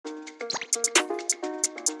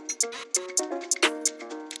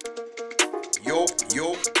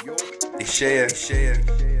Yo, it's Shea,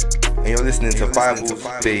 and you're listening to Bibles,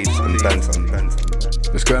 Babes, and Banter.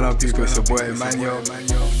 What's going on, people? It's your boy Emmanuel.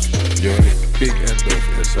 You're on the big end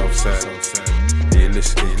of the South Side. You're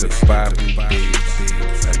listening to Bible,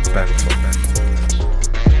 Babes, and Banter.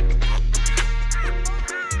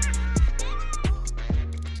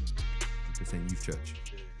 100% youth church.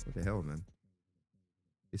 What the hell, man?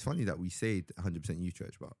 It's funny that we say 100% youth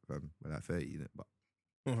church, but we're like 30, innit? But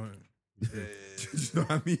do you know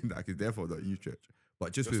what I mean? Like, it's therefore not youth church.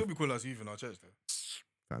 But just They'll with still be calling us youth in our church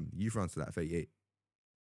though. youth runs to like 38.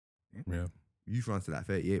 Yeah. Youth runs to like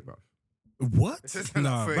 38, bro. What? It says like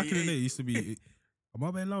Nah, back in the 38. day, it used to be. Am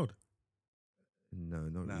I being loud? No,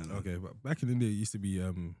 not Nah, really. no. Okay, but back in the day, it used to be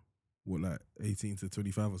what, like 18 to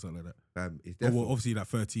 25 or something like that. It's Oh, well, definitely, obviously like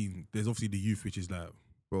 13. There's obviously the youth, which is like.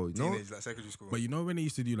 bro. You know, Teenage, like secondary school. But you know when they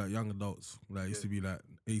used to do like young adults, like it used to be like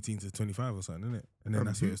 18 to 25 or something, innit? And then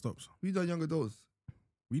that's where it stops. we done young adults.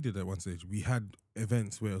 We did at one stage. We had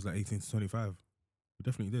events where it was like 18 to 25. We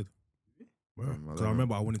definitely did. I don't Because I know.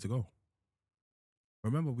 remember I wanted to go. I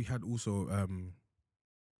remember we had also,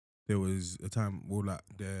 there was a time, well, like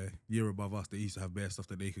the year above us, they used to have bare stuff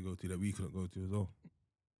that they could go to that we couldn't go to as well.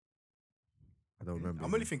 I don't remember.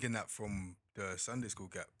 I'm only thinking that from the Sunday school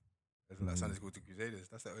gap. As in like Sunday school to Crusaders.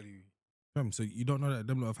 That's the only. So you don't know that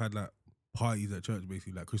them lot have had like parties at church,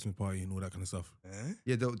 basically, like Christmas party and all that kind of stuff. Eh?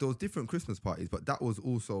 Yeah, there was different Christmas parties, but there was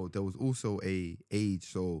also a age.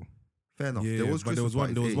 So fair enough. Yeah, there was but there was Christmas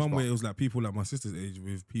one parties age, where but- it was like people like my sister's age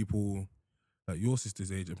with people like your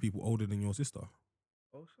sister's age and people older than your sister.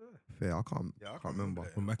 Oh, sure. fair. I can't. Yeah, I can't remember.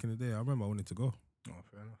 that. From back in the day, I remember I wanted to go. Oh,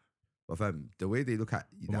 fair enough. But fam, the way they look at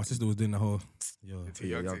But my sister was doing the whole, yo, Too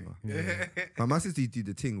you're young younger. to. But my sister used to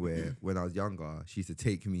do the thing where when I was younger, she used to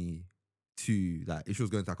take me to, like, if she was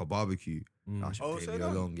going to like a barbecue, she Oh, would take so me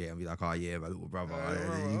long. along, yeah, and be like, oh yeah, my little brother.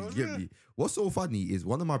 Oh, You get yeah. me? What's so funny is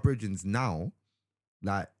one of my brethren now,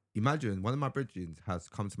 like, imagine one of my brethren has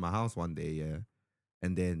come to my house one day, yeah,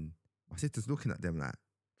 and then my sister's looking at them like,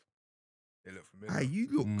 They look familiar. hey, you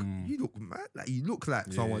look mad, like you look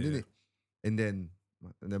like someone, yeah. innit? And then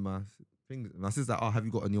my sister's like, oh, have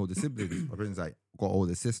you got any older siblings? My brother's like, got an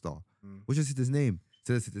older sister. What's your sister's name?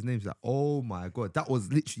 So the sister's name, she's like, oh my God, that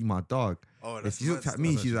was literally my dog. Oh, And that's she looked mad at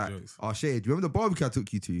me, stuff. she's actually like, jokes. oh shit, do you remember the barbecue I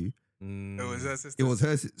took you to? It was her sister. It was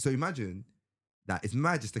her. So imagine that it's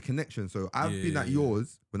mad, just the connection. So I've been at Yeah.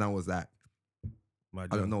 yours when I was like, I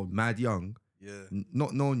don't know, mad young, Yeah.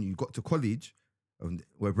 not knowing you, got to college, and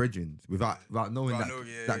we're brethren without knowing Right, that, no,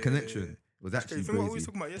 yeah, that yeah, connection. yeah, yeah. Was Okay, actually you think what we was crazy.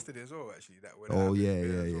 talking about yesterday as well, actually. That when Oh, that yeah,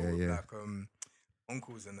 happened, yeah, as well, yeah, with, yeah. Like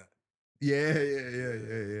uncles and that.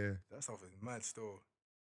 Yeah. That stuff is mad still.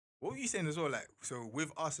 What were you saying as well? Like, so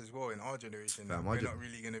with us as well in our generation, Fam, we're our not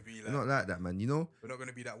really gonna be We're like, not like that, man. You know, we're not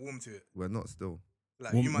gonna be that warm to it. we're not still.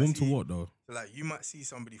 Like you might Warm see, to what though? like you might see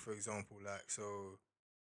somebody, for example, like so.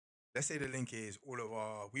 Let's say the link is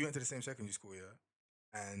we went to the same secondary school,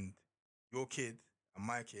 yeah, and your kid and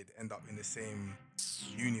my kid end up in the same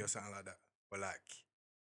uni or something like that, but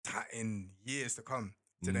like in years to come.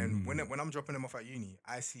 So then when I'm dropping them off at uni,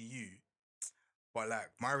 I see you, but like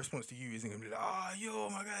my response to you isn't gonna be like, oh yo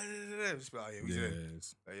my god, just be like, oh, yeah, we in.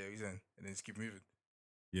 Yes. Oh, yeah, he's in, and then just keep moving.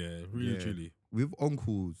 Yeah, really, Yeah. truly. With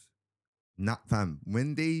uncles, not fam,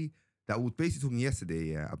 when they, that was basically talking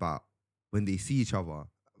yesterday, yeah, about when they see each other,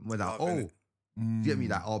 we're like, Love, oh, innit? do you get me?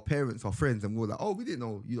 Like our parents are friends, and we're like, oh, we didn't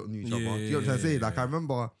know you don't knew each other. Do you know what I'm trying to say? Like I Yeah.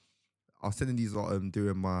 remember I was sending these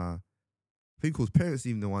during my, I think it was parents'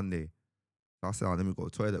 evening one day. So I said, oh, let me go to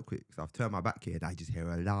the toilet quick. So I've turned my back here and I just hear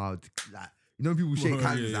a loud, like, you know, people shake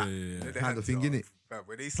hands, like, They kind had of to, thing, innit? Fam,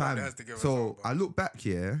 when they slap their hands together. as So well, I look back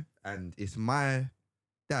here and it's my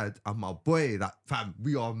dad and my boy. That fam,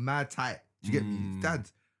 we are mad tight. Do you get me? Dad.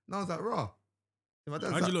 And I was like, raw. My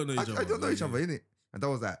dad's How'd you lot know each I other? don't know each Yeah. other, innit? And that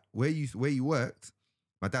was like, where you worked,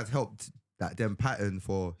 my dad helped that them pattern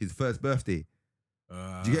for his first birthday.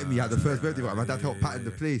 Do you get me? He had the first birthday party. My dad helped pattern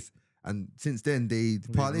the place. And since then they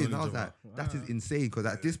parlayed. And I was like, that is insane. Because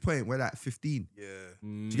at this point we're like 15. yeah. Do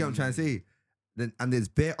you get what I'm trying to say? Then and there's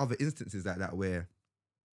bare other instances like that where,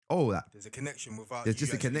 oh, like, There's a connection without. There's you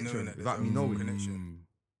just a actually connection knowing that there's without a me full knowing. connection.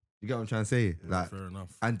 you get what I'm trying to say? Like, fair enough.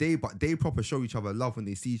 and they proper show each other love when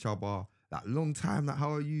they see each other. Like, long time, like,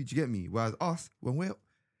 how are you? Do you get me? Whereas us, when we're,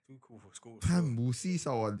 Too cool for school. fam, we'll see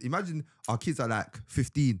someone. Imagine our kids are like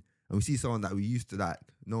 15 and we see someone that we used to like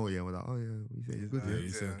know, yeah, we're like, oh yeah, what you say? You good, Nah, yeah?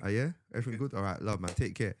 he's, Oh yeah? Everything good? All right, love, man,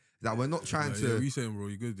 take care. Like, we're not trying Yeah, what to, you saying, bro?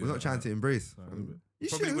 You good? we're not trying to embrace. Nah, You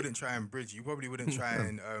probably should. wouldn't try and bridge. You probably wouldn't try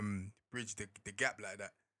and bridge the gap like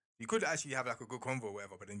that. You could actually have like a good convo or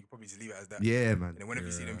whatever, but then you probably just leave it as that. Yeah, man. And then whenever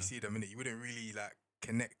you see them, you see them, innit? You wouldn't really like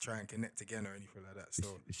try and connect again or anything like that.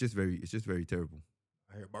 So It's just very terrible.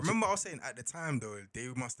 I hear it. But remember, I was saying at the time though, they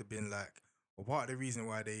must have been like, well, part of the reason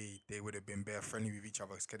why they would have been bare friendly with each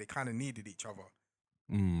other is because they kind of needed each other.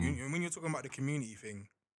 When you're talking about the community thing,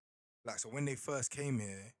 like, so when they first came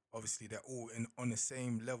here, obviously they're all on the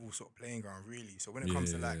same level sort of playing ground, really. So when it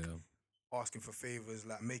comes to like asking for favors,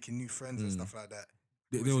 like making new friends and stuff like that,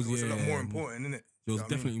 it was a lot more important, isn't it? There was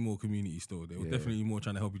definitely more community still. They were definitely more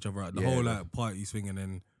trying to help each other out. The whole like parties thing, and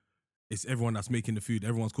then it's everyone that's making the food.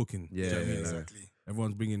 Everyone's cooking. Yeah, Do you know what I mean? Exactly.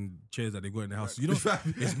 Everyone's bringing chairs that they got in the house. You know, it's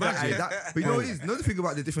Hey, magic. but you know what it is? Know the thing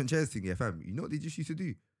about the different chairs thing, yeah, fam? You know what they just used to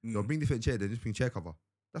do? They'll bring different chairs, they just bring chair cover.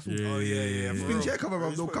 That's all. Oh yeah. Just bring chair cover,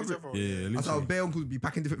 bruv. They'll cover it. Yeah, That's how literally. bare uncles be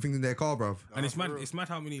packing different things in their car, bruv. And it's mad. It's mad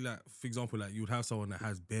how many, like, for example, like you would have someone that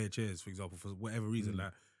has bare chairs, for example, for whatever reason,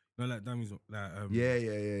 like, you know, like Dammy's like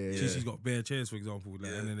Yeah. she's got bare chairs, for example,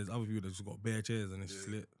 like, and then there's other people that just got bare chairs, and it's just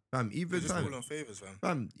lit. Fam, They're even just fam, all on favors,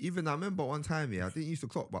 fam. even I remember one time, yeah, I didn't used to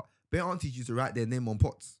clock, but bare aunties used to write their name on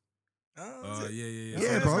pots.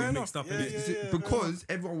 Yeah, bro. It's mixed up, innit? Because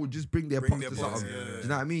everyone would just bring their Bring pots their to pots, something. yeah. Do you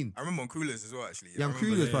know what I mean? I remember on coolers as well, actually. Yeah, on I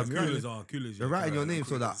remember coolers, that. fam. Coolers. You're writing your right, name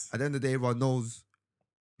so that coolers. at the end of the day, everyone knows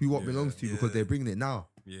who what belongs to you because they're bringing it now.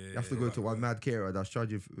 Yeah, You have to go to one mad caterer that's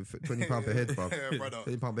charging £20 per head, bro. Yeah, brother.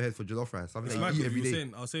 £20 per head for jollof rice. Something It's that mad, you eat 'cause every we were day.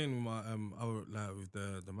 saying, I was saying with my like with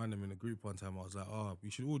the man them in the group one time, I was like,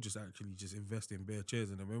 we should all just actually just invest in bare chairs,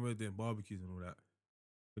 and then when we're doing barbecues and all that,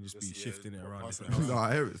 we'll just be Just, yeah, shifting it around. pass it different No,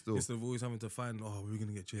 houses. I hear it still. Instead of always having to find, we're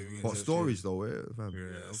gonna get chairs. Yeah, What storage though? Fam? Yeah,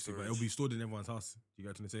 obviously, but storage. it'll be stored in everyone's house. You get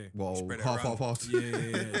what I'm trying to say? Well, Spread it half. Yeah. Do you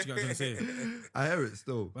get what I'm trying to say? I hear it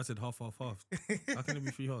still. I said half. How can it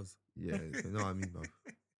be 3 hours? Yeah, you know what I mean, bro.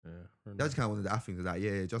 Yeah, That's kind of one of the things of that.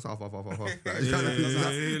 Yeah, just half. Like, Yeah,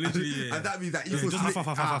 and literally, yeah. that means that Yeah, equals just split.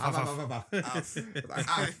 half. Just half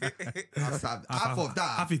of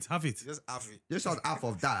that. Have it. Just affy. Just have half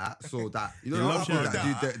of that, so that you You know love how people sharing.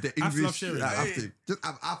 that do the Half love English. sharing. Like, have Hey. to just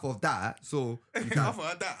have half of that, so you can. Half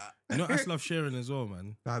of that. You know, I love sharing as well,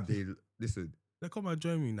 man. Fam, they listen. Like, come and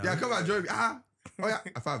join me now. Yeah, come on, join me. Oh yeah,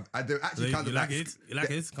 fam. And they actually You kind of like it? You like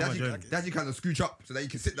they- it? Come on, they join actually- me. They actually kind of scooch up so that you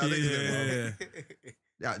can sit down next to them. bro. Yeah.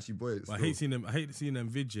 They actually boys. But I hate seeing them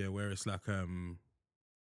vids, yeah, where it's like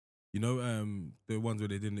you know, the ones where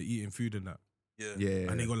they did the eating food and that. Yeah.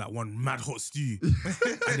 Yeah. And they got like one mad hot stew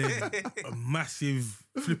and then a massive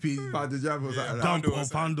flippy Fam, the jam was like that. dump Poundo or or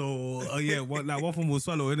poundo or yeah, one of them will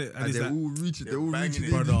swallow in it, and And it's they're like, all reaching. They're all banging reaching. it.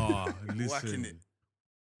 in. brother, Whacking listen. it.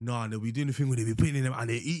 Nah, they'll be doing the thing where they be putting in them and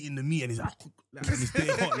they're eating the meat and it's like, and it's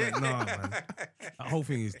getting hot. Like, nah, man. That whole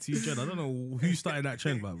thing is too dread. I don't know who started that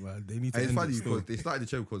trend, but man, they need to And it's end funny it still. because they started the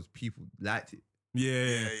show because people liked it.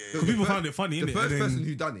 Yeah. The People first- found it funny, The innit? first And then person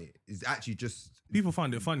who done it is actually just people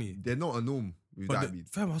found it funny. they're not a norm with But that.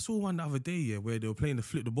 fam, I saw one the other day, yeah, where they were playing the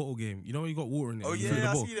flip the bottle game. You know when you got water in it? Oh you flip the yeah,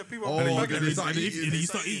 I bottle. see that people. Oh, are then bagging they it. start eating. And you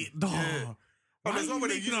start eating. Nah. Yeah. Why Oh, there's are one you where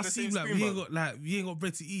they're making using us the seem same like spoon, we ain't bro. got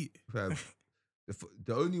bread to eat? Fam,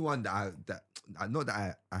 the only one that not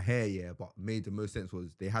that I hear, yeah, but made the most sense was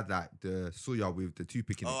they had like the soya with the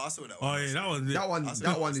toothpick in it. Oh, I saw that Oh one. yeah, that was that one, I saw that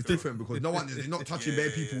that one is still. different because no one is not touching Yeah, bare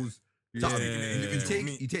yeah, yeah. people's. Yeah. stuff. Yeah.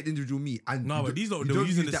 You take the individual meat and No, you but don't- these lot, you they were don't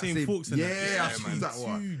using use the that same forks and Yeah, that. I Yeah, see man. that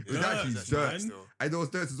one. Dude, It's actually that's dirt. nice, though. And those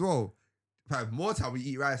dirt as well. Fam, more time we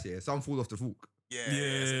eat rice here, some fall off the fork. Yeah.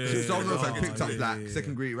 Yeah. Some of us like Oh, picked up yeah, like yeah, yeah.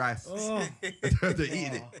 second grade rice. Oh. They're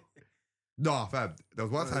eating it. Nah, fam. There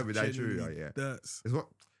was one time with Nigeria, yeah. That's It's what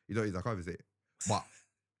you know. I can't even say it. But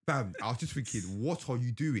fam, I was just thinking, what are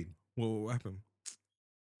you doing? what happened.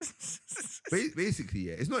 Basically,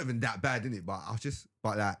 yeah, it's not even that bad, innit? But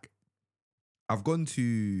but like, I've gone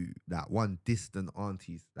to that one distant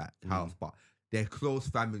auntie's house, but they're close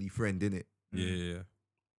family friend, innit? Yeah.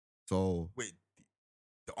 So Wait,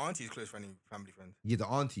 the auntie's close family friend. yeah, the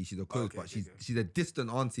auntie, she's a close, Okay, but okay, she's okay. she's a distant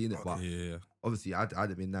auntie, innit? But Yeah. obviously,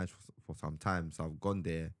 I'd been nice for some time, so I've gone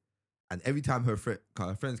there, and every time her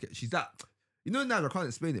friends she's that, you know, now I can't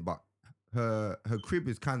explain it, but her crib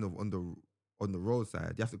is kind of on the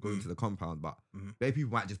roadside. You have to go into the compound, but maybe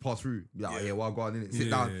people might just pass through. Be like, oh, yeah, well, go on in it. Sit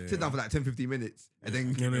down for like 10-15 minutes, and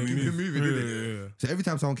then keep moving. innit? So every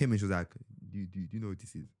time someone came in, she was like, "Do you know what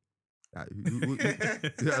this is? Like,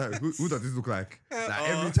 who does this look like? Like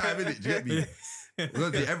every time, innit? Do you get me?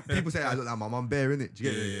 People say I look like my mum bear, innit? Do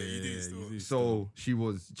you get me? you do still. So she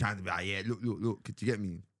was trying to be like, yeah, look. Do you get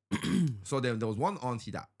me? So then there was one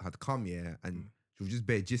auntie that had come here and she was just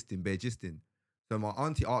bare gisting. So my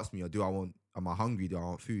auntie asked me, do I want am I hungry? Do I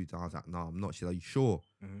want food? And I was like, no, I'm not. She's like, you sure?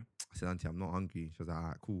 Mhm. I said, auntie, I'm not hungry. She was like, all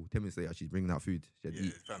right, cool. 10 minutes later, she's bringing out food. She said, Yeah,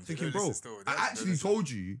 eat. fam, they Thinking, don't bro, listen still. I actually told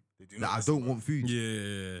you They do that not I listen, don't bro. want food.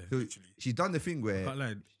 Yeah. So Literally. she's done the thing where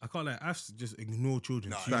I can't lie. Ash just ignore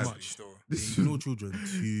children Nah, too literally much. still. They ignore children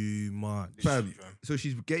too much. Literally, Fam, fam. so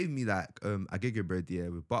she's gave me like a giga bread, yeah,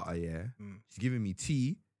 with butter, yeah. Mm. She's giving me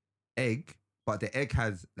tea, egg, but the egg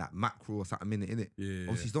has like mackerel or something in it. Yeah.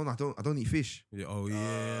 Oh, she's done. I don't eat fish. Yeah. Oh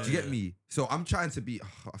yeah. Do you get me? So I'm trying to be.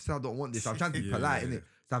 I said I don't want this. I'm trying to be Yeah, polite, yeah. innit?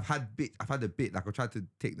 So I've had a bit. Like I tried to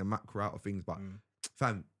take the mackerel out of things, but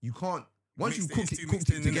fam, you can't. Once you Mixed cook it's too it mixed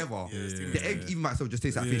in, innit? together, Yeah, it's too Yeah. the mixed egg in. even myself just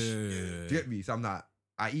tastes like fish. Yeah. Do you get me? So I'm like,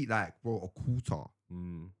 I eat like bro a quarter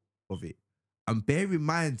Mm. of it. And bear in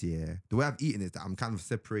mind, yeah, the way I've eaten is that I'm kind of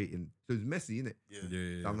separating. So it's messy, innit? Yeah.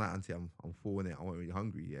 Yeah. So I'm like, auntie, I'm full in it. I wasn't really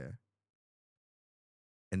hungry, yeah.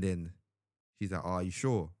 And then she's like, oh, are you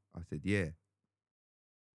sure? I said, yeah.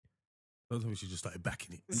 Don't tell me she just started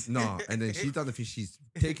backing it. No. And then she's done the thing, she's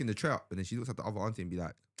taking the tray up, and then she looks at the other auntie and be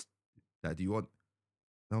like, do you want?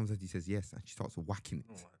 And he says yes, and she starts whacking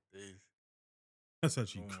Oh it. my days. That's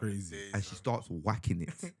actually Oh my crazy. days, And she fam. starts whacking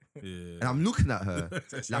it. Yeah. And I'm looking at her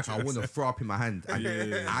That's like I want to throw up in my hand and,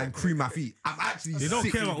 Yeah. and cream my feet. I'm actually They don't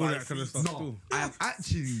sick. care about all my that kind of feet. stuff. No, Still. I'm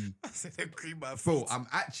actually, I said they cream my feet. bro,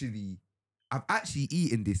 I've actually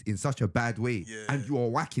eaten this in such a bad way, Yeah. and you are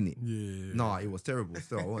whacking it. Yeah. Nah, it was terrible.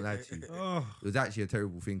 Still, I won't lie to you. Oh. It was actually a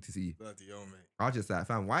terrible thing to see. Bloody hell, mate. I was just like,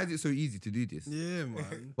 fam, why is it so easy to do this? Yeah,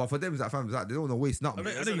 man. But for them, it's like, fam, it's like, they don't want to waste nothing.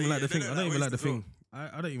 I don't even like the thing. I don't even like the thing.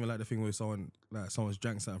 I don't even like the thing where someone's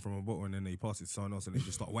drank something from a bottle and then they pass it to someone else and they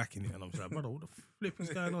just start whacking it and I'm just like, brother, what the flip is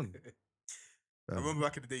going on? I remember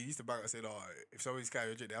back in the day, you used to back and say, oh, if somebody's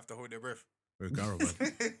carrying a drink, they have to hold their breath. Very Garrow,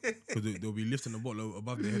 man. Because they'll be lifting the bottle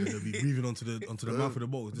above their head and they'll be breathing onto the mouth of the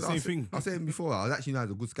bottle. It's the same thing. I was saying before, I was actually known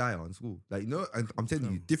as a good skier in school. Like, you know, and I'm telling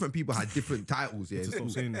you, different people had different titles. Yeah, in Just stop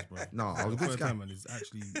school. saying this, bro. No, I was a good First skier. time, man.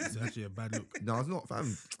 It's actually a bad look. No, it's not,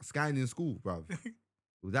 fam. Skying in school, bruv.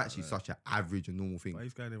 It was actually such an average and normal thing. Why are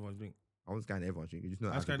you skying everyone's drink? I wasn't skying everyone's drink. You just know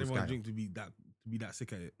I I was a skying good everyone's skier. drink to be that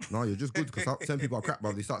sick at it. No, you're just good because some people are crap,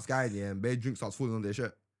 bruv. They start skying, yeah, and their drink starts falling on their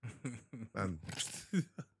shirt.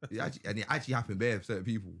 It actually happened there for certain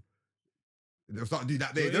people. They'll start doing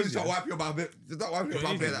that there. So They'll is start it? wiping your mouth. They'll start wiping your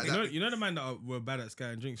mouth there like that. You know the man that were bad at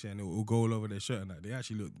skying drinks yeah, and it will go all over their shirt and that. They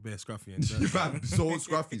actually look bare scruffy and dirty. Fam, so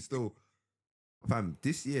scruffy still. Fam,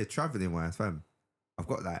 this year, traveling wise, fam, I've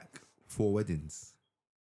got like 4 weddings.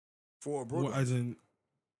 4 abroad. What, as in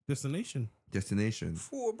destination? Destination.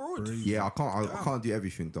 4 abroad. Crazy. Yeah, I can't do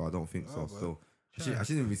everything though. I don't think so. Oh, So I shouldn't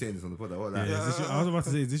even be saying this on the pod. What, like, Yeah, I was about to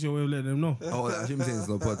say, is this your way of letting them know? oh, I shouldn't be saying this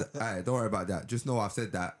on the pod. Alright, don't worry about that. Just know I've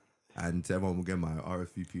said that, and everyone will get my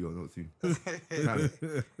RSVP or not soon. Fam,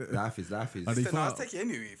 life is. Are they Listen, far? I'll take it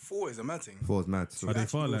anyway. 4 is a mad thing. 4 is mad. So Are they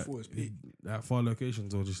Actually far go like for is peak. far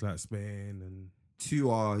locations or just like Spain and 2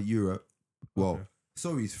 are Europe. Well, Okay.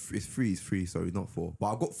 sorry, it's 3. Sorry, not 4.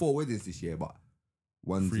 But I've got 4 weddings this year, but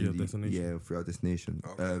one's 3 in are the- destination. Yeah, 3 are destination.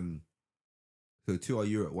 Okay. So 2 are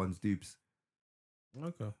Europe, 1's dupes.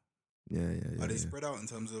 okay? Yeah. Are they yeah. spread out in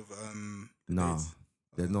terms of the Nah, dates?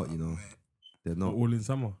 they're not, you know. mate. They're Not not. all in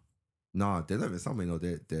summer. Nah, they're not even summer, you know.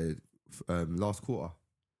 They're last quarter.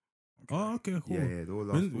 Oh, okay, cool. Yeah, they're all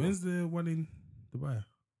last quarter. When's the one in Dubai?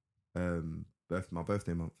 My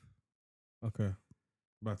birthday month. Okay.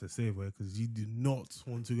 About to say where because you do not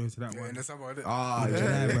want to go to that Yeah, in one. the summer, innit? Ah, Yeah,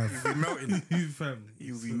 yeah. bruv. You'll be melting. Fam,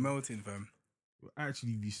 You'll be melting, fam. you'll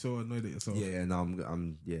actually be so annoyed at yourself. Yeah, no,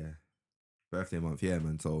 I'm birthday month, yeah,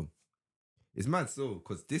 man. So it's mad still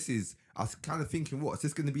because I was kind of thinking, what's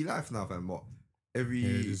this gonna be life now, fam? What every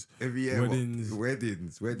Yeah, just year, weddings.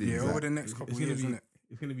 weddings. Yeah, like- over the next couple It's of gonna years, be innit?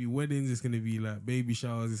 it's gonna be weddings. It's gonna be like baby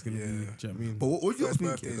showers. It's gonna be. Yeah. Do you know what I mean? But what do you First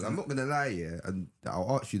think? birthdays, 'Cause I'm man. not gonna lie, yeah, and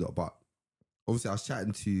I'll ask you that. But obviously, I was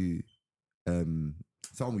chatting to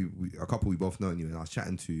someone a couple we both know, anyway, and I was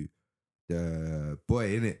chatting to the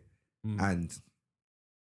boy in it, Mm. and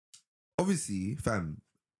obviously, fam,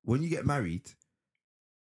 when you get married,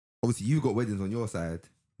 obviously you got weddings on your side.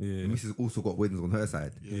 Yeah. And Mrs. also got weddings on her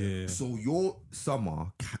side. Yeah. So your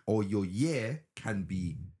summer or your year can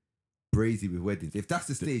be brazy with weddings. If that's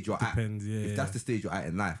the stage you're at, Depends. Yeah. if that's the stage you're at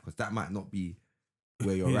in life, because that might not be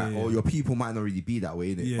where you're at, Yeah. or your people might not really be that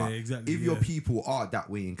way, innit? Yeah, But exactly. if your people are that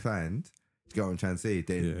way inclined, you get what I'm trying to say,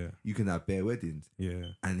 then Yeah. you can have bare weddings. Yeah.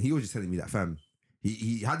 And he was just telling me that, fam,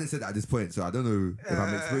 he hadn't said that at this point, so I don't know if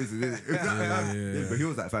I'm exposing it. Yeah. But he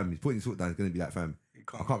was like, fam, he's putting his foot down, it's gonna be like, fam, You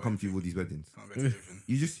I can't come to you with all these weddings. Can't go to everything.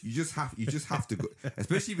 You just have to go,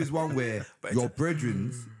 especially if it's one where But your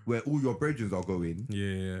brethrens, where all your brethrens are going.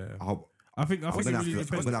 Yeah. I I think gonna it have really to-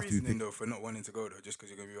 depends. I'm gonna What's have the to reasoning pick- though for not wanting to go though, just because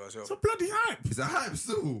you're gonna be by yourself? It's a bloody hype. It's a hype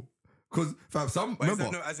still. Because fam, some But is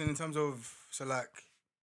remember, that no, as in terms of, so like,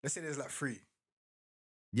 let's say there's like 3.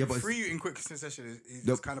 yeah, but 3 in quick succession is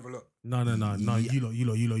Nope. kind of a lot. No. Yeah.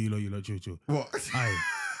 You lot, chill. what? Aye,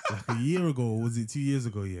 like a year ago, or was it 2 years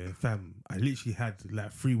ago? Yeah, fam, I literally had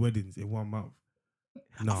like 3 weddings in 1 month.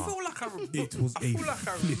 Nah, I feel like I remember. it was I a feel like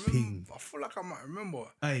I flipping. remember. I feel like I might remember.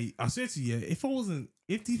 Hey, I swear to you, yeah,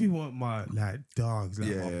 if these people weren't my like dogs, like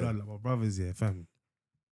my Yeah. blood, like my brothers, yeah, fam,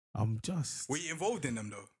 I'm just Were you involved in them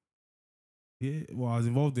though? yeah. Well, I was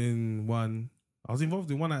involved in one. I was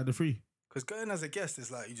involved in one out of the 3. Because going as a guest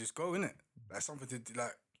is like you just go in it, like something to do,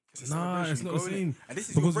 like. It's a Nah, celebration, it's you not go the in it. same. And this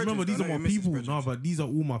is Because your remember, brethren, these though, are not my your missus' people. brethren. No, but these are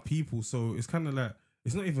all my people. So it's kind of like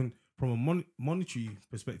it's not even from a monetary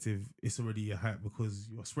perspective. It's already a hype because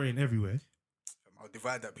you're spraying everywhere. I'll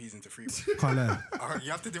divide that piece into 3. Can't lie.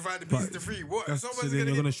 You have to divide the piece But into 3. What? That's, so Someone's then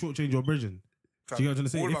you're gonna gonna shortchange your brethren. get, do you get what I'm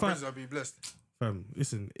saying? all of If my I- brothers will be blessed. Fam,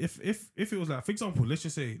 listen. If it was like, for example, let's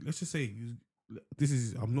just say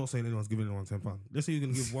I'm not saying anyone's giving anyone £10. Let's say you're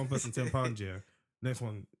gonna give one person £10. Yeah. Next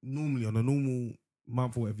one, normally on a normal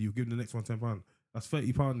month or whatever, you give the next one £10. That's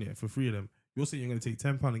 £30 yeah for 3 of them. You're saying you're gonna take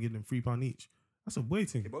 £10 and give them £3 each. That's a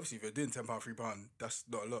waiting. Yeah, but obviously, if you're doing £10, £3, that's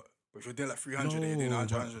not a lot. But if you're doing like 300, and you're doing 100,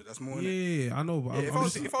 but- 100, that's more. innit? Yeah, I know, but Yeah, if I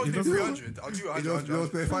was doing 300, I'll do You know 100. what's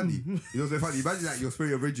 100. very funny? You know what's very funny? Imagine like you're spraying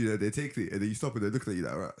your original, they take it, and then you stop and they look at you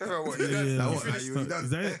like, right? What, Yeah, you done? yeah, Now You what? finished? Like, you done? Is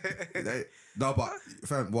that it? Is that it? No, but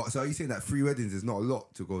fam, what? So are you saying that 3 weddings is not a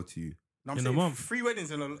lot to go to? No, I'm In a saying month? 3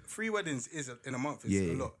 weddings in a month is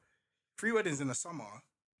Yeah. a lot. 3 weddings in the summer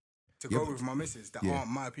to Yeah, go but- with my missus that yeah.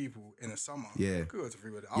 aren't my people in the summer. Yeah. I could go to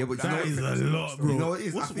 3 weddings. Yeah, but you know That what- is I a think- lot, bro. You know what it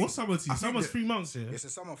is? I What's think- summer to you? I think Summer's that- 3 months, yeah. It's a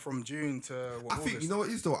summer from June to I August. think you know what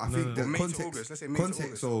it is though. I No, think no, the no. May to context. August. Let's say May to Context.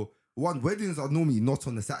 August. So one, weddings are normally not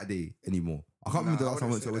on a Saturday anymore. I can't remember the Nah, last time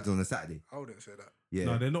I went I to a wouldn't wedding on a Saturday. I wouldn't say that. Yeah.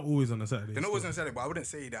 No, they're not always on a Saturday. They're not always still. on Saturday, but I wouldn't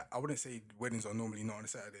say that. I wouldn't say weddings are normally not on a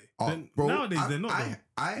Saturday. Then nowadays they're not,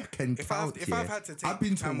 I can If count. I've had to I've take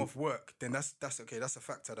been time to- off work, then that's okay. That's a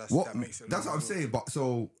factor. What? That makes it. That's what I'm saying. But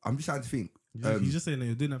so I'm just trying to think. You're just saying that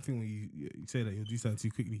you're doing that thing when you say that you'll do something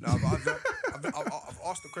too quickly. No, but I've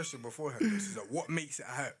asked the question beforehand. This is like, what makes it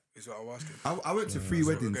a hype? Is what I'm asking. I went to 3 So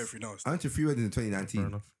we're weddings. going through now. I went to 3 weddings in Fair 2019.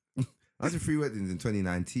 enough. I went to 3 weddings in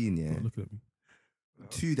 2019. Yeah. Don't look at me.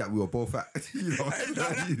 2 that we were both at. You know,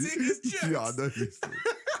 that thing is yeah, I know this.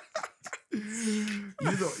 You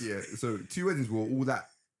know, yeah. So 2 weddings were all that.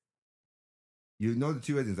 You know the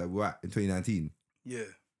 2 weddings that we were at in 2019. Yeah.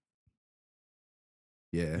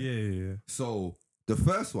 Yeah. Yeah. So the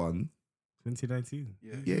first one, 2019.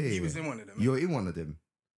 Yeah. Yeah, He yeah, was yeah. in one of them. you're in one of them.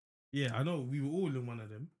 Yeah, I know. We were all in one of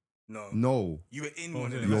them. No. No, You were in Oh,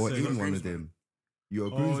 one of yeah, them. you're that's in it. one of them. You're a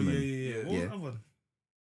Oh, groomsman. yeah. What was Yeah. the other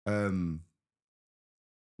one?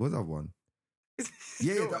 What's that one? You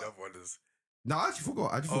Yeah, know that- what that one is. No, I actually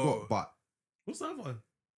forgot. Oh. But What's the other one?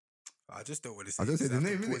 I just don't want to say. I don't say the have to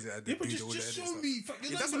name, pause innit? it and Yeah, but do just, all the just edit show stuff. me. Fuck, Yeah,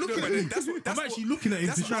 you're that's not what looking I'm at me. doing. That's what- I'm that's actually what- looking at him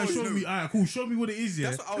that's to what try I and was show me. doing. Alright, cool. Show me what it is. Yeah.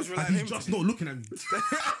 That's what I was And relying he's him just to not do. looking at me.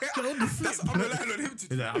 Get on the flip. That's what I'm relying on him to He's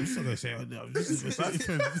do. like, I'm just not gonna say it. This is respect,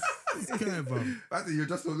 fam. This guy, bro. I think you're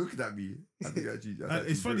just not looking at me. I think actually, that's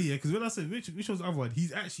actually It's funny, very- yeah, because when I said which was the other one,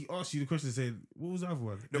 he's actually asked you the question saying, what was the other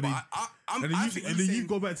one? No, and but then, I'm. and then, I you, think and he's then you saying-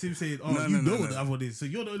 go back to him saying, oh, No, you no, know no, what no. the other one is. So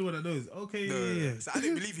you're the only one that knows. Okay, yeah. So I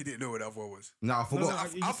didn't believe he didn't know what the other one was. No, I No,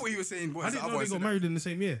 forgot. no, I thought he was saying. I didn't know they got married in the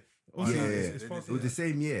same year. Yeah, Also, yeah, it's yeah. fast, It was the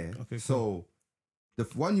same year. Okay, cool. So the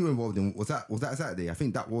one you were involved in was that a Saturday? I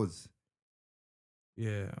think that was.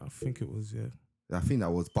 Yeah, I think it was, yeah. I think that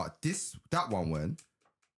was. But that one weren't.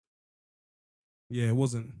 Yeah, it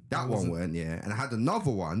wasn't. That It one wasn't. weren't. Yeah, and I had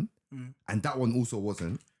another one, Mm. and that one also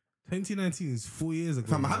wasn't. 2019 is 4 years ago.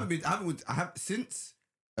 Fam, I man. I have since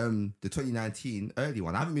the 2019 early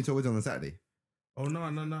one. I haven't been to a wedding on a Saturday. Oh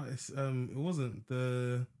no! It's it wasn't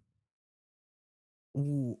the.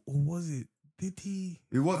 Oh, or was it? Did he?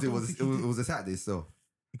 It was. I It don't was. think It he was. did. It was a Saturday still.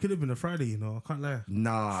 It could have been a Friday. You know, I can't lie.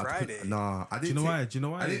 Nah, Friday? Nah, I Do didn't. you know why? Do you know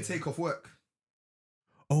why? I didn't take off work.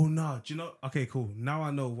 Oh no! Do you know? Okay, cool. Now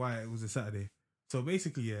I know why it was a Saturday. So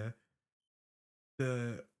basically, yeah,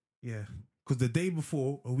 because the day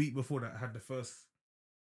before, a week before that, I had the first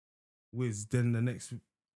whiz. Then the next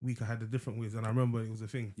week, I had a different whiz, and I remember it was a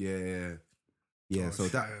thing. Yeah. Oh, So yeah,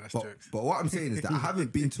 that. that's But, jokes. but what I'm saying is that I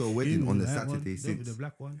haven't been to a wedding on the That one, Saturday don't be since. the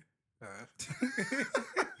black one.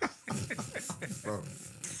 Bro.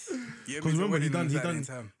 Yeah, Because remember, he done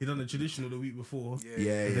time. the traditional the week before. Yeah,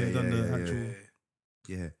 And then yeah, done the yeah, actual- yeah,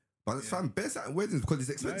 yeah. But it's Yeah. fam, best at weddings because it's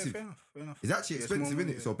expensive. Fair enough. It's actually Yeah, expensive, more isn't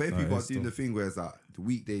it? money, So bare No, people are it's doing still- the thing where it's like the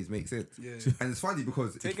weekdays make sense. Yeah. And it's funny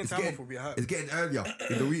because Taking it's time getting, off will be a hype. it's getting earlier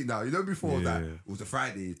in the week now. You know, before that Yeah. it was a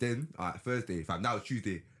Friday, then Thursday, fam. Now it's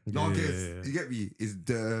Tuesday. No Yeah, one yeah, cares. yeah. You get me? It's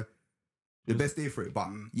the the best day for it. But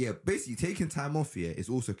yeah, basically taking time off here is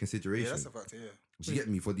also consideration. Yeah, that's a fact. Yeah. Do you get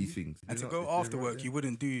me for these things? And to go after work, you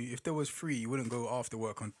wouldn't do if there was free. You wouldn't go after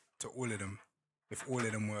work on to all of them. If all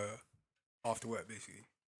of them were after work, basically.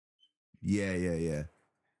 Yeah. Yeah.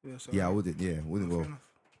 So Yeah, I wouldn't. Yeah, wouldn't fair go. enough.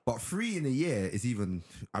 But 3 in a year is even.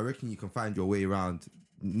 I reckon you can find your way around.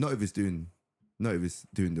 Not if it's doing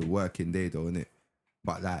the working day though, innit?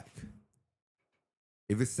 But like,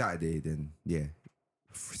 if it's Saturday, then yeah,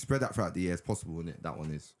 spread that throughout the year as possible, innit? That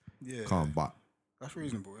one is calm, but That's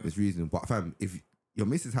reasonable. Yeah. it's reasonable. But fam, if your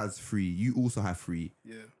missus has 3, you also have 3.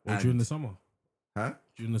 Yeah. Or during the summer. Huh?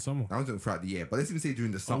 During the summer. I was doing throughout the year, but let's even say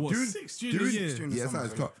during the summer. what, 6 during the year? during the Yeah, summer, sounds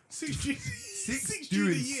so- clock. 6 during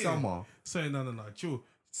the year. summer, Sorry, no. Chill.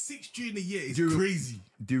 6 during the year is During- crazy.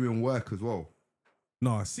 during work as well.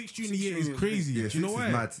 No, 6 during the 6 year is during the- crazy. Yeah, Do you know 6 is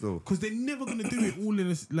why? mad still. Because they're never gonna do it all in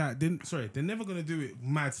this. They're never gonna do it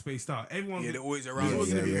mad spaced out. Everyone's Yeah, they're always around. Yeah, everyone's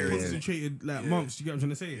yeah, gonna be yeah, yeah. concentrated like Yeah. months. You get what I'm trying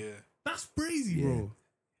to say? Yeah. That's crazy, Yeah. bro.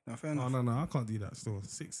 No, fair Oh enough. no, I can't do that. Still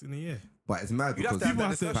 6 in a year. But it's mad You'd have because to have people that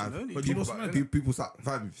have to- discussion, fam, don't you? but Talk you know about what's it, innit?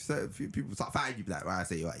 people start fighting you like, right? I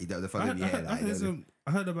say, you don't the I following heard, year. Like,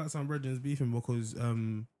 I heard about some brethren beefing because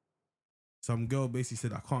some girl basically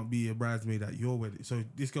said I can't be a bridesmaid at your wedding. So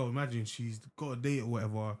this girl, imagine she's got a date or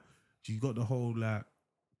whatever. She's got the whole like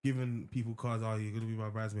giving people cards. Oh, you're gonna be my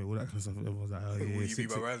bridesmaid, all that kind of stuff. Everyone's like, oh yeah, Will you be sick,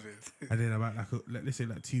 my sick. bridesmaid? And then about let's say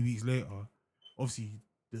 2 weeks later, obviously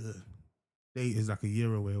the date is like a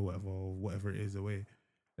year away or whatever it is away.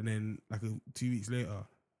 And then 2 weeks later,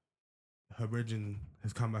 her brethren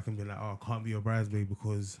has come back and been like, oh, I can't be your bridesmaid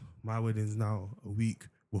because my wedding's now a week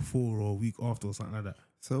before or a week after or something like that.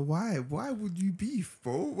 so why would you beef,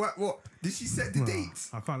 bro? What did she set the Nah, dates?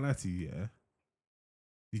 I can't lie to you, yeah.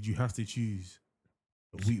 Did you have to choose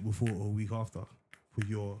a week before or a week after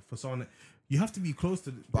for someone that, you have to be close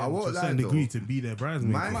to them But I to won't a lie certain though, degree to be their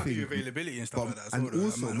bridesmaid. my It might be thing- availability and stuff But, like that. as and well, though.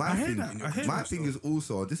 also That my might hear thing, that, in your I hear my control thing still. is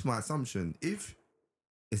also this is my assumption. If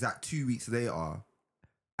it's like 2 weeks later,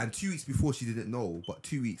 and 2 weeks before she didn't know, but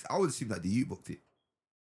 2 weeks, I would assume that you booked it.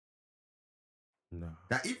 Nah.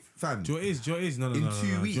 That if fam Joy is no. in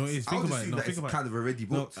 2 weeks, Joy is, I think would about it. assume No, that think it's about kind it. of already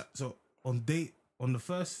No, booked. so on the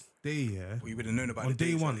first day, yeah. Well, you would have known about On the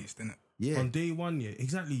day dates one. at least, didn't it? Yeah, On day one, yeah,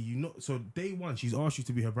 exactly. So day one, she's asked you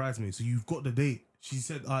to be her bridesmaid. So you've got the date. She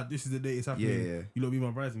said, this is the date it's happening. Yeah. You lot be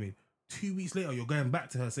my bridesmaid. 2 weeks later, you're going back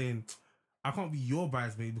to her saying, I can't be your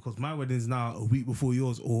bridesmaid because my wedding's now a week before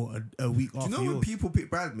yours or a week do after you know yours. when people pick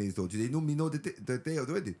bridesmaids though? Do they normally know the day of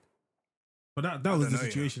the wedding? But that I was don't the know, yeah.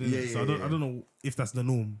 situation, Yeah, innit? So yeah, I don't know if that's the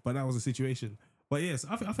norm, but that was the situation. But yes,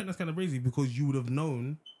 I think that's kind of crazy because you would have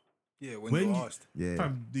known. Yeah, when When you you- asked. Yeah.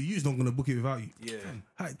 Fam, the you's not gonna book it without you. Yeah.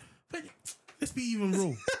 Fam, let's be even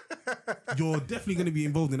real. You're definitely gonna be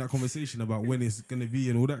involved in that conversation about when it's gonna be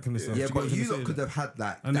and all that kind of stuff. Yeah, Do but get what I'm you trying lot to could say? have had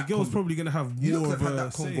that. And the that girl's convo- probably gonna have You lot more could of have had a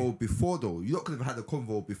that say. convo before though. You lot could have had a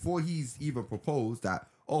convo before he's even proposed that.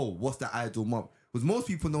 Oh, what's the ideal month? Because most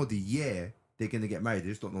people know the year they're gonna get married. They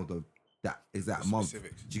just don't know that exact The month.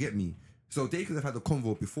 specifics. Do you get me? So they could have had a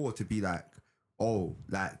convo before to be like, oh,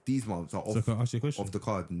 like these months are So off, can I ask you a question? off the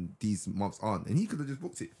card and these months aren't, and he could have just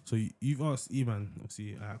booked it. So you've asked Eman,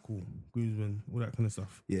 obviously, cool, groomsman, all that kind of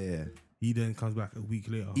stuff. Yeah, He then comes back a week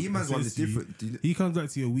later. Eman's and one says is to you- different. Do you- He comes back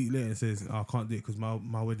to you a week later and says, I can't do it because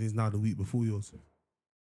my wedding is now the week before yours.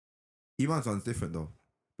 Eman's one's different though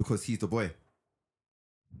because he's the boy.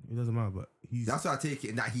 It doesn't matter, but he's That's why I take it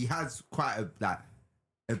in that he has quite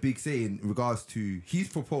a big say in regards to he's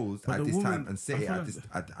proposed But at the this woman- time and say I it feel at like- this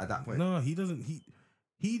at that point. no, he doesn't.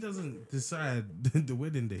 He doesn't decide the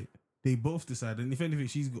wedding date. They both decide, and if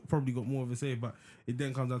anything, probably got more of a say. But it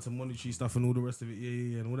then comes down to monetary stuff and all the rest of it,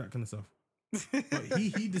 yeah, and all that kind of stuff. But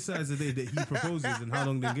he decides the day that he proposes and how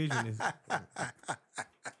long the engagement is.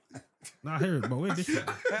 Nah, I hear it, but we're different.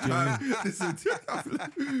 Do you know what I mean?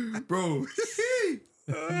 Listen, bro.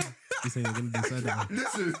 He's saying you're gonna decide that.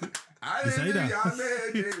 Listen, I You say didn't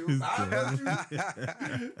that?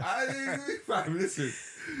 I didn't fam, listen.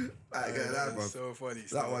 I get that, bro. So funny. That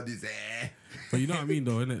still. one is But you know what I mean,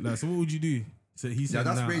 though, innit? Like, so what would you do? So he Yeah, said,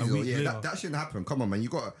 that's nah, crazy a though. week Yeah, later. that shouldn't happen. Come on, man. You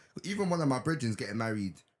got even one of my brethren getting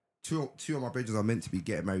married. Two of my brethren are meant to be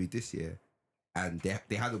getting married this year, and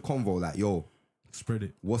they had a convo like, yo, Spread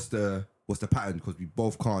it. what's the pattern? Because we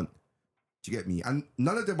both can't. Do you get me? And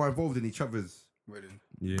none of them are involved in each other's Wedding.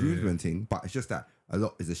 Yeah. groomsmen thing, but it's just that a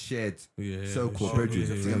lot is a shared Yeah, circle of sure, brethren. yeah,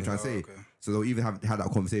 You know what I'm trying to Oh, say? okay. So they'll even had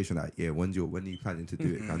that conversation like, yeah, when are you planning to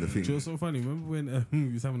do it, kind of thing. Do you know what's so funny? Remember when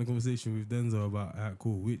we was having a conversation with Denzel about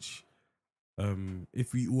cool, which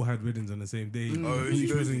if we all had weddings on the same day, Oh, which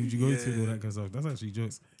you wedding would you go to yeah. and all that kind of stuff? That's actually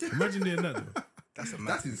jokes. Imagine doing that though. That's a mad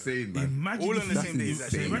That's thing, insane, man. Imagine All if on the you- same day is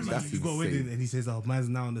actually imagine That's if you got a insane. wedding and he says, "Oh, man's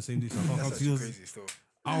now on the same day, so I can't That's come to actually yours." crazy still.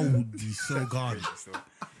 I would be so gone. Crazy still.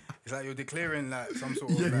 It's like you're declaring like some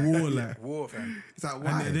sort of War, war, fam. It's like,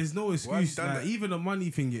 why? And there's no Why have you excuse. done Like that? even the money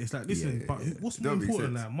thing, it's like, listen, Yeah, but yeah. what's Don't more make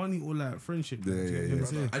important, sense. like money or like friendship? Yeah, Do you yeah, know what I'm yeah.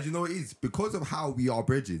 saying? And you know what it is? Because of how we are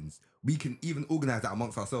bridgings, we can even organize that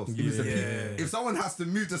amongst ourselves. If, it's a Yeah. peace- if someone has to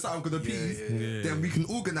move to something because of peace, yeah. then we can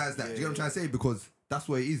organize that. Do you know what I'm trying to say? Because that's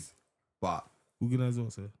what it is. But, Organize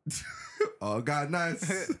what, sir? oh, God, nice.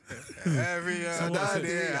 Every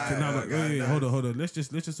Wait, hold on. Let's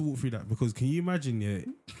just walk through that, because can you imagine? Yeah,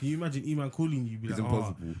 can you imagine Iman calling you? Be It's like,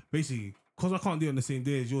 impossible. basically, because I can't do it on the same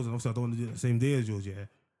day as yours, and obviously I don't want to do it on the same day as yours. Yeah,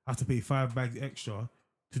 I have to pay 5 bags extra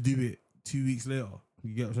to do it 2 weeks later.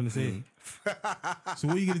 You get what I'm trying to say? So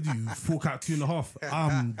what are you gonna do? Fork out 2.5?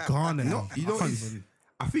 I'm gone. No, you know I what can't it's- even-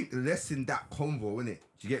 I think lessen that convo, innit?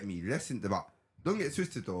 Do you get me? Lessen the about. Don't get it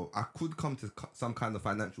twisted though. I could come to some kind of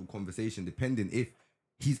financial conversation depending if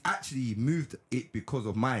he's actually moved it because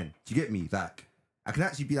of mine. Do you get me? Like, I can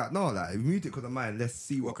actually be like, no, like, we moved it because of mine. Let's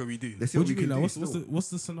see What can we do? Let's see What what, do you we mean? can Like, do. what's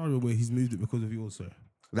the scenario where he's moved it because of yours, sir?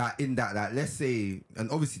 Like in that, like let's say, and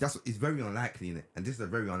obviously it's very unlikely in it, and this is a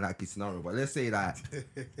very unlikely scenario. But let's say that,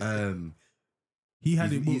 He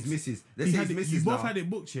had it his booked. missus. Let's He say had his it, missus you both now. had it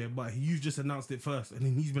booked, yeah, but you've just announced it first, and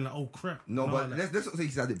then he's been like, "Oh crap!" No, but like, let's not say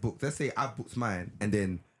he's had it booked. Let's say I booked mine, and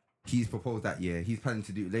then he's proposed that year. He's planning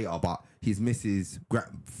to do it later, but his missus,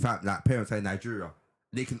 like parents are in Nigeria.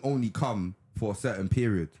 They can only come for a certain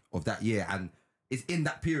period of that year, and it's in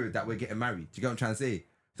that period that we're getting married. Do you get what I'm trying to say?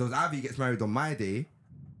 So it's either he gets married on my day,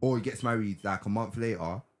 or he gets married like a month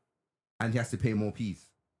later, and he has to pay more fees.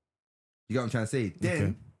 You get what I'm trying to say? Then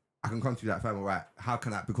Okay. I can come to that family, right? How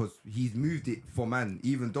can I? Because he's moved it for man,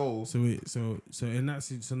 even though. So wait, so in that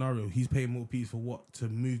scenario, he's paying more fees for what? To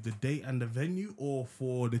move the date and the venue, or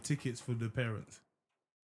for the tickets for the parents?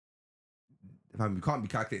 Fam, you can't be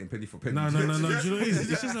calculating penny for penny. No. Do you know what it is?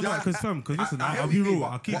 It's just about because listen, I hear I'll what be you mean, real. but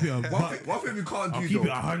I'll keep it a one buck. thing we can't I'll do keep though. it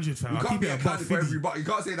 100, fam. You I'll can't keep be it a accounting buck for 50. everybody. You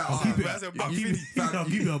can't say that. I'll keep it That's a I'll buck keep it- 50. I'll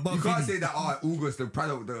keep it a buck You can't 50. say that. August, the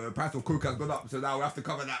price of coke has gone up, so now we have to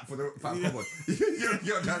cover that for the. Come on, you know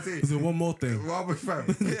what I'm trying to say? So one more thing, Well, but fam,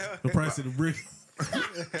 the price of the brick.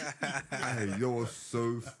 hey, you're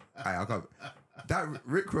so. Hey, I can't. That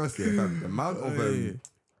Rick Ross, yeah, fam, the amount of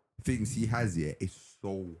things he has here is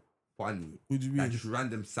so funny. What do you Like mean? just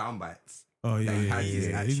random sound bites. Oh yeah, That yeah, has yeah, it.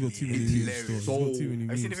 yeah. He's got too many Actually memes. hilarious. Still. He's got too many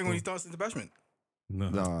Have you seen memes. the thing when he danced in the bashment? No.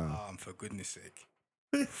 Nah, For goodness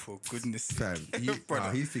sake. For goodness sake. fam,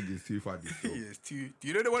 Brother. his thing is too funny. He is too. Do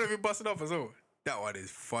you know the one of him busting up as well? That one is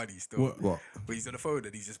funny still. What? When he's on the phone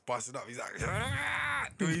and he's just busting up. He's like,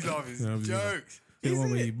 the way he's laughing. Yeah, I've seen that. Jokes. The Is one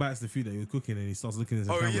where it? he bites the food that he was cooking and he starts looking at his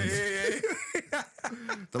Oh camera. yeah.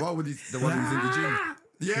 The one with the one who's in the gym.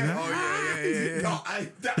 Yeah. Oh yeah. No,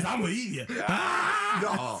 I'm an idiot. no.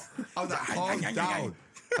 I was like, calm down.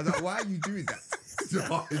 I was like, why are you doing that?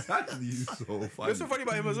 No, it's actually so funny. What's so funny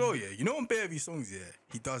about him as well? Yeah, you know on Bare of his songs, yeah,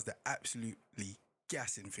 he does the absolutely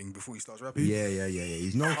gassing thing before he starts rapping. Yeah.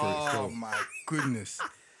 He's known for it. Oh So. my goodness.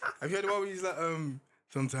 Have you heard the one where he's like,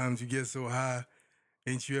 sometimes you get so high,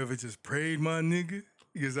 ain't you ever just prayed, my nigga?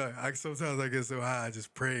 Because sometimes I get so high, I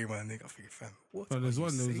just pray, my nigga. I think, fam, what? But there's are you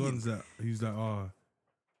saying? ones that he was like, oh,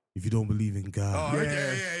 if you don't believe in God, Oh,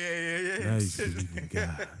 Yeah. yeah. now you should believe in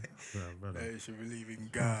God. Brother. Hey, you should believe in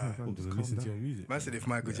God. I'm just listen to your music. Man said if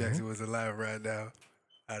Michael Jackson was alive right now,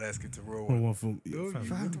 I'd ask him to roll One one. more from No,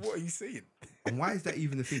 fam, what are you saying? And why is that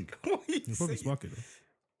even a thing? What are you He'll probably saying? spark it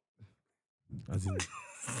though. As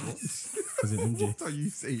in MJ. What are you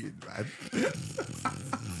saying, man?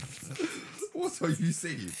 What are you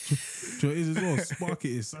saying? Do you know what it is as well? Spark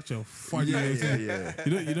it is such a funny way to- yeah.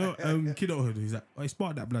 You know, Kidhood, he's like, oh,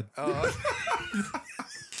 spark that blood.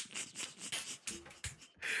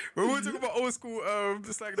 When we were talking about old school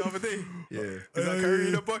slang the other day, Yeah. he's like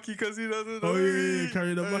carrying a bucky because he doesn't know. Oh, yeah,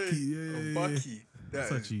 carrying a Hey, bucky. Yeah. A bucky. That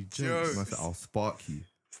Such is a joke. jokes. Man said, I'll spark you.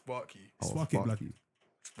 Sparky. I'll Spark it, blood. you.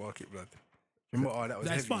 Spark it, blood. Remember, that was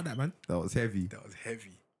Like, heavy. spark that, man. That was heavy. That was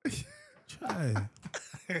heavy. Try.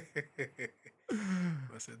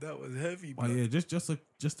 I said that was heavy, Oh blood. yeah,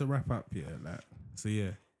 just to wrap up, yeah, like so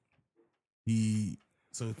yeah.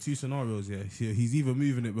 So two scenarios, yeah. He's either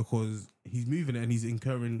moving it because he's moving it and he's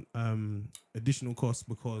incurring additional costs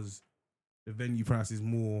because the venue price is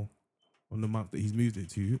more on the month that he's moved it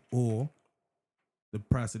to, or the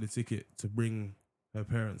price of the ticket to bring her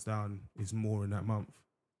parents down is more in that month.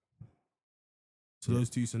 So those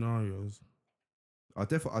two scenarios. I'll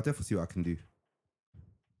definitely see what I can do.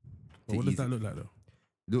 But what does that look like though?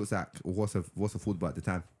 It looks like what's affordable at the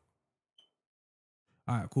time.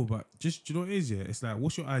 Alright, cool, but just do you know what it is, yeah? It's like,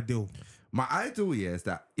 what's your ideal? My ideal, yeah, is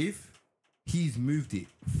that if he's moved it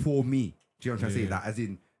for me, do you know what I'm trying to say? Like, as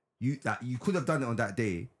in, you could have done it on that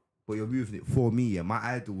day, but you're moving it for me. Yeah, my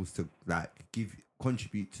ideal was to like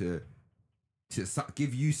contribute to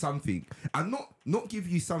give you something, and not give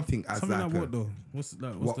you something as Something like like what though? What's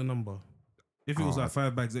the number? If it was like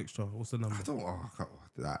 5 bags extra, what's the number? I can't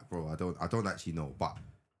that, bro. I don't actually know, but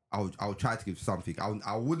I'll try to give something.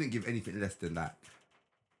 I wouldn't give anything less than that,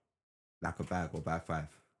 like a bag or bag 5.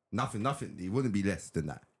 Nothing. It wouldn't be less than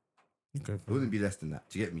that. Okay, It wouldn't be less than that.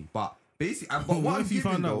 Do you get me? But basically, but what what if I'm you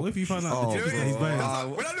found giving, out? What if you found out the You know tickets that he's what it is?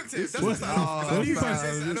 buying? When I looked at it, that's What- what I what do you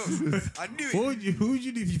knew. I knew it. Who would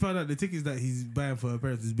you do if you found out the tickets that he's buying for her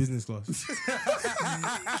parents is business class?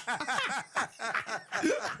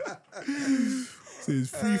 So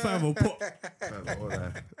it's 3-5 a pop.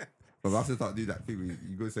 But I have to start doing that thing where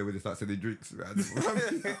you go say when they start selling drinks. Man.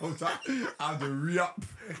 I have to re-up.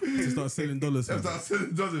 To start selling dollars. I have to start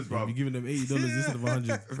selling dollars, bro. You're giving them $80 instead of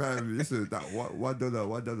 100. Fam, listen, that $1,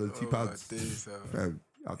 £2. Fam,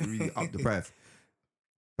 I have to really up the price.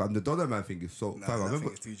 Fam, the dollar man thing is so. Nah, Fam, I that remember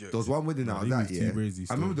thing is too jokes. there was one wedding I was he at. was too Yeah, brazy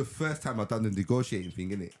I remember still. the first time I done the negotiating thing.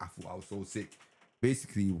 Innit, I thought I was so sick.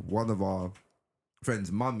 Basically, one of our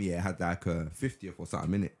friends' mum had like a 50th or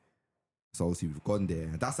something in it. So obviously we've gone there,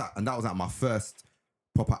 and that was at my first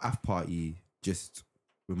proper AF party, just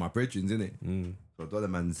with my brethren, innit. So Dollar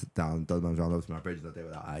Man's down, round up to my brethren. They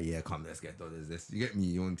were like, yeah, come, let's get dollars. You get me?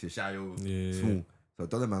 You want to shy or small? So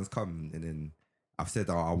Dollar Man's come, and then I've said,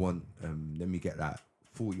 I want, let me get like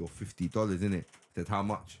 $40 or $50 in it. Said how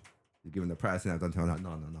much? He's giving the price, and I've done. I'm like,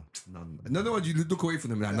 no. You look away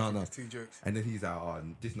from him, like, no. Two jokes. And then he's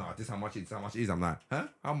like, this how much it is. I'm like, huh?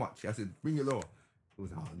 How much? I said, bring it lower. He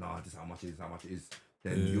was like, oh, no, this is how much it is.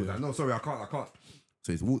 Then he was like, no, sorry, I can't.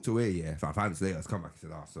 So he's walked away, yeah. 5 minutes later, he's come back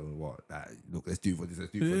and said, so what? Look, let's do it for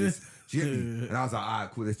this. Do you get me? And I was like, all right,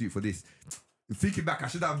 cool, let's do it for this. Thinking back, I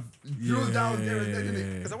should have drilled down there and then,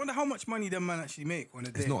 innit? Because I wonder how much money them man actually make on a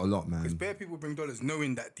day. It's not a lot, man. Because bare people bring dollars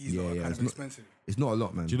knowing that these are kind of expensive. It's not a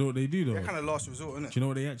lot, man. Do you know what they do though? They're kind of last resort, isn't it? Do you know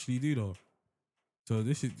what they actually do though?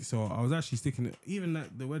 So I was actually sticking it, even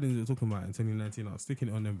at the weddings we were talking about in 2019, I was sticking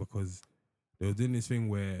it on them because they were doing this thing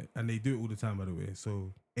where, and they do it all the time, by the way.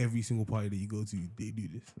 So every single party that you go to, they do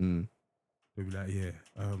this. They'll be like, yeah,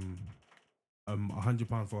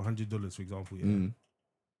 £100 for $100, for example, yeah.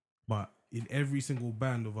 But in every single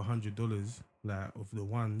band of $100, like of the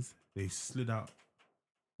ones, they slid out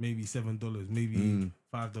maybe $7, maybe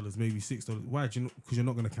 $5, maybe $6. Why? Do you know? Because you're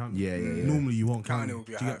not gonna count it. Yeah. Normally you won't count Counting it. it will be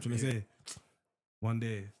Do you get what I'm high, trying to say? One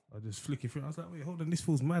day I was just flicking through. I was like, wait, hold on, this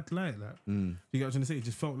feels mad light. Like, do you get what I'm trying to say? It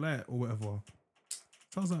just felt light or whatever.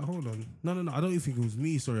 So I was like, hold on, no. I don't even think it was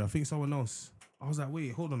me. Sorry, I think someone else. I was like,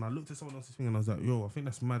 wait, hold on. I looked at someone else's thing and I was like, yo, I think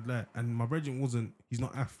that's mad light. And my brethren he's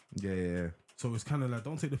not AF. Yeah. So it's kind of like,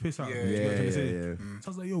 don't take the piss out of me. Yeah, Do you get what I'm trying to say? Yeah. So I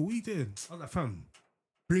was like, yo, what you doing? I was like, fam,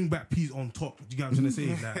 bring back peas on top. Do you get what I'm trying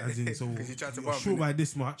to say? Like, as in, so 'Cause you tried to you're bump, short innit? by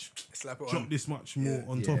this much, Slap it drop on. this much more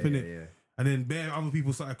on Yeah, top, innit? yeah. And then bare other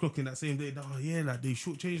people started clocking that same day. Oh yeah, like they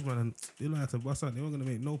short change, man, and they like to bust out. They weren't gonna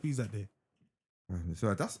make no peas that day.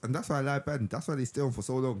 So that's why I like band. That's why they stay on for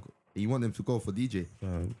so long. You want them to go for DJ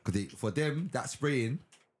because for them that spraying,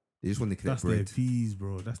 they just want to collect That's their bread. peas,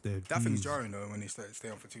 bro. That's their That thing's peas. jarring though when they stay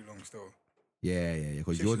on for too long still. Yeah.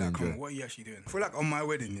 Because Seriously, you're like, come the on, what are you actually doing? I feel like on my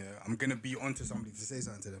wedding, yeah, I'm gonna be onto somebody to say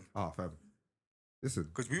something to them. fam. Listen,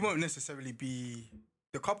 Because we won't necessarily be.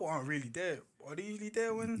 The couple aren't really there. Are they usually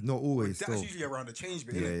there when? not always. That's Still. usually around the change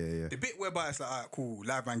bit. Yeah, innit? yeah. The bit whereby it's like, alright, cool,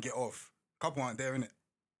 live band, get off. Couple aren't there, innit?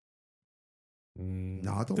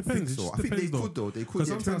 No, I don't Depends, think so. it I think they depends, though. could though. They could. Because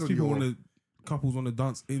Yeah, sometimes depends on people your. want to, couples want to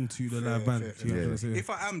dance into the live band. fair, Do you know what I'm saying? If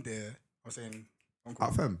I am there, I'm saying,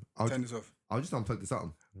 Uncle, Fam, I'll turn this off. just unplug the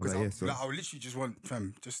something. Because Like, yeah, so. I'll literally just want,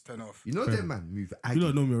 fam, just turn it off. You know them man move. You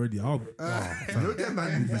don't know me already. You know them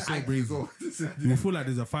man move so brave. You will feel like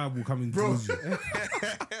there's a fireball coming towards you.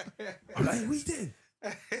 I'm like, what you doing?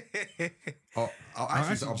 I'll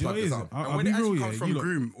Actually, actually do you know unplug what it the is? something. I'll when be it actually real, comes yeah. from You lot-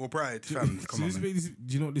 groom or bride, fam, So come on, man.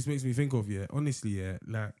 do you know what this makes me think of? Yeah, honestly, yeah.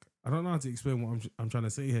 Like, I don't know how to explain what I'm trying to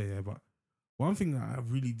say here, yeah. But one thing that I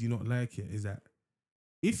really do not like here is that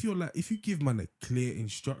if you give man a clear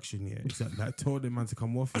instruction, yeah, it's like tell them man to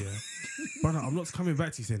come off, yeah. Brother, I'm not coming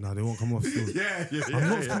back to you saying, no, they won't come off still. Yeah. I'm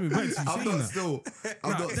not coming back to you I'm saying not that. still. I'm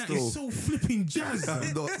Like, not that still. is so flipping jazz.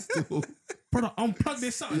 I'm not still. Brother, unplug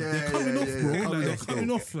this something. Yeah, They're coming yeah, off, yeah, bro. they're Like, coming they're off coming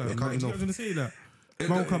still. off. Like, They're you coming know off. what I'm trying to say? That.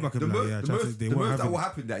 Man will come back and be like, yeah, they the won't most have that will it.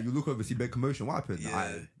 happen that you look over, see big commotion. What happened?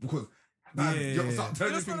 Yeah. Because man, Yeah, you yeah, start yeah.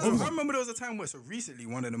 turning Just things when I over. remember there was a time where, so recently,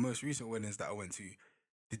 one of the most recent weddings that I went to,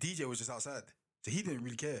 the DJ was just outside. So he didn't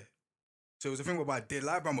really care. So it was a thing whereby their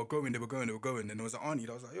live band were going, and there was an auntie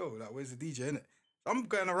that was like, yo, like, where's the DJ, innit? I'm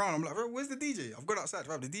going around. I'm like, bro, where's the DJ? I've gone outside.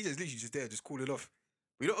 Fam. The DJ's literally just there, just call it off.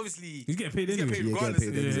 But you know, obviously, He's getting paid he's anyway. getting paid Yeah, regardless.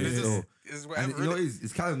 getting paid So anyway, it's so- just, it's whatever. And you know, innit?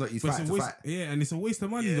 it's kind of not his But fight it's to a waste, fight. yeah, and it's a waste of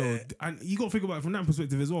money Yeah. though. And you got to think about it from that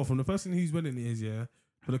perspective as well. From the person whose wedding it is, yeah,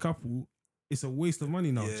 for the couple, it's a waste of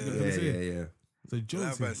money now. Do you get what I'm Yeah, saying? yeah. It's a joke.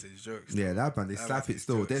 Live thing. band says jokes. Yeah, live band, they Live slap band it is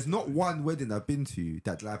still. jokes, There's not man. one wedding I've been to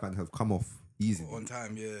that live band have come off easy. On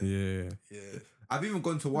time, yeah. Yeah. I've even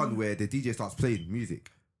gone to one where the DJ starts playing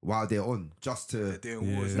music while they're on, just They're to doing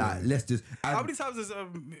Yeah. wars. like let's just. How And many times has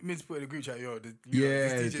Miz put in the group chat, yo,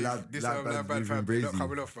 Yeah, this DJ, live- this live band's live band moving fam, they're not brazy.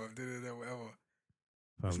 coming off, fam, whatever.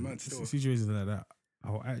 It's mad still. Situations like that,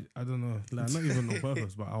 I don't know, like not even on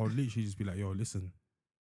purpose, but I would literally just be like, yo, listen,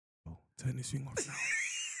 turn this thing off now.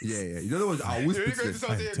 yeah. You know the ones I'll whisper You're to going them. to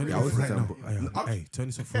start Hey, saying, turn it Yeah, I off was right saying, now. bro, Hey, turn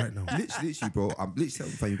this off right now. Literally, bro. I'm literally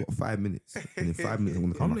telling them, you got 5 minutes, and in 5 minutes I'm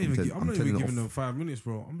gonna come I'm back not and even, tell- I'm not turning even it giving off. them 5 minutes,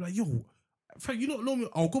 bro. I'm like, yo, fam, you don't know me.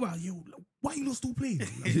 I'll go back. Yo, why you not still playing? Like,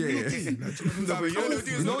 Yeah, you yeah. know what I'm saying? Like, do you know what I'm No, but saying? you know what they'll do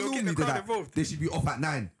is You know, they'll get normally the they're crowd like, involved. they should be off at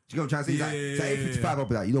 9. Do you know what I'm trying to say? Yeah, It's like 8:55, I'll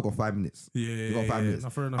be like, you don't got 5 minutes. Yeah, You got 5 minutes. Nah,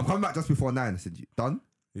 fair enough. I'm coming back just before 9. I said, you done?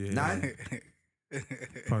 Yeah. 9? Fam,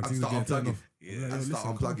 I'd things start are getting turned unplugging. off. Yeah. I'm like, And yo, start listen,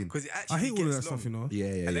 come on. unplugging. Because it actually I hate all of that gets stuff, long. you know. Yeah,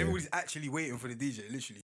 yeah, And yeah. everybody's actually waiting for the DJ,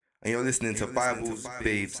 literally. And you're listening to Bibles,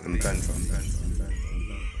 Babes, and Banter.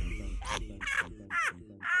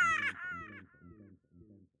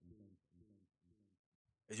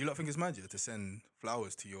 Do you lot think it's magic to send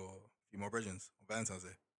flowers to your female brethren on Valentine's Day?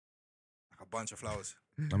 Like a bunch of flowers.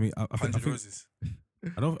 I mean, I 100 think, roses.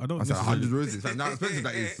 I don't I said necessarily- 100 roses. Fam, how expensive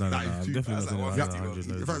that is. No, That I'm is too- definitely that's not doing like that. 150. 100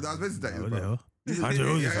 roses. Fam, how expensive that is, What bro. the hell? 100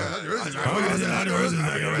 roses. Yeah, fam. 100 roses. How much is 100 roses? Yo,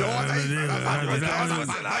 what's that? How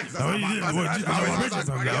you doing? What,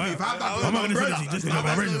 just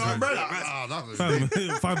my bridges, fam? Like, I'm not gonna say that. Just my bridges, fam.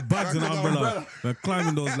 Fam, 5 bags in an umbrella. We're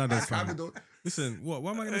climbing those ladders, fam. Listen, what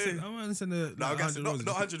am I gonna say? I'm gonna send the No, I guess 100 not roses.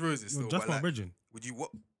 100 roses. No, Still, just but my like, bridging. would you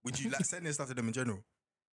like sending stuff to them in general?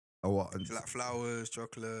 Oh, what? So like flowers,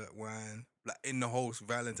 chocolate, wine, like in the whole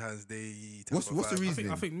Valentine's Day. type What's of the vibe.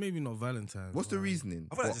 reason? I think maybe not Valentine's. What's the reasoning?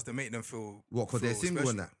 I feel like What? just to make them feel. What, 'cause they're feel single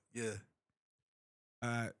and special.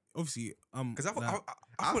 Yeah. Obviously, Because I feel I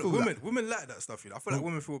like feel women like that stuff. You know? I feel like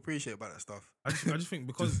women feel appreciated by that stuff. I just think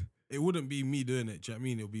because it wouldn't be me doing it. Do you know what I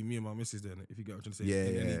mean? It'll be me and my missus doing it. If you get what I'm trying to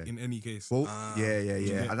say. Yeah, In any case. Well, Ah. yeah.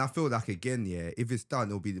 Yeah. And I feel like, again, if it's done,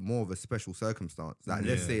 it'll be more of a special circumstance. Like,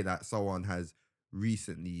 let's Yeah. say that someone has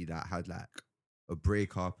recently had like a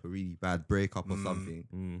breakup, a really bad breakup or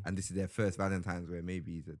something, and this is their first Valentine's where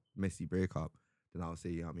maybe it's a messy breakup, then I'll say,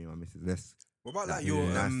 you know what I mean, my missus, let's What about like, like your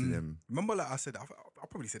nice to them. remember like I said I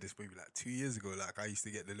probably said this maybe like 2 years ago, like I used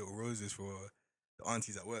to get the little roses for the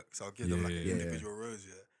aunties at work, so I'll give them like an Yeah. individual rose.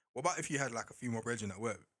 Yeah. What about if you had like a female brethren at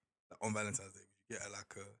work, like on Valentine's Day? Would you get her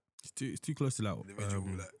like a It's too close to that individual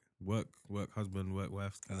work husband, work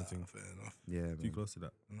wife kind of thing. Fair enough. Yeah, Too man. close to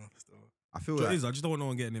that. Enough still. I feel So it like, is. I just don't want no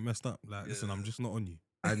one getting it messed up. Like, listen, I'm just not on you.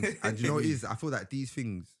 and you know what it is? I feel like these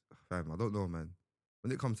things, fam, I don't know, man.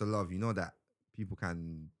 When it comes to love, you know that people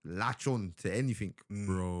can latch on to anything.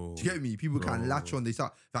 Bro. Do you get me? People can Bro. latch on. They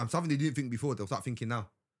start, fam, something they didn't think before, they'll start thinking now.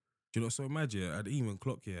 Do you know what's so mad, yeah? At the even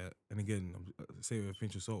clock, yeah, and again, I'm saying with a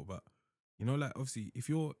pinch of salt, but you know, like obviously, if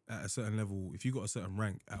you're at a certain level, if you got a certain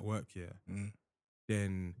rank at work, yeah,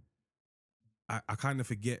 then I kind of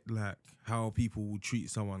forget like how people will treat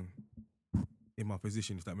someone in my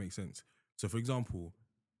position, if that makes sense. So, for example,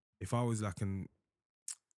 if I was like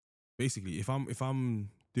basically, if I'm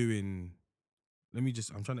doing,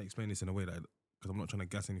 I'm trying to explain this in a way that because I'm not trying to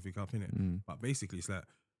gas anything up in it, but basically, it's like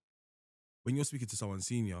when you're speaking to someone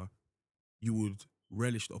senior, you would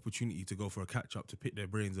relish the opportunity to go for a catch up to pick their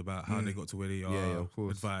brains about how they got to where they are, Yeah, of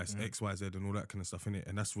course. advice, X, Y, Z, and all that kind of stuff in it,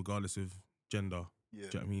 and that's regardless of gender. Yeah. Do you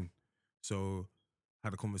know what I mean? So,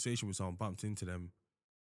 had a conversation with someone, bumped into them,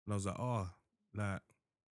 and I was like,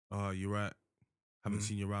 you're right. Haven't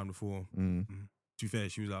seen you around before. To be fair,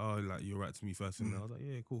 she was like, you're right to me first, and I was like,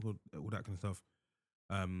 yeah, cool, all that kind of stuff.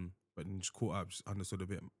 But then just caught up, just understood a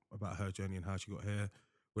bit about her journey and how she got here,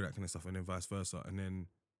 all that kind of stuff, and then vice versa. And then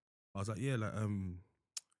I was like, yeah, like,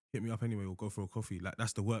 hit me up anyway, we'll go for a coffee. Like,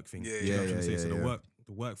 that's the work thing. Yeah, Do you know what I'm trying to yeah, say? So yeah.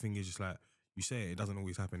 the work thing is just like, you say it doesn't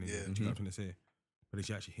always happen. Yeah. Do you know what I'm trying to say? But then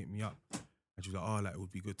she actually hit me up, and she was like, like, it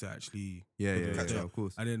would be good to actually Yeah, catch up. of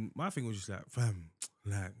course. And then my thing was just like, fam,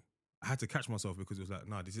 like, I had to catch myself because it was like,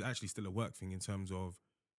 nah, this is actually still a work thing in terms of,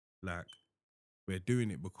 like, we're doing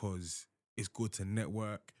it because it's good to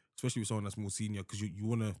network, especially with someone that's more senior, because you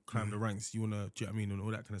want to climb the ranks, you want to, do you know what I mean, and all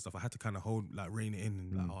that kind of stuff. I had to kind of rein it in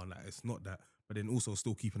and like, it's not that. But then also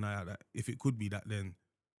still keep an eye out that if it could be that, then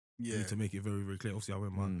you Yeah. need to make it very, very clear. Obviously, I wear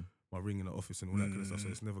my my ring in the office and all that kind of stuff. So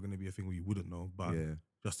it's never going to be a thing where you wouldn't know. But Yeah.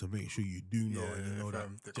 just to make sure you do know and you know that. There do you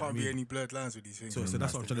know can't what I be mean? any blurred lines with these things. So man.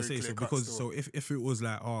 that's what I'm trying to very say. So clear-cut because still. if it was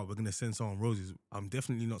like, oh, we're gonna send someone roses, I'm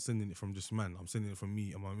definitely not sending it from just man. I'm sending it from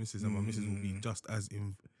me and my missus, and my missus will be just as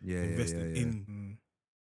invested in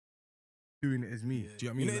doing it as me. Yeah. Do you know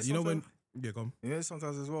what I mean? Like, you know when? Yeah, go on. You know,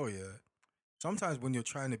 sometimes as well, yeah. Sometimes when you're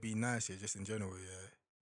trying to be nice, yeah, just in general, yeah.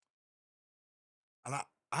 And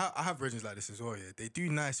I have brethren like this as well, yeah. They do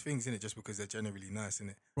nice things in it just because they're generally nice in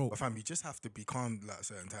it. Bro. But fam, you just have to be calm like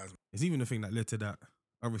certain times. It's even the thing that led to that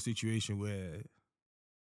other situation where.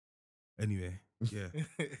 Anyway, yeah.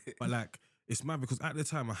 But like, it's mad because at the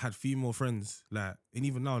time I had female friends, like, and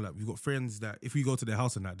even now, like, we've got friends that if we go to their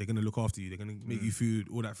house and that, they're gonna look after you, they're gonna make you food,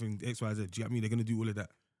 all that thing, X, Y, Z. Do you know what I mean? They're gonna do all of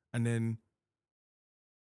that. And then,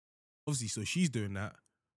 obviously, so she's doing that,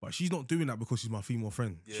 but she's not doing that because she's my female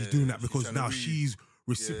friend. She's Yeah, doing that she's because trying to now read. she's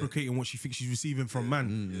reciprocating what she thinks she's receiving from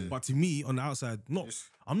man. But to me, on the outside, Just-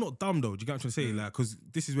 I'm not dumb though. Do you get what I'm trying to say? Like, because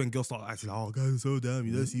this is when girls start acting like, oh, guys are so damn,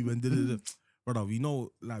 you don't see when brother, we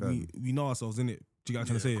know, like, we know ourselves, innit? Do you get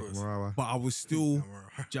what I'm trying to say? But I was still, do you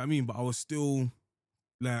know what I mean? But I was still,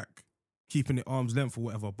 like, keeping it arm's length or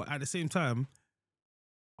whatever. But at the same time,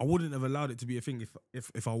 I wouldn't have allowed it to be a thing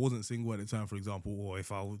if I wasn't single at the time, for example, or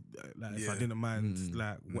if I would, like, if I didn't mind,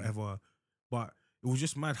 like, whatever. But it was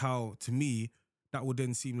just mad how, to me, that would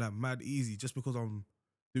then seem like mad easy just because I'm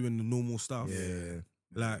doing the normal stuff.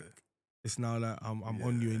 Like, it's now like I'm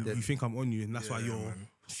on you and you think I'm on you, and that's why you're man.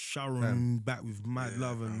 showering back with mad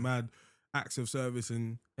love and mad acts of service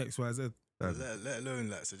and X, Y, Z. Let alone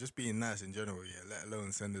like, so just being nice in general, yeah. Let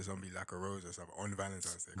alone send her somebody like a rose or something on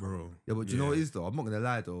Valentine's Day, Bro. Yeah, but do you know what it is though? I'm not gonna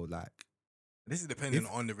lie though. Like, This is depending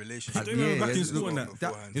on the relationship. Do you remember back in yeah, school and look,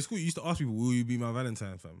 that? In school, you used to ask people, "Will you be my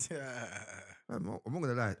Valentine, fam?" I'm not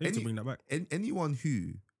gonna lie. They need to bring that back. Anyone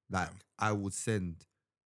who like I would send,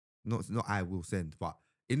 not I will send, but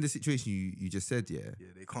in the situation you just said, yeah,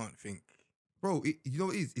 They can't think. bro. You know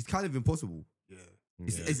what it is? It's kind of impossible. Yeah,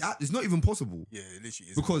 It's not even possible. yeah, it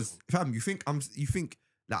literally is. Because fam, you think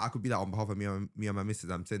like I could be like on behalf of me and my missus,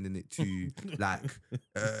 I'm sending it to like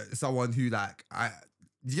someone who like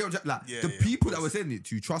you get what I'm- like Yeah, the yeah, of people that course. we're sending it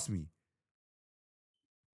to, trust me.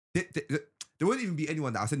 There won't even be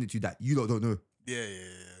anyone that I send it to that you lot don't know. Yeah.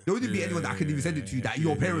 There wouldn't be anyone that I can even send it to that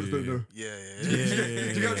your parents don't know. Yeah. Do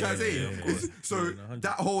you get what I'm trying to say? Yeah, of course. So Yeah, 100%.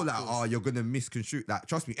 that whole like, oh, you're gonna misconstrue. Like,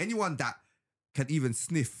 trust me, anyone that can even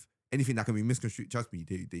sniff anything that can be misconstrued, trust me,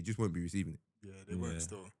 they just won't be receiving it. Yeah, they weren't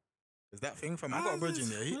still. There's that thing from I got a virgin,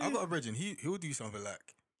 yeah. I got a virgin. He'll do something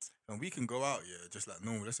like, and we can go out, yeah, just like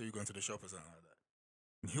normal. Let's say we're going to the shop or something like that.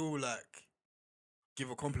 And he'll like give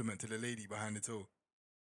a compliment to the lady behind the till,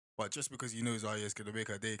 but just because he knows, oh, yeah, it's gonna make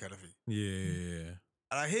her day, kind of thing. Yeah.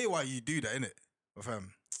 And I hear why you do that, innit? But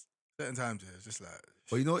fam, certain times, yeah, it's just like,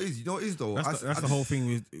 But you know what it is though. That's the whole thing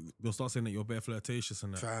with you'll start saying that you're bare flirtatious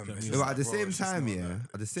and that. Fam, Do you know what I it's mean? Yeah, just but at the bro, same it's just time, not yeah, that.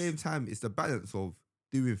 at the same time, it's the balance of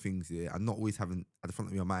doing things, yeah, and not always having at the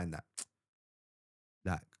front of your mind that,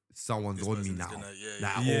 like, someone's This on me person's now. gonna-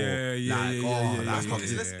 Like, Yeah, or, yeah, like, yeah, oh, yeah, that's yeah, not yeah,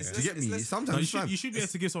 it. yeah. Do you get me? No, Sometimes, you should be able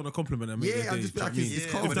to give someone a compliment and make Yeah, their and day. just be Do you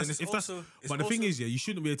like, know what I it's mean? cold. If But that's- But the thing is, yeah, you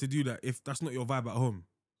shouldn't be able to do that if that's not your vibe at home.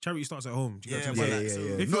 Charity starts at home. Do you get what I'm Yeah, saying? but like,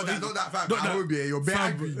 so- If Not you're- that fact, not but I that- would be. You're bare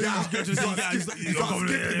Fam, angry. you get to see guys, You start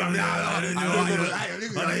skipping, man.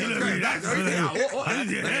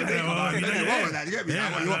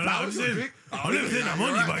 I'm never saying I'm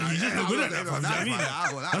on you, but you just not good at that. Fam. Do you know what I mean?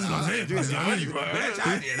 That's what I'm saying.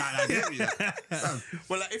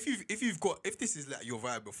 Well, like if this is like your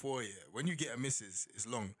vibe before, yeah, when you get a missus, it's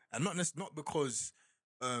long, and not because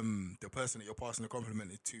the person that you're passing the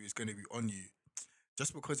compliment to is going to be on you,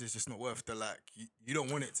 just because it's just not worth the like. You don't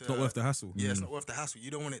want it to. It's not worth the hassle. Yeah, it's not worth the hassle.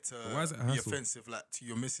 You don't want it to why is it a be hassle? offensive, like to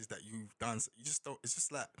your missus that you've done. You just don't. It's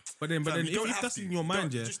just like. But then fam, you if don't have that's to. in your You mind,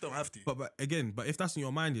 don't- yeah. you just don't have to. But if that's in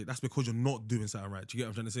your mind, yeah, that's because you're not doing something right. Do you get what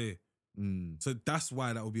I'm trying to say? So that's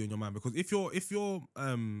why that will be on your mind. Because if you're what if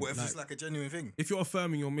like, it's like a genuine thing? if you're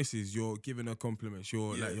affirming your missus, you're giving her compliments,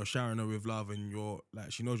 you're Yeah. like you're showering her with love, and you're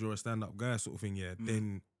like she knows you're a stand-up guy, sort of thing. Yeah,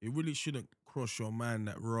 then it really shouldn't cross your mind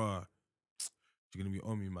that raw. You're gonna be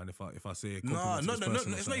on me, man. If I say a No, compliment to this person or it's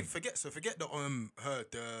not something. even forget the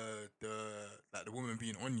her the woman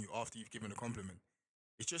being on you after you've given a compliment.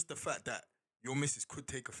 It's just the fact that your missus could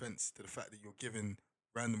take offense to the fact that you're giving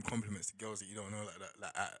random compliments to girls that you don't know like that,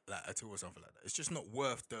 like at all or something like that. It's just not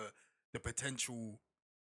worth the potential.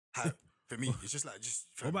 For me, it's just like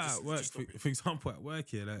What about just, at work? just stop it. For example, at work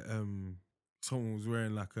here, like someone was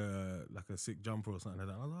wearing like a sick jumper or something like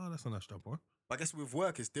that. I was like, oh, that's a nice jumper. But I guess with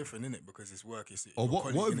work it's different, innit? Because it's work. It's Or your what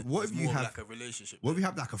colleague, if- innit? what It's if you more of have- like a relationship? What if we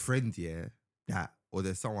have like a friend, yeah, that, or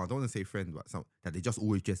there's someone, I don't want to say friend, but some that they just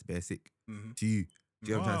always dress bare sick Mhm. to you.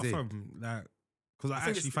 Do you know what I'm trying to say? Fam, like, because I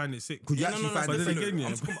think actually it's- find it sick. Could you Yeah, actually find but it then sick? again, yeah,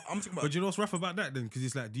 I'm talking about. But do you know what's rough about that then? Because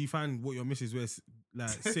it's like, do you find what your missus wears like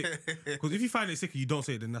sick? Because if you find it sick and you don't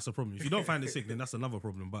say it, then that's a problem. If you don't find it sick, then that's another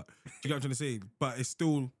problem. But do you get what I'm trying to say? But it's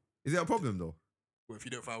still Is it a problem though? Well, if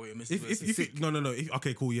you don't find what you're missing, if you, no.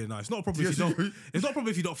 Okay, cool. Yeah, no, it's not a problem if you don't. It's not a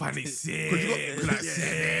problem if you don't find it sick. Like,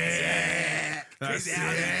 sick. Like, sick.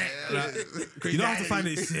 Like, you don't have to find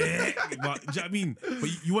it sick, but do you know what I mean? But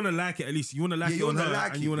you want to like it at least. You want to like Yeah, it you on wanna her, like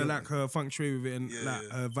and it, you want to yeah. like her feng shui with it and Yeah, like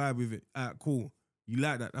yeah. her vibe with it. Cool. You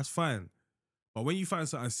like that? That's fine. But when you find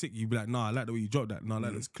something sick, you be like, nah, I like the way you dropped that. Nah, I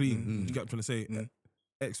like that's clean. Mm. You get what I'm trying to say? Mm.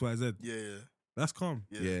 X, Y, Z. yeah. That's calm.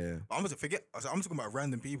 Yeah. But I'm gonna forget. I'm talking about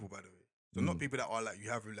random people, by the way. So Mm. not people that are like you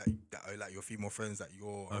have like that are like your female friends that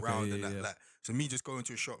you're Okay, around yeah, and that yeah. like. So me just going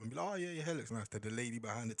to a shop and be like, oh yeah, your hair looks nice. To the lady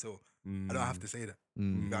behind the till, I don't have to say that. You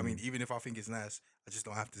know what I mean, even if I think it's nice, I just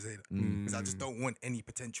don't have to say that because I just don't want any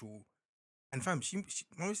potential. And fam,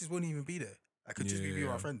 my missus won't even be there. I could just be with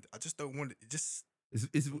my Yeah. friend. I just don't want it. It just It's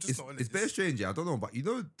just not on it's it. very strange, yeah. I don't know, but you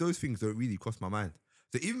know those things don't really cross my mind.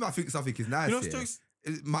 So even if I think something is nice, you know, yeah, jokes.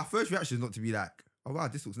 my first reaction is not to be like, oh wow,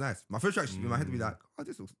 this looks nice. My first reaction in my head to be like, oh,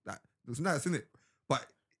 this looks nice, isn't it? But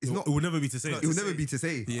it's not. It will never be to say. not It will to never say. be to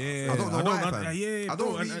say. Yeah, I don't know why, fam. Yeah, I bro,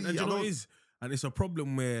 don't and really- do you I know what don't- it is? And it's a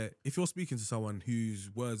problem where if you're speaking to someone whose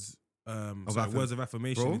words words of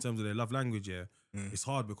affirmation Bro. in terms of their love language, yeah, it's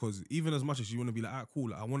hard because even as much as you want to be like, cool,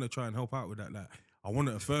 like, I want to try and help out with that, like, I want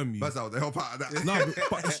to affirm you. That's how they help out of that. No,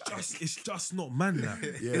 but it's just not man.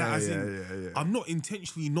 Like, Yeah, like, as yeah, in, yeah. I'm not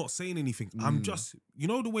intentionally not saying anything. I'm just, you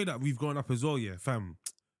know, the way that we've grown up as well, yeah, fam.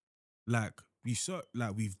 Like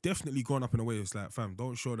we've definitely grown up in a way it's like, fam,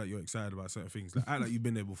 don't show that you're excited about certain things. Like, act like you've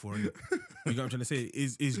been there before. Innit? You know what I'm trying to say?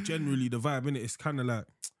 Is generally the vibe, innit? It's kind of like,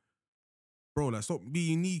 bro, like, stop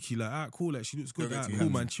being sneaky. Like, cool, like, she looks good. Don't get Like, too cool,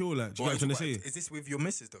 handsy. man, chill. Like, do you know what I'm trying to say? Is this with your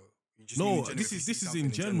missus though? You just No, mean generally this if you is see this is something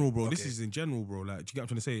in general, bro. Okay. This is in general, bro. Like, do you get what I'm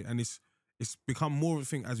trying to say? And it's become more of a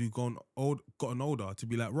thing as we've gotten older to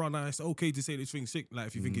be like, right now, it's okay to say this thing's sick. Like,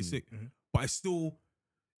 if you think it's sick, but it's still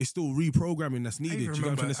reprogramming that's needed. Do you get what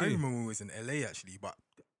I'm trying to I say? remember when we was in LA actually, but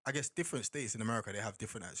I guess different states in America they have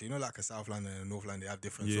different actually. You know, like a South London and North London, they have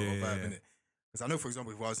different sort of Yeah. vibe in it. Because I know, for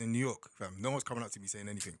example, if I was in New York, fam, no one's coming up to me saying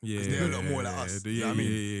anything. Yeah, Because they're a lot more like us. You know what I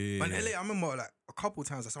mean? yeah, But in LA, I remember like a couple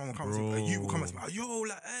times that someone comes to me, like, you will come up to me, like, yo,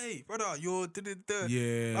 like, hey, brother, you're da-da-da.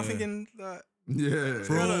 Yeah. I'm thinking, like, Yeah.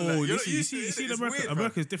 Bro, like, you're you not see, used to it, see it's America, weird, fam.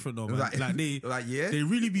 America's different though, man. Like yeah. they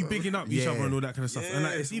really be bigging up each Yeah. other and all that kind of stuff. and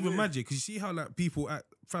like, Yeah, it's it's even weird. magic because you see how like people at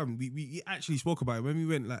fam, we actually spoke about it when we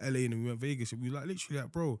went like LA and we went Vegas. And we were like literally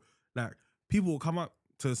like, bro, like people will come up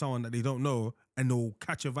to someone that they don't know and they'll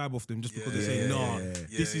catch a vibe off them just because they say, nah,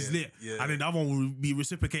 this is lit. yeah. And then the other one will be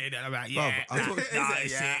reciprocated and I'm like, yeah, I told- nah,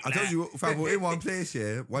 it's sick, I told nah. you, fam, we're in one place,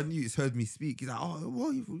 yeah. One youth heard me speak. He's like, oh,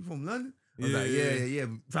 what, you from London? I was like, yeah.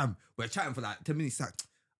 Fam, we're chatting for like 10 minutes. Like,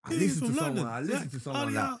 I Yeah, listened from to London. someone. I listened to someone. Oh,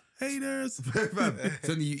 Like, yeah, haters. fam.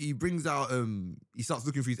 So then he brings out, he starts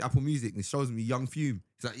looking through his Apple Music and he shows me Young Fume.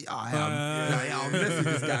 He's like, I'm messing with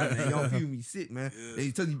this guy. Man. Young Fume, he's sick, man. Yeah. Then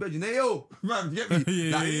he tells me, brethren, hey, yo, man, you get me?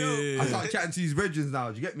 Yeah, Like, yeah, yeah, I yeah. start chatting to his brethren now,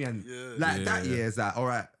 do you get me? And Yeah. like that, Yeah. it's like, all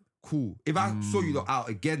right, cool. If I saw you lot out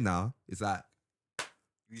again now, it's like,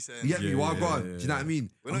 You saying, you get me? Yeah, Well, yeah, gone. yeah, Do you know what I mean?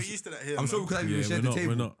 we're not used to that here. I'm sure man. because I even Yeah, shared we're the not, table.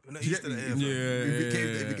 we're not. We're not Do you used get to me? that here. fam.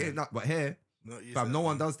 Yeah. It became that, but here, Not used fam, to no that,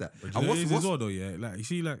 one man. does that. But And you know what's what it is as well though, yeah. Like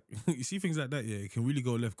you see things like that, yeah. It can really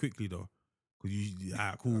go left quickly though, because you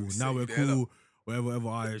cool. I'm Now sick, we're they're cool. Whatever.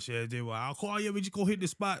 I share. They were, I call you. We just go hit the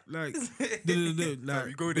spot. Like, like you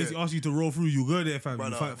go there. basically ask you to roll through. You go there, fam. You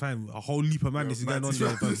Brother. fam. A whole leap of madness is going on there,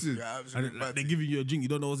 fam. Listen, Yeah, And absolutely. like, they're giving you a drink. You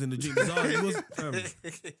don't know what's in the drink. It's all- it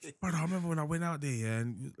was, Brother, I remember when I went out there, yeah,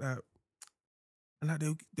 and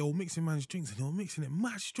they were mixing man's drinks and they were mixing it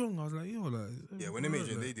mad strong. I was like, yo, like, Yeah, when they made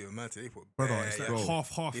you, they do it, man. They put brother, bare, it's like yeah.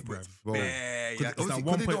 half, They put bruv. bro. bare, Because yeah. It's obviously, like 'cause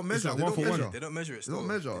one they point- don't measure. it's like They one don't for one. measure. They don't measure it. They don't still.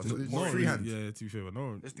 measure. Just So it's pour not it. free hand. Yeah, to be fair, but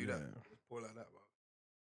no. Let's do that. Yeah. Pour like that,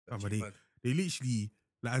 bro. But Cheap, man. they literally,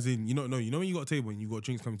 like, as in, you know when you got a table and you got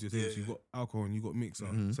drinks coming to your table, Yeah, so you yeah. got alcohol and you got mixer.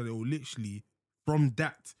 Mhm. So they will literally, from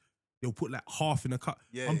that, they'll put like half in a cup.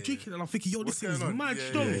 Yeah, I'm yeah, drinking and I'm thinking, yo, What's this thing is going on? mad Yeah,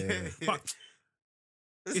 strong. yeah, But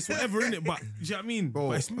it's whatever in it. But do you know what I mean? Bro.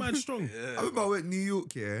 But it's mad strong. Yeah. I remember I went to New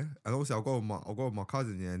York, yeah, and obviously I'll go with my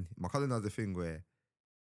cousin, yeah, and my cousin does the thing where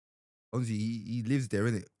obviously he lives there,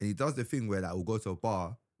 innit? And he does the thing where like we'll go to a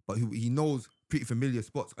bar, but he knows pretty familiar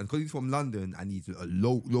spots. And because he's from London and he's a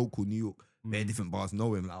local New York, bare different bars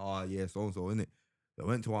know him, like, oh yeah, so and so, innit? So I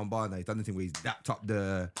went to one bar and he's done the thing where he's dapped up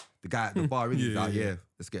the guy at the bar, innit? He's Yeah, like, yeah. yeah,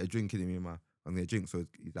 let's get a drink in it, man. I'm gonna drink, so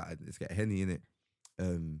he's like, let's get a Henny in it.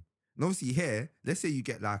 And obviously here, let's say you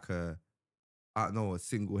get like a I don't know, a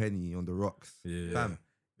single Henny on the rocks. Yeah. Fam,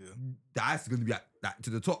 Yeah. the ice is gonna be like to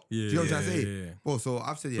the top. Yeah, Do you know what I'm trying to say? yeah. Bro, so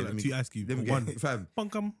I've said, yeah, Put let like me, 2 ice cubes. let me One. get, fam,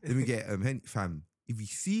 Bunkum. let me get Henny, fam. If you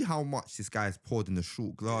see how much this guy's poured in a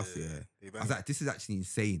short glass, Yeah, yeah, they I was bang. like, this is actually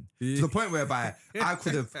insane. Yeah. To the point whereby I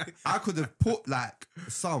could have put like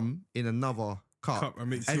some in another cup, Cup and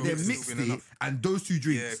mix and it then up. It's mixed still been it, enough. and those two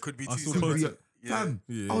drinks Yeah, could be I too. saw could Could be, be- fam.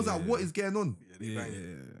 Yeah, I was like, yeah, what yeah. is going on? Yeah, they Yeah, bang.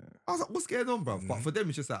 yeah. I was like, what's going on, bro? But for them,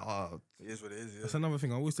 it's just like, oh, It is what it is. Yeah. That's another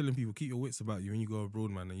thing. I always telling people, keep your wits about you when you go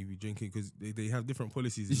abroad, man, and you be drinking because they have different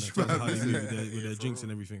policies in Yeah, terms of how they move with their, yeah, with their for drinks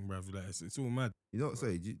real. and everything, bruv. Like, it's all mad. you know,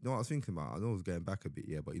 sorry, do you know what I was thinking about? I know I was going back a bit,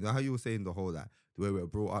 yeah, but you know how you were saying the whole, like, the way we were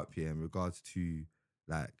brought up here in regards to,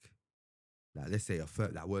 like let's say,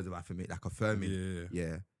 like, words of affirmation, like affirming, Yeah.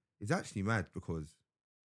 yeah, it's actually mad because,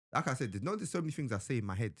 like I said, there's so many things I say in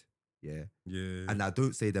my head, yeah, Yeah. and I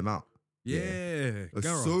don't say them out. Yeah. There's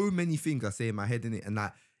Gareth. so many things I say in my head, in it, and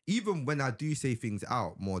like even when I do say things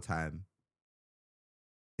out more time,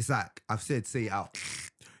 it's like I've said say it out.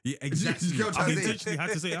 Yeah, exactly. You know what I'm I trying to say? intentionally had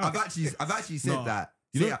to say it out. I've actually said No. that.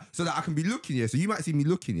 You Say know- it out, so that I can be looking here. So you might see me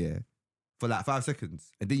looking here for like 5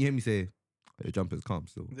 seconds, and then you hear me say, oh, "Your jumper's calm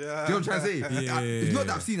still." Yeah. Do you know what I'm trying to say? Yeah. It's not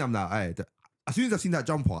that I've seen them now. As soon as I've seen that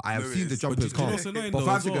jumper, I have No, seen it the is. But jumper's do you know calm. what's annoying But though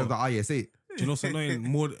 5 as seconds, well? like, oh yeah, say it. Do you know what's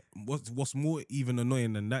annoying? What's more even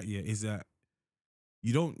annoying than that, yeah, is that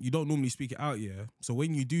you don't normally speak it out, yeah. So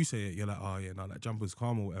when you do say it, you're like, oh yeah, no, that jumper's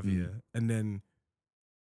calm or whatever, yeah. And then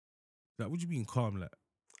like, what do you mean calm? Like,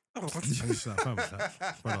 Oh, what? I'm just like, fam,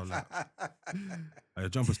 like, brother,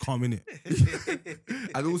 like, jumper's calm in it.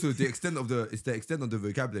 And also the extent of the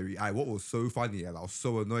vocabulary. What was so funny and I was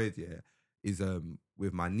so annoyed, yeah, is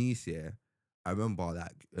with my niece, yeah. I remember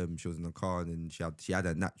like she was in the car and then she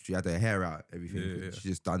had her hair out, everything. Yeah, yeah. She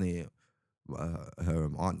just done it. Her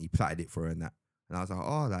auntie plaited it for her and that. And I was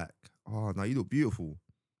like, oh no, you look beautiful.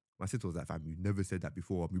 My sister was like, fam, you never said that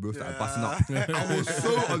before. And we both started busting up.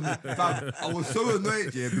 I was so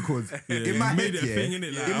annoyed, yeah, because in my you head, made it a yeah, thing,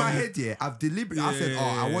 innit? Like, in my head, yeah, I've deliberately, I said,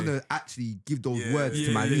 I want to actually give those Yeah. words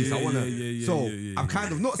to my niece. I want to, yeah, I've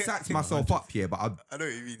kind of not sacked myself up here, but I've I know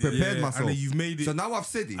what you mean. prepared Yeah, myself. and then you've made it. So now I've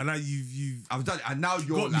said it. And now you've I've done it, and now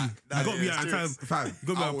you're got me. like, You got me yeah, at a time. fam, You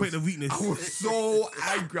got me I at a was- point of weakness. I was so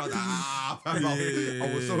angry. I was like, fam,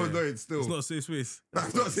 I was so Yeah. annoyed still. It's not a safe space.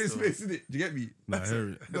 That's not a safe space, isn't it? Do you get me? Nah, I hear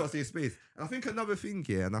it. Not a safe space. And I think another thing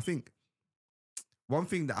here, and I think one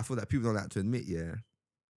thing that I feel that people don't like to admit, yeah,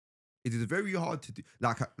 it is very hard to do.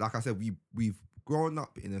 Like I said, we've grown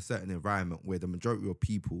up in a certain environment where the majority of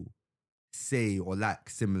people say or like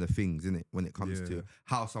similar things, innit? When it comes Yeah. to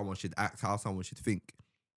how someone should act, how someone should think.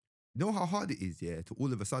 You know how hard it is, yeah, to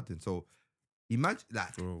all of a sudden. So imagine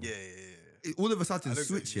like Bro. Yeah. all of a sudden I know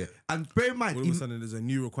switch, exactly, yeah. yeah. And bear in mind, All of a sudden, there's a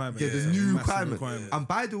new requirement. yeah, there's Yeah, new massive requirement. And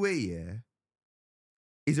by the way, yeah,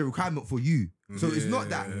 it's a requirement for you. So it's not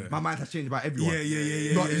that Yeah. my mind has changed about everyone.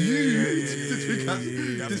 Yeah. Not you. yeah, This thing yeah, has-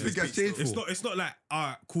 yeah. this thing has changed It's for. not like, all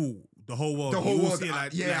right, cool. The whole world. The whole you will world, see it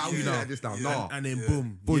like, yeah, like I will you see now. like this now. Yeah. No. And then Yeah.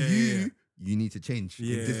 boom. For Yeah, you, yeah. you need to change.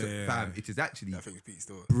 Yeah, Fam, it is actually I think it's peak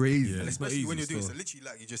still. brazy. Yeah. And It's not especially when easy you're doing still. so, literally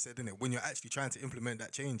like you just said, innit? When you're actually trying to implement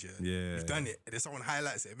that change, yeah, Yeah. you've done it, and then someone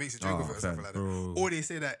highlights it, makes a joke Oh, of it or something fam, like bro. that. Or they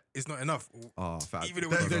say that it's not enough. Oh, fam. Even though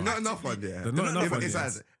There's when you not actively- enough one there. There's not enough It's one like- there.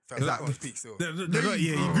 it's Fam, like- that one's peak still. They're not, No, yeah,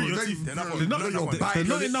 you grit your no, teeth. no, They're not- no, they're no, not- no, they're bite The your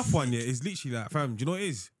not lips. enough one, yeah, is literally like, fam, do you know what it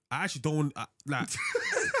is? I actually don't, like,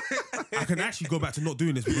 I can actually go back to not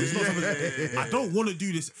doing this because it's not something, I don't want to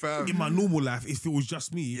do this Fam. in my normal life if it was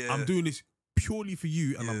just me. Yeah. I'm doing this purely for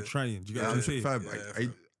you and I'm Yeah. trying. Do you get Yeah, what I'm saying? Fam, Yeah,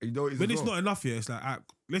 you know what it is When as it's well? not enough, yeah, it's like,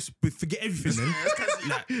 let's forget everything then.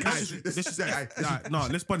 Like, let's just, no,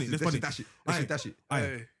 let's bun it, let's bun it. Dash it. Aye. Dash it. Aye,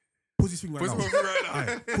 Hey, pause this thing right what's now. wrong with right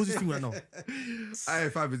now? Aye, pause this thing right now. Aye,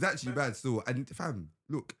 fam, it's actually bad still. And fam,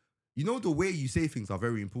 look, you know the way you say things are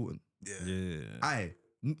very important. Yeah. Yeah. Aye,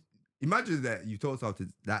 imagine that you told someone to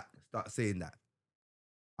that start saying that.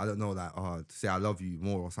 I don't know, like, to say I love you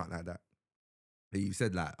more or something like that. And you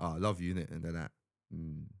said like, I love you, innit? And then that,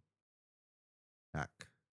 like,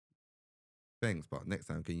 thanks, but next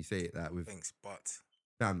time can you say it like with Thanks, but.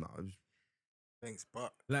 damn? Thanks,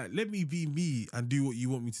 but. Like, let me be me and do what you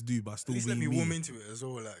want me to do, but At still least be let me me. warm into it as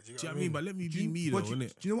well. Like, do you Do you know know what I mean? But let me be me though, But do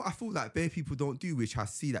innit? you know what I feel like bare people don't do, which I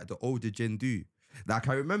see that the older gen do? Like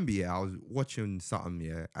I remember, yeah, I was watching something,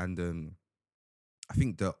 yeah, and I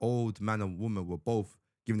think the old man and woman were both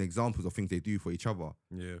giving examples of things they do for each other.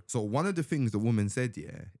 Yeah. So one of the things the woman said,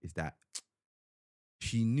 yeah, is that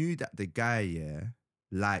she knew that the guy, yeah,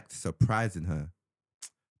 liked surprising her,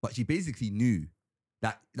 but she basically knew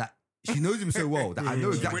that she knows him so well that I know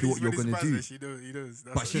exactly what you're gonna do. He knows.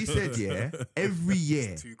 That's But she said, yeah, every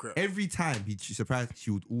year, Too crap. every time she surprised, she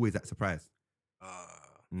would always act surprised.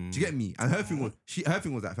 Do you get me? And her thing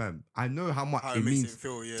was that, fam, I know how much How it makes means him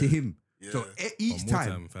feel, yeah. to him. Yeah. So each More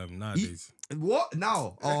time, fam, nowadays. what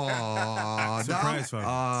now? Oh, Surprise,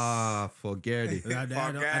 fam. Forget it. I don't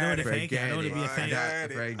want to fake it. I don't want to be a fake.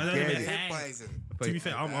 Forget it. To be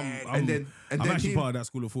fair, I'm And then actually him- part of that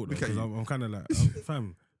school of thought though, Look at because you. I'm kind of like,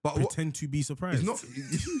 fam, But what- pretend to be surprised. It's not.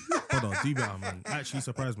 Hold on, do better, man. Actually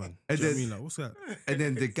surprised, man. And Do you know what I then- mean? Like, what's that?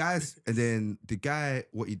 And then the guy,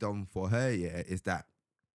 what he done for her, yeah, is that,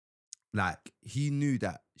 like, he knew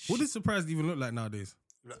that. What does surprised even look like nowadays?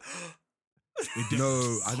 No,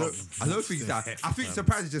 I don't think that. I think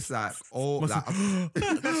surprise is just like, oh, like,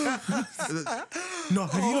 No,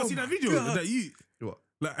 have you not seen that video that you what?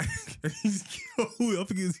 like? His girl, I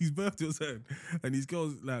think it was his birthday or something, and his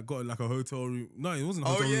girl's like got like a hotel room. No, it wasn't a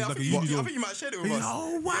Oh hotel room. yeah, It I was like a think, uni I dorm. think you might share it with He's us. like,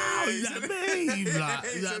 oh wow, Yeah, he's he like, said- babe, like, he he's said like,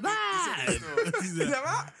 it. He said it. He's Is like, that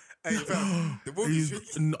right? Hey, fam, the mortgage.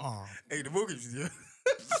 he's nah. Hey, the mortgage video.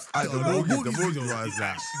 The mortgage was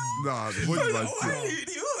like, nah, the mortgage was Why sick. did you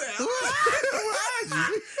do that?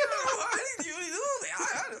 Why did you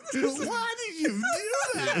do that? Why did you do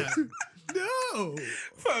that? No.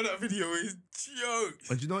 Fam, that video is jokes.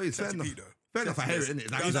 But you know, it's fair Such a enough. beat, though. Fair enough, I hear it,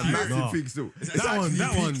 innit? Like, it's a That's massive No. thing still. It's That one,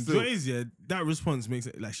 actually peak still. what is, yeah, that response makes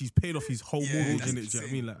it like she's paid off his whole Yeah, mortgage that's in it. Do you know what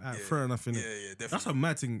I mean? Like, insane. fair enough, innit? Yeah, yeah, definitely. That's a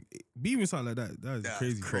mad thing. Being with something like that, that is That's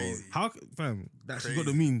crazy. crazy. How, fam, that she's got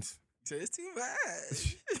the Crazy. means. So it's too bad.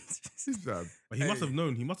 Fam. But he must Hey. have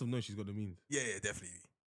known. He must have known she's got the means. Yeah, yeah, definitely.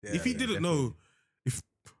 Yeah, If he yeah. didn't know,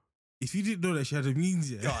 if he didn't know that she had the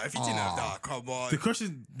means, yeah. Nah, if he didn't have that, come on. The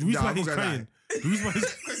question, the reason Nah, why I'm he's not gonna crying, the reason why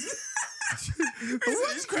he's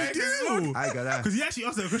He's crying 'cause he's do? I ain't gonna lie. Because he actually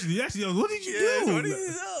asked that question. He actually asked, what did you Yeah, do? what did Like, he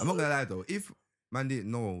do? I'm not gonna lie though. If man didn't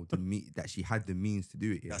know that she had the means to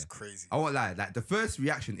do it, yeah, That's crazy. I won't lie. Like the first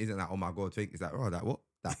reaction isn't like, oh my god, think it's like, oh, that what?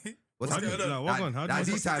 That what's How do you- happening? like, what one? How do you-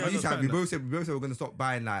 These time we understand both said we're gonna stop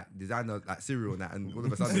buying like designer like cereal and that, and all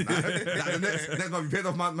of a sudden, like the next month we paid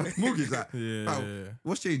off my mortgage. Like, Yeah, wow, yeah.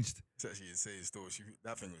 what's changed? It's actually insane story.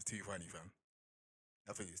 That thing was too funny, fam.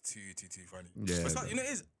 That thing is too funny. Yeah, But it's like, man. you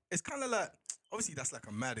know, it's kind of like, obviously that's like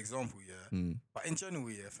a mad example, yeah. Mm. But in general,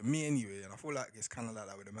 yeah, for me anyway, and I feel like it's kind of like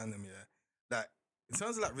that with the man, them, yeah. Like in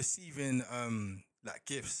terms of like receiving like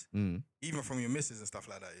gifts, Mm. even from your missus and stuff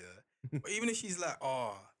like that, yeah. But even if she's like,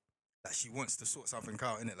 oh, like she wants to sort something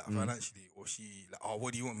out, innit, like financially, or she like, oh,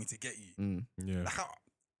 what do you want me to get you? Mm. Yeah. Like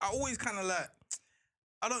I always kind of like,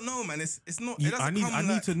 I don't know, man. It's not. You- It doesn't come I need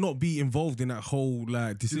like, to not be involved in that whole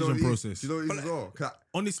like Do you know decision what it is? process. Do you know what it But is as well? 'Cause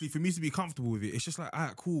Honestly, for me to be comfortable with it, it's just like,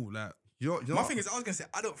 alright, cool. Like, you know My what? thing is, I was gonna say,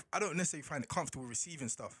 I don't necessarily find it comfortable receiving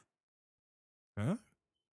stuff. huh?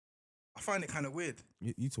 I find it kind of weird.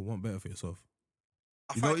 You need to want better for yourself.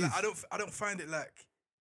 I You know find what like, is- I don't find it like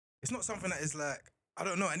it's not something that is like I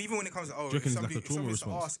don't know. And even when it comes to Do you reckon it's like a if somebody trauma was to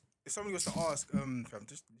response? ask, if somebody was to ask, fam,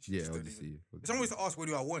 just Yeah, don't obviously. even- If somebody was to ask, what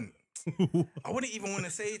do I want? I wouldn't even want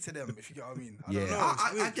to say it to them, if you get what I mean. I Yeah, don't know. it's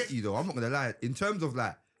I weird. get you though. I'm not gonna lie. In terms of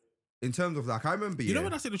like, I remember. You know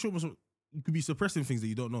when I say the trauma, you could be suppressing things that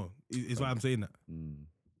you don't know. Is why I'm saying that. Mm.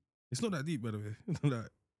 It's not that deep, by the way. Like,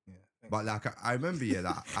 Yeah, thanks. But like I remember, yeah,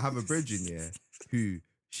 like I have a brethren, yeah, who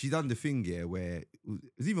she done the thing, yeah, where it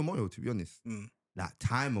was even more, to be honest. Mm. Like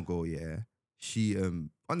time ago, yeah, she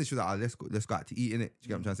honestly she was like, let's go out to eat, innit? Do you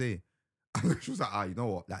get what I'm trying to say? And she was like, you know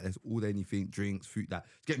what? Like let's order anything, drinks, food, like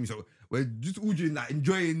get me. So we're just ordering, like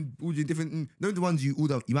ordering different. You know the ones you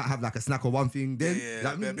order, you might have like a snack or one thing. Then Yeah,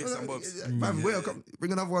 like bare bits and bobs. fam, Yeah, wait, yeah. come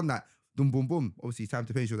bring another one. Like boom, boom, boom. Obviously, time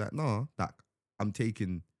to pay. She was like, no, like I'm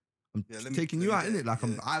taking Yeah, let me- taking let you me out, get- innit? Like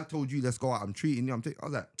yeah. I told you, let's go out. I'm treating you. I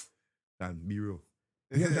was like, damn, be real.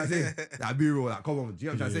 You know what I'm trying to say? Like, be real. Like, come on. Do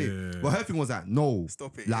you know what I'm trying to say? Yeah. But her thing was like, no.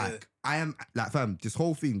 Stop it. Like, I am, like, fam, this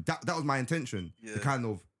whole thing, that was my intention. Yeah. The kind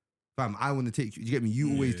of, fam, I want to take you. Do you get me?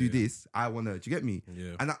 You always do Yeah. this. I want to, do you get me?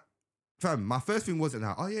 yeah. And fam, my first thing wasn't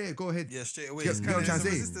like, oh yeah, go ahead. Yeah, straight away. Do you get what I'm trying to say?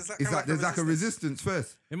 Resistance, It's like, there's like a resistance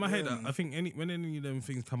first. In my head, Yeah, man. I think when any of them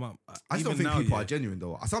things come up, I just don't even think now, people yeah, are genuine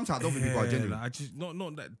though. Sometimes I don't think people are yeah, genuine. Like, I just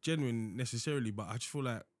not that genuine necessarily, but I just feel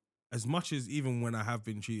like as much as even when I have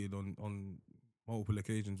been cheated on multiple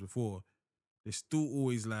occasions before, it's still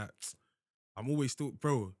always like I'm always still,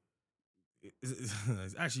 bro.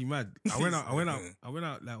 It's actually mad. I went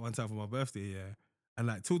out like one time for my birthday, yeah, and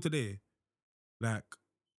like till today, like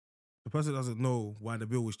the person doesn't know why the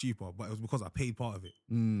bill was cheaper, but it was because I paid part of it.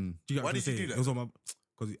 Mm. Do you get Why what I'm did you saying? do that? It was on my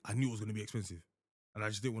because I knew it was going to be expensive, and I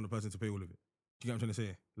just didn't want the person to pay all of it. Do you get what I'm trying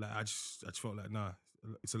to say? Like I just felt like nah,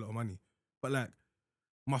 it's a lot of money. But like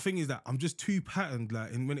my thing is that I'm just too patterned.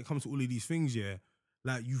 Like, and when it comes to all of these things, yeah,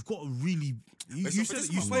 like you've got to really. You But said this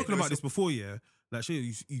is you've my point, spoken though, about this before, yeah. Like,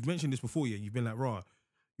 Shay, you mentioned this before, yeah. You've been like, raw.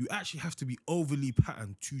 you actually have to be overly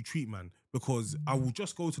patterned to treat man, because I will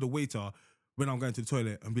just go to the waiter when I'm going to the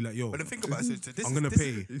toilet and be like, yo, But then think about it. So this I'm is- gonna this pay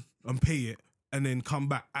is- and pay it, and then come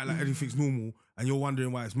back act like everything's normal, and you're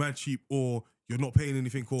wondering why it's mad cheap, or you're not paying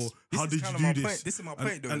anything, or how is did kind you of do my this? point. This is my And-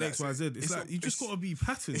 point, though. And like, X, Y, Z. It's like you just gotta be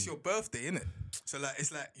patterned. It's your birthday, innit? So like,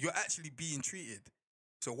 it's like you're actually being treated.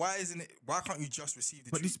 So why isn't it? Why can't you just receive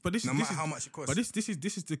the treat? No matter how much it costs. But this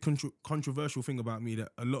is the controversial thing about me, that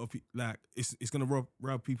a lot of people like it's gonna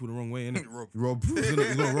rub people the wrong way, innit? Rob.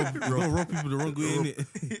 It's gonna rob people the wrong way, innit?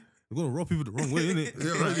 It's gonna rob people the wrong way, innit?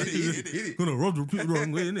 It's gonna rob the people the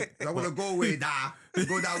wrong way, innit? I want to go away, nah.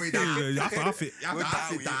 Go that way, nah. Yeah, half it. You have to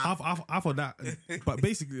half it, nah. Half of that. But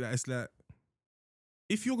basically, like, it's like,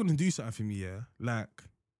 if you're gonna do something for me, yeah, like,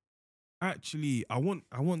 actually, I want,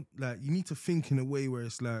 like, you need to think in a way where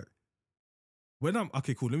it's like, when I'm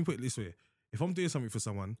okay, cool. Let me put it this way: if I'm doing something for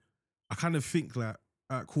someone, I kind of think like,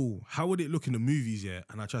 alright, cool. How would it look in the movies, yeah?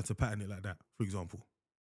 And I try to pattern it like that, for example.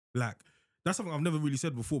 Like, that's something I've never really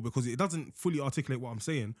said before, because it doesn't fully articulate what I'm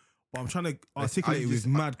saying, but I'm trying to articulate it with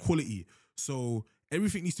mad quality. So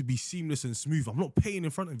everything needs to be seamless and smooth. I'm not paying in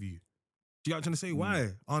front of you. Do you get what I'm trying to say? Why?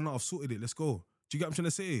 Oh no, I've sorted it. Let's go. Do you get what I'm trying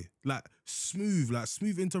to say? Like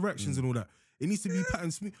smooth interactions and all that. It needs to be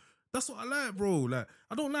patterned smooth. That's what I like, bro. Like,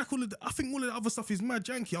 I don't like all of the, I think all of the other stuff is mad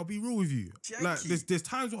janky. I'll be real with you. Janky. Like, there's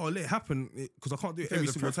times where I'll let it happen, because I can't do it every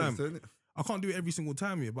single time. I can't do it every single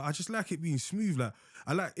time, yeah. But I just like it being smooth. Like,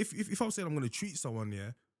 I like, if I'm saying I'm gonna treat someone,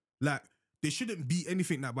 yeah, like, there shouldn't be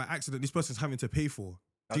anything that by accident this person's having to pay for.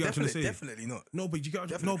 Do you get what I'm trying to say? Definitely not. No, but you got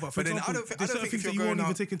Definitely. no. But for But then example, I don't there's certain think things if that you're you won't going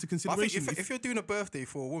even out- take into But I think consideration. if you're doing a birthday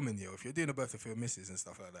for a woman, yeah, if you're doing a birthday for your missus and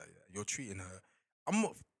stuff like that, yeah, you're treating her.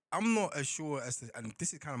 I'm not as sure as to, and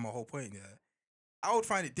this is kind of my whole point, yeah. I would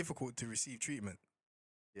find it difficult to receive treatment.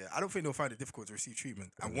 Yeah, I don't think they'll find it difficult to receive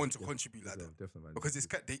treatment and want to contribute like that. Because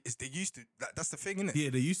they used to. Like, that's the thing, innit? Yeah,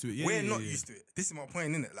 they're used to it. Yeah, We're yeah, not yeah. used to it. This is my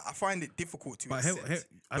point, innit? Like, I find it difficult to But accept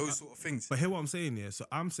those sort of things. But hear what I'm saying, yeah. So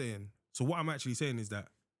I'm saying, so what I'm actually saying is that,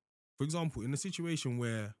 for example, in a situation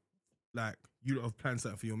where, like, you lot have planned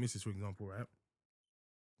something for your missus, for example, right?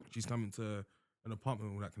 She's coming to an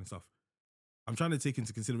apartment and all that kind of stuff. I'm trying to take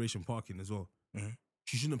into consideration parking as well. Mhm.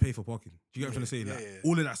 She shouldn't pay for parking. Do you get what I'm trying to say? Like,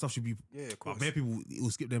 all of that stuff should be. Yeah, of But course. bare people, it will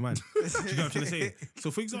skip their mind. Do you get what I'm trying to say?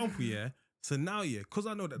 So, for example, yeah. So now, yeah, because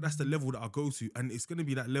I know that that's the level that I go to, and it's gonna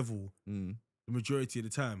be that level the majority of the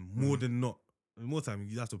time, more than not. And more time,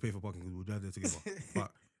 you have to pay for parking because we'll drive there together.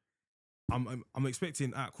 But I'm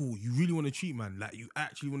expecting, cool, you really want to treat man, like, you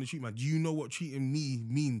actually want to treat man. Do you know what treating me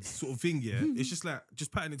means, sort of thing? Yeah, it's just like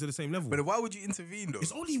just patting it to the same level. But why would you intervene though?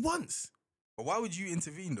 It's only once. But why would you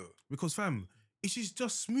intervene though? Because, fam, it's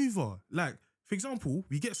just smoother. Like, for example,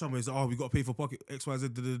 we get somewhere, it's like, oh, we got to pay for parking, X, Y, Z,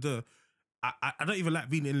 da, da, da. I don't even like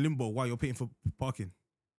being in limbo while you're paying for parking.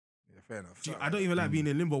 Yeah, fair enough. I don't even like being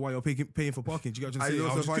in limbo while you're paying for parking. Do you get what I'm And saying? you I'll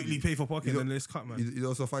also just find- quickly pay for parking you know- and let's cut, man. It's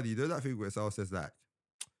also funny. You know that thing where someone says, like,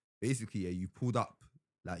 basically, yeah, you pulled up,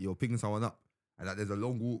 like, you're picking someone up, and like, there's a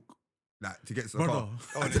long walk, like, to get to the Brother. car.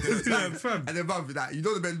 Oh, and, they do it. Yeah, fam. and then, bruv, like, you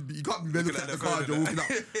know the men, you can't be men looking at the Looking car at as the you're phone, walking up.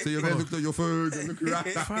 innit? So you're men looking at your phone, you're looking around,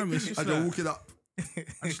 Fam, it's just and you're like- walking up.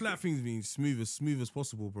 I just like things being smooth as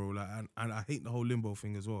possible, bro. Like, and I hate the whole limbo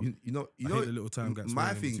thing as well. You know, I hate the little time gaps my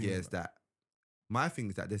running in thing between, is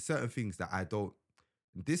that there's certain things that I don't.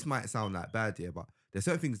 This might sound like bad here, but there's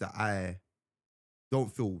certain things that I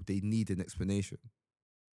don't feel they need an explanation.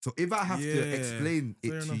 So if I have Yeah, to explain it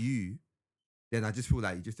fair to enough. you, then I just feel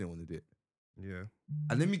like you just didn't want to do it. Yeah.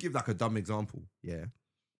 And let me give like a dumb example. Yeah.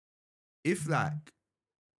 If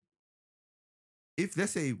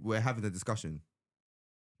let's say we're having a discussion,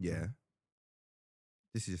 yeah.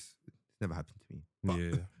 This is just, it's never happened to me. But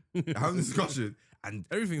Yeah. having a discussion and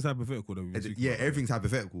Everything's hypothetical though. everything's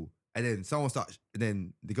hypothetical. And then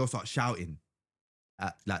then the girl starts shouting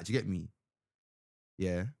at, like, do you get me?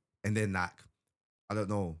 Yeah. And then, like, I don't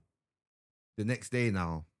know, the next day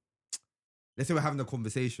now, let's say we're having a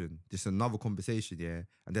conversation, just another conversation, yeah.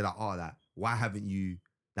 And they're like, oh, like, why haven't you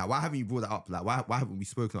brought that up? Like, why haven't we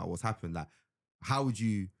spoken about what's happened? Like, how would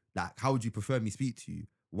you prefer me speak to you?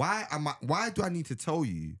 Why do I need to tell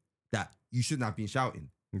you that you shouldn't have been shouting?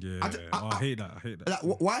 Yeah. I I hate that. I hate that.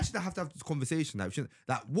 Like, why should I have to have this conversation?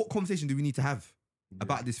 Like, what conversation do we need to have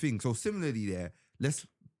about this thing? So similarly, there, let's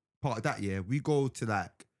part of that. Yeah, we go to,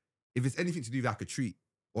 like, if it's anything to do with, like, a treat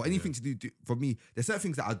or anything to do for me. There's certain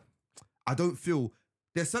things that I don't feel.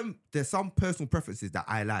 There's some personal preferences that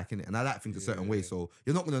I like, innit? And I like things a certain way. So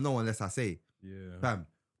you're not gonna know unless I say, Yeah. bam.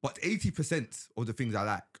 But 80% of the things I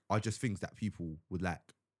like are just things that people would like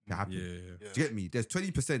to happen. Yeah. Yeah. Do you get me? There's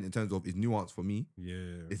 20% in terms of is nuance for me.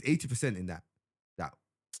 Yeah. There's 80% in that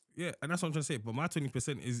Yeah, and that's what I'm trying to say. But my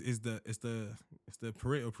 20% is the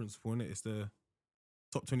Pareto principle, innit? It's the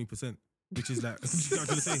top 20%, which is like, you know what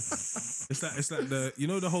I'm trying to say? It's like the, you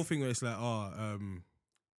know, the whole thing where it's like,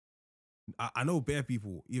 I know bare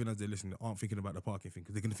people, even as they're listening, aren't thinking about the parking thing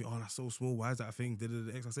because they're gonna think, oh, that's so small. Why is that a thing?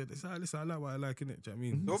 I said, listen, I like what I like, innit? Do you know what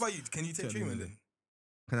I mean? What about you? Can you take treatment then?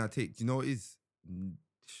 Can I take? Do you know what it is?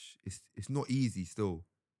 It's not easy. Still,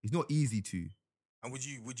 it's not easy to. And would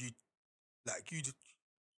you like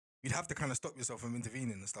you'd have to kind of stop yourself from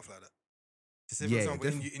intervening and stuff like that. To say, for example,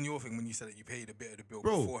 in your thing when you said that you paid a bit of the bill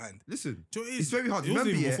beforehand. Listen, So it's very hard. It wasn't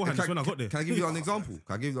Remember, even beforehand, it's when I got there. Can I give you an example?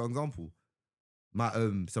 Can I give you an example? My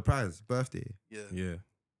surprise birthday. Yeah.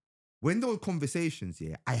 When those conversations,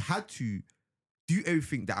 I had to do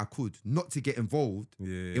everything that I could not to get involved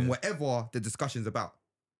in whatever the discussion's about.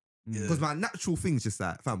 Because my natural thing's just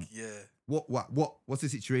like, fam, what's the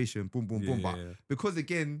situation? Boom, boom, boom. But because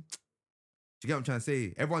again, do you get what I'm trying to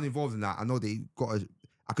say? Everyone involved in that, I know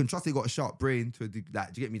I can trust they got a sharp brain to do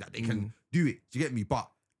that. Do you get me? That they can do it. Do you get me? But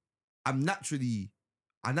I naturally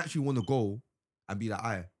want to go and be like,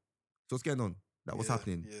 aye, so what's going on? Like, what's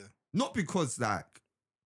happening? Yeah. Not because that's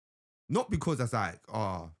like,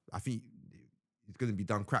 I think it's gonna be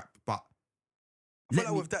done crap. But I feel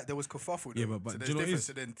like with that there was kerfuffle. Yeah, though. but so do there's you know what it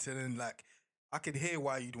difference is? to then like I could hear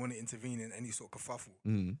why you'd want to intervene in any sort of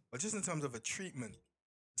kerfuffle. But just in terms of a treatment,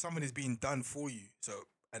 something is being done for you, so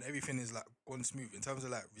and everything is like gone smooth. In terms of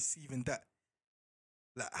like receiving that,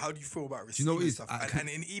 like how do you feel about receiving stuff? And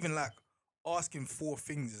even like asking for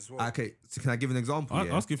things as well. Okay, so can I give an example?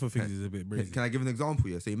 Asking for things is a bit crazy. Can I give an example?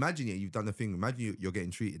 Yeah. So imagine you've done the thing. Imagine you're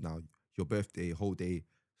getting treated now. Your birthday, whole day.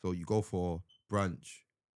 So you go for brunch.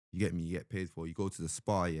 You get me. You get paid for. You go to the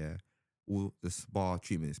spa. Yeah. All the spa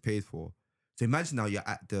treatment is paid for. So imagine now you're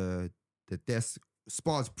at the desk.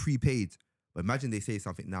 Spa's prepaid. But imagine they say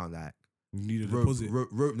something now like you need a deposit.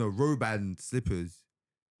 Robe and slippers.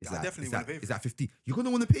 I definitely want to pay for it. Is that 50? You're gonna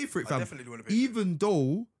want to pay for it, fam. I definitely want to pay even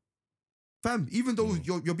though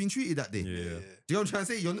you're being treated that day. Yeah. Do you know what I'm trying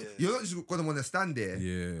to say? You're not just gonna want to stand there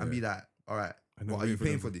and be like, all right, what are you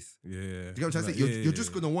paying for this? Yeah. Do you know what I'm trying to say? You're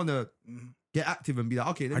just gonna want to get active and be like,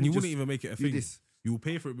 okay, and you wouldn't even make it a thing. This. You will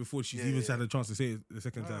pay for it before she's even had a chance to say it the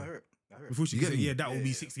second time. I heard it. Before she can say, that will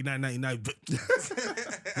be $69.99.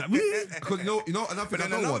 Because you know, another But then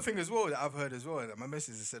thing another thing as well that I've heard as well, that my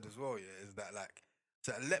missus has said as well, is that like,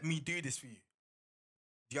 so let me do this for you.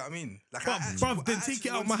 Do you know what I mean? Like, bruv, then take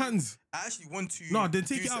it out of my hands. I actually want to. No, then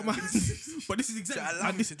take it out of my hands. But this is exactly. So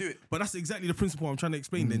allow me to do it. But that's exactly the principle I'm trying to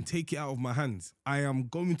explain. Then take it out of my hands. I am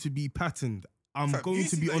going to be patterned. I'm going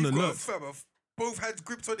to be on alert. Both hands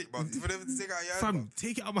gripped on it, man. For them to take out your hands. Fam,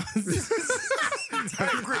 take it out of my hands.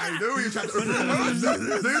 I know you're trying to open your hands.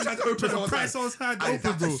 You're trying to open your Price on hand.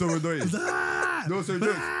 That's so annoying. No, so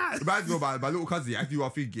it reminds me of my little cousin. I do a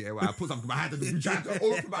thing, yeah, where I put something in my hand and trying to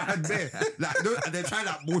open my hand there. Like, no, and they're trying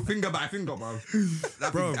to move finger by finger, bro.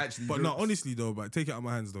 That bro, actually but no, honestly though, but take it out of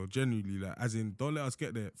my hands though. Genuinely, like, as in, don't let us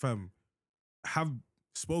get there, fam. Have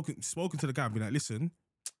spoken to the guy and be like, listen,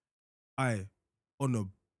 on a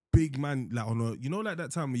big man, like on a, you know, like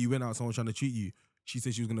that time when you went out, someone trying to treat you, she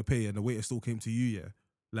said she was gonna pay and the waiter still came to you, yeah.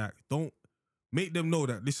 Like, don't make them know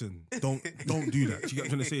that, listen, don't do that. You get what I'm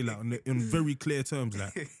trying to say? Like, in very clear terms,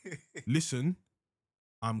 like, listen,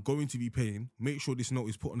 I'm going to be paying. Make sure this note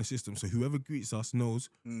is put on the system so whoever greets us knows,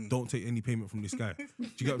 don't take any payment from this guy. Do you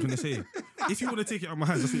get what I'm trying to say? If you want to take it out of my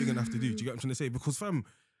hands, that's what you're gonna have to do. Do you get what I'm trying to say? Because, fam,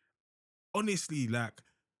 honestly, like,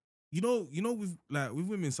 you know, with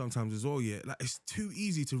women sometimes as well, yeah, like, it's too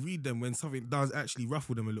easy to read them when something does actually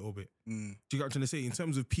ruffle them a little bit. Do you get what I'm trying to say? In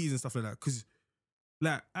terms of peas and stuff like that, because,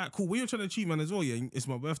 like, cool, when you're trying to cheat, man, as well, yeah, it's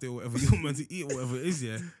my birthday or whatever, you're meant to eat or whatever it is,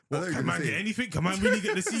 yeah. Well, can man get anything? Can man really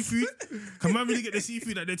get the seafood? Can man really get the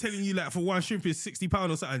seafood that they're telling you, like, for one shrimp is £60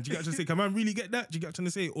 or something? Do you get what I'm trying to say? Can man really get that? Do you get what I'm trying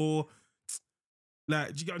to say? Or,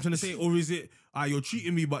 like, do you get what I'm trying to say? Or is it, you're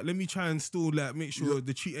treating me, but let me try and still, like, make sure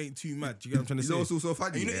the treat ain't too mad. Do you get what I'm trying to say? You know what's also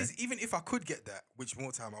funny? You know, even if I could get that, which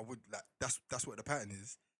more time I would, like, that's what the pattern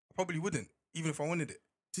is. I probably wouldn't, even if I wanted it.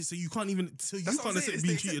 So you can't even, you That's can't what I'm saying. accept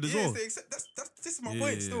being treated as well. This is my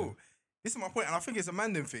point still. This is my point, and I think it's a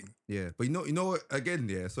mandem thing. Yeah, but you know what? Again,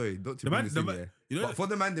 yeah. Sorry, not to The bring man- this in, the yeah. man- you know But that- for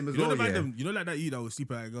the mandem as You know well, the man, yeah. you know, like that you that was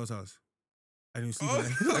sleeping at a girl's house, and he was Oh,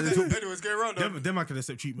 sleeping. anyways, get around. Them man can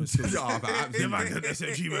accept treatment still. Yeah, but absolutely. Them man can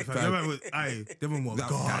accept treatment. Fam. Them man was, them man was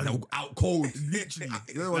gone. Out cold. Literally.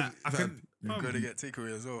 You know what? Like, I can. You're going to get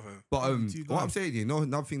takeaway as well, fam. But Too what I'm gone. saying, you know,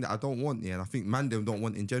 another thing that I don't want, yeah, and I think mandem don't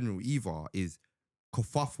want in general either, is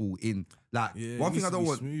kerfuffle in, like, Yeah, one it thing needs I to don't be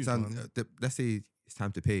want, smooth, son, man. let's say it's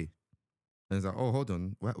time to pay. And it's like, oh, hold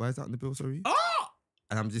on, why is that on the bill, sorry? Oh!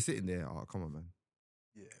 And I'm just sitting there, oh, come on, man.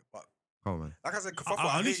 Yeah, but Come on, man. Like I said,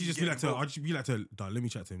 I'll literally just be like to her, I'll just be like to her, "Dawg, let me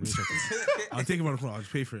chat to him. I'll take him around the corner, I'll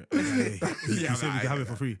just pay for it. Like, hey, you said we can have it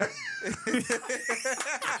for free.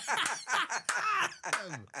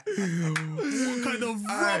 What kind of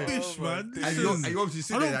rubbish, man? And you obviously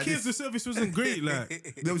sit I there don't like care this. if the service wasn't great. Like,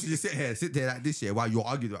 You obviously just sit there like this, yeah, while you're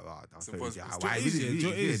arguing about, Supposed to be. why it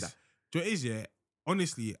is, yeah.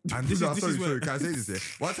 Honestly, and this No, is sorry, where can I say this? Yeah?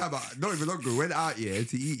 One time, not even long ago, went out to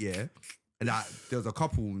eat, yeah, and there was a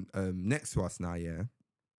couple next to us now, yeah,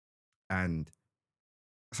 and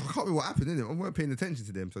so I can't remember what happened. Innit? I weren't paying attention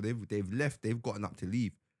to them, so they've left. They've gotten up to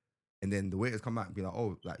leave, and then the waiters come back and be like,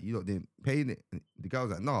 "Oh, like you lot didn't pay it." And the guy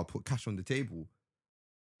was like, "No, I put cash on the table."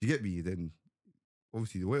 You get me? Then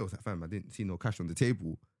obviously the waiter was like, "Fam, I didn't see no cash on the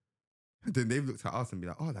table." And then they've looked at us and be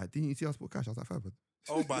like, "Oh, like didn't you see us put cash?" I was like, "Fam."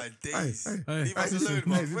 Oh my days. Hey, Leave us alone,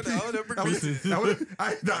 man. What the hell? Don't bring me into this.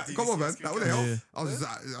 Come on, man. That would help. Yeah. I was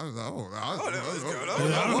like, oh,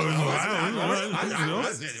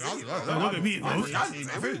 look at me, folks.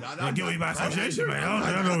 I'll give you by association, man.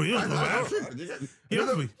 I don't know what you're talking Get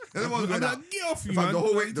off me. Get off you, man. The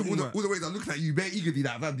whole way, all the ways I'm looking at you, bare eagerly,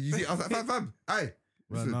 that fam. Did you see? I was like, fam, hey.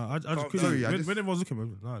 Right, nah, I just couldn't. Sorry, When everyone's looking,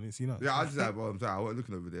 man, nah, I didn't see that. Yeah, I just like, well, I'm sorry, I wasn't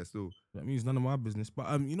looking over there still. That means none of my business.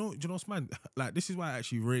 But do you know what's mad? Like, this is why I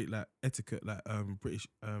actually rate like etiquette, like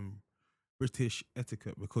British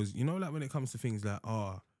etiquette, because you know, like when it comes to things like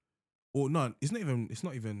or none, it's not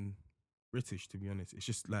even British, to be honest. It's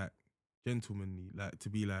just like gentlemanly, like to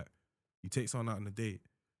be like, you take someone out on a date,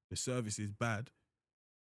 the service is bad,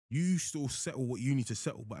 you still settle what you need to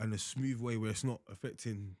settle, but in a smooth way where it's not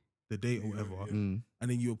affecting the date or whatever, and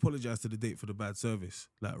then you apologize to the date for the bad service.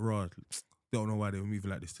 Like, Rod, don't know why they were moving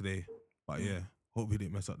like this today, but yeah, hope we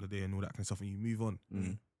didn't mess up the day and all that kind of stuff, and you move on.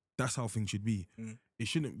 That's how things should be. It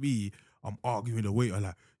shouldn't be I'm arguing with the waiter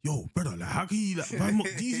like, yo, brother, like, how can you, like,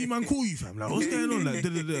 easy man call you, fam? Like, what's going on? Like,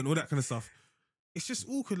 and all that kind of stuff. It's just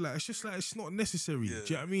awkward. Like, it's just like, it's not necessary. Do you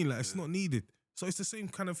know what I mean? Like, it's not needed. So it's the same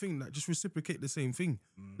kind of thing. Like, just reciprocate the same thing.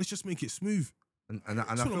 Let's just make it smooth. And That's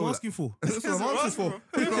I what feel I'm asking for. That's what I'm asking for.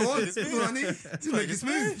 That's what I want. That's what I need. Just make it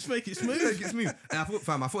smooth. Just make it smooth. Make it smooth. And I thought,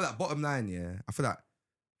 fam, that bottom line, yeah, I feel like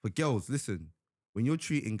for girls, listen, when you're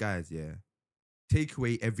treating guys, yeah, take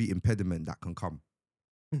away every impediment that can come.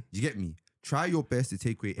 You get me? Try your best to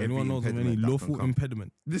take away every Anyone knows of any impediment that can lawful come.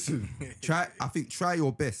 impediment? Listen, try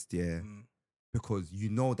your best, yeah, because you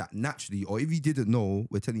know that naturally, or if you didn't know,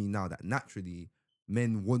 we're telling you now that naturally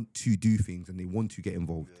men want to do things and they want to get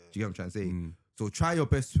involved. Do you get what I'm trying to say? So try your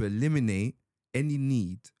best to eliminate any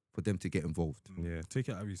need for them to get involved. Yeah, take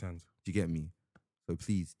it out of his hands. Do you get me? So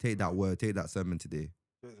please take that word, take that sermon today.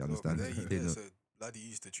 You understand? So bloody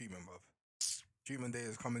used to treatment, bruv. Treatment day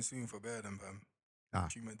is coming soon for bear them, fam.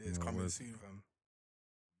 Treatment day is coming soon, fam.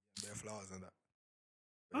 Bare flowers and that.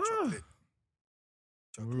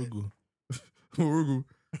 Chocolate. Murugu.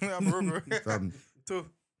 I'm Murugu. Two.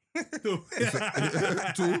 Two.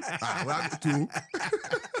 I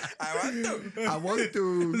want to.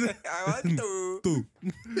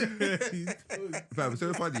 Fam,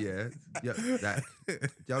 so funny, yeah. Like,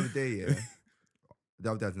 the other day, yeah. The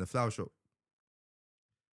other day I was in the flower shop.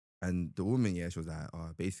 And the woman, yeah, she was like,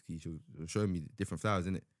 basically, she was showing me different flowers,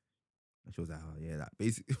 innit? And she was like, like,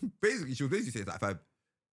 basically, she was basically saying, like, fam,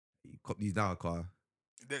 you cop these now, car.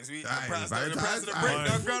 Next week, the price of the brick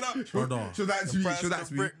done gone up. She was like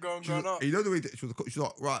to me, you know the way that she was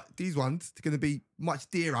like, right, these ones are going to be much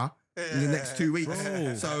dearer in the next 2 weeks.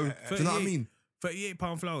 Bro. So, do you know what I mean?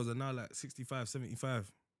 £38 flowers are now like 65,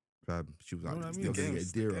 75. She was like, You know what I still mean? going to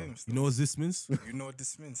get dearer. You know what this means? You know what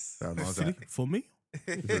this means. I was Really? like, For me?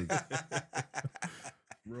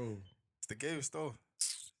 bro. It's the game still.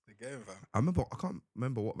 It's the game, fam. I can't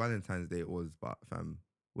remember what Valentine's Day it was, but fam,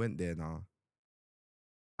 went there now.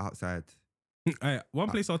 Outside. One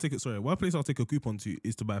place I'll take a coupon to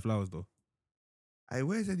is to buy flowers though. Hey,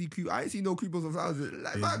 where's any coupon? I ain't seen no coupons of flowers.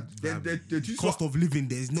 Like, man, they're too Cost of living,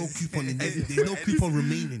 there's no coupon in this. There's no coupon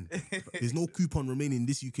remaining. There's no coupon remaining in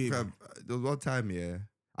this UK. Fam, there was one time, yeah.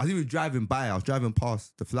 I was even driving by. I was driving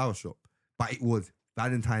past the flower shop, but it was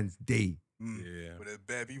Valentine's Day. Yeah. With a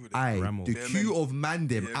bare people. The queue of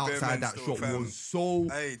mandem outside that shop was so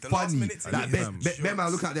funny. Like, bare man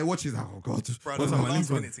looking at their watches, like, oh God.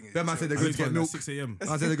 Bare man said they're going to get milk. 6 a.m.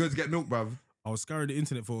 I said they're going to get milk, bruv. I was scouring the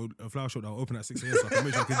internet for a flower shop that will open at 6 a.m. so I can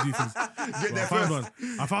make sure I can do things.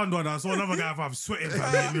 I found one. I saw another guy, I'm sweating,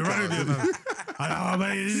 fam. You're right there, man. I know,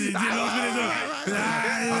 man. You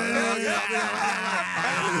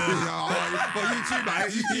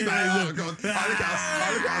too, man. Oh, God. I look at us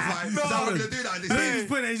like, is that what we're going to do that?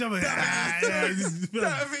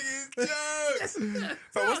 That thing is joke.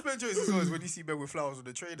 Fam, what's better choice as well is when you see men with flowers on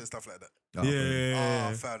the train and stuff like that. Oh, Yeah.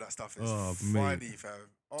 Oh, fam, that stuff is Oh, funny, mate. fam.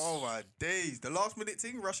 Oh my days, the last minute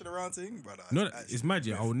thing, rushing around thing, brother. No, actually it's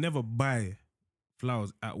magic. I will never buy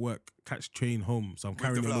flowers at work, catch train home, so I'm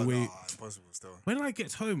Bring the carrying it on the flowers. way. Nah, impossible still. When I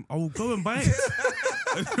get home, I will go and buy it.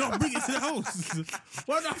 And I'll bring it to the house.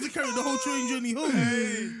 Why do I have to carry the whole train journey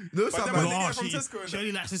home? No, But some then man, when they Oh, get from she Tesco and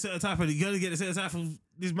only likes a certain type, and you only get a certain type from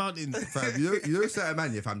this mountain. fam, you know certain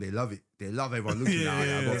man, yeah, fam, they love it. They love everyone looking Yeah, at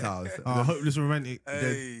yeah, that yeah. house. Oh, hopeless romantic.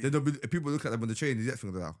 Hey. People look at them on the train, the next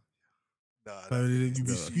thing they're like, Nah, And then you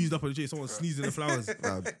be squeezed up on the tree. Someone sneezed in the flowers,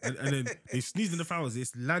 fam, and then they sneezed in the flowers.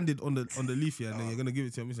 It's landed on the leaf here, and then you're gonna give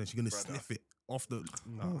it to your missus. And she's gonna Brother. sniff it off the.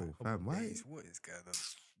 Nah. oh, fam, why? Days, what is going on?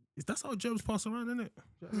 That's how germs pass around, isn't it?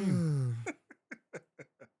 You know what I mean?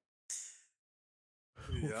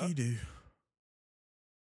 What can you do?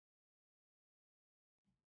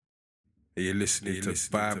 You're listening to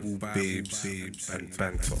Bible Babes and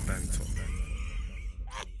Banter.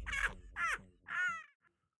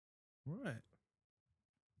 Right.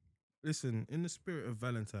 Listen, in the spirit of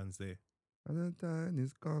Valentine's Day, Valentine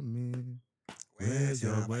is coming. Where's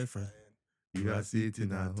your boyfriend? You are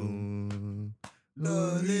sitting at home.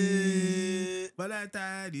 Lonely.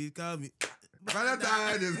 Valentine is coming.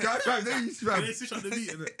 Valentine is coming. They switch up the beat.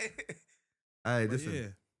 innit? Hey, But listen. yeah,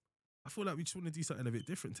 I feel like we just want to do something a bit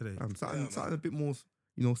different today. Something, Yeah, something a bit more,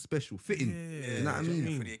 special, fitting. Yeah, You know what I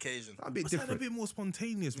mean? For the occasion. Something a bit Something a different. bit more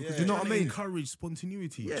spontaneous because Yeah. you know what what I I mean? Encourage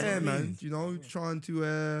spontaneity. do you know Yeah, what I man. mean? Trying to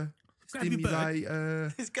Grab your bird. stimulate.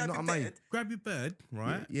 It's You know got what I to mean? bed. Grab your bird,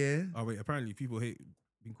 right? Yeah. Oh wait, apparently people hate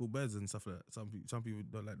being called birds and stuff like that. Some people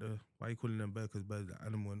don't like the why are you calling them bird because birds are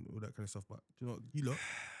animal and all that kind of stuff. But do you know what? You lot,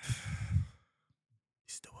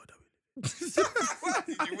 it's the word that we Why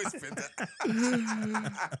did you whisper that?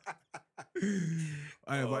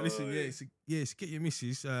 Alright, but listen, Oh, it's get your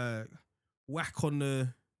missus, whack on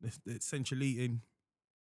the central eating,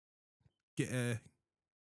 get a,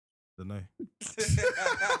 don't know.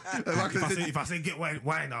 If I say get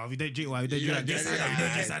wine now, we don't drink wine, we don't drink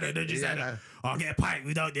that, don't drink that. I'll get a pint,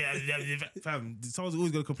 we don't, fam, someone's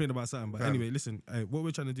always going to complain about something, but Fam. anyway, listen, what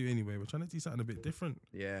we're trying to do anyway, we're trying to do something a bit different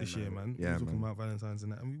Yeah. this year, man. Yeah, We're talking man. about Valentine's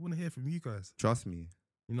and that, and we want to hear from you guys, Trust me.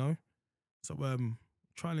 you know? So,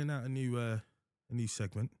 trying out a new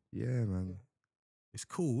segment. Yeah, man. It's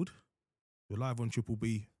called You're Live on Triple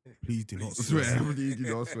B. Please do not Please swear. Swear. You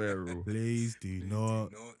do not swear, bro. Please do not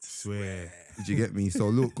swear. Did you get me? So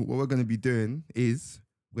look, what we're gonna be doing is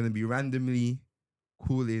we're gonna be randomly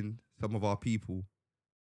calling some of our people.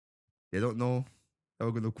 They don't know that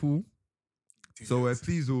we're gonna call. So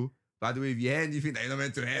please, by the way, if you hear anything that you're not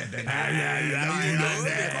meant to hear, then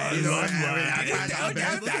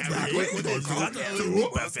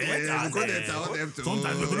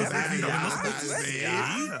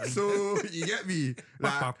So you get me?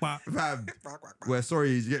 Like, fam, we're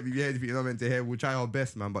sorry, you get me? If you hear anything you're not meant to hear, we'll try our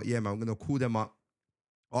best, man. But yeah, man, I'm gonna call them up,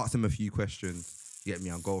 ask them a few questions. You get me?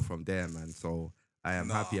 And go from there, man. So I am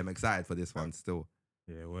happy. I'm excited for this one still.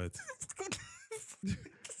 Yeah, word.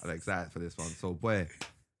 I'm excited for this one. So boy,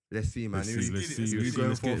 let's see, man. Let's Who see. you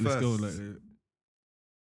going for Let's go. first? Like,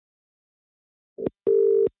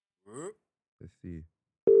 Let's see.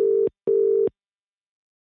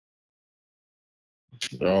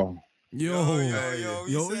 Oh,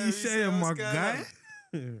 yo, what you saying, my guy?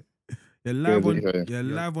 You're live Good, on. okay. You're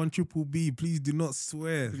Yeah. live on Triple B. Please do not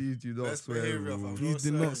swear. Please do not Best swear, behaviour, bro. fam. Please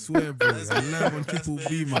do No not swear, bro. Best You're live on behaviour, Triple best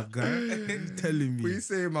B, my behaviour. guy. You telling What you me?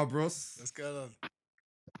 saying, my bros? What's going on?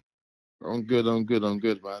 I'm good,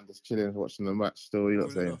 man. Just chilling, watching the match still, you know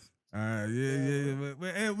what I'm saying? Yeah.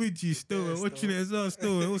 We're here with you still. Yeah, We're watching still. it as well.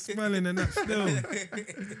 Still, we're all smiling and that. Still,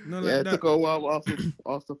 not Yeah, like it that. took a while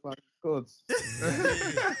after 5 scored.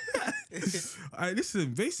 Alright,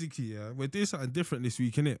 listen, basically, yeah, we're doing something different this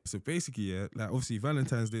week, innit? So basically, yeah, like obviously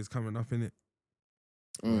Valentine's Day is coming up, innit?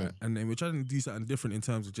 Mm. Right? And then we're trying to do something different in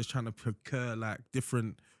terms of just trying to procure like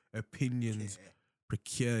different opinions.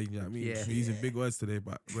 Procure, you know what I mean? Yeah. We're using big words today,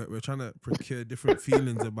 but we're trying to procure different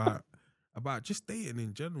feelings about just dating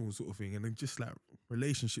in general, sort of thing, and then just like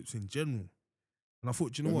relationships in general. And I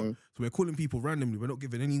thought, you know what? Mhm. So we're calling people randomly. We're not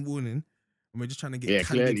giving any warning, and we're just trying to get Yeah,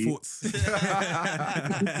 candid clearly. thoughts.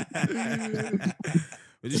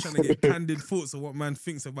 We're just trying to get candid thoughts of what man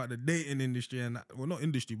thinks about the dating industry and well, not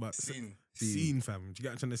industry, but scene, fam. Do you get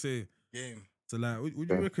what I'm trying to say? Game. So like, would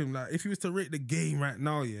you reckon like if you was to rate the game right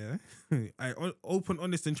now, yeah, open,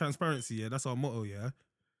 honest, and transparency, yeah, that's our motto, yeah.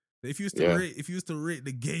 But if you was to rate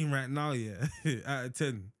the game right now, yeah, out of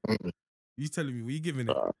 10, you telling me what you giving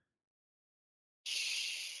it?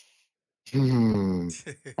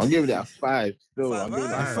 I'm giving it a 5 still. I'm giving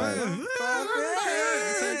it a Five. 5.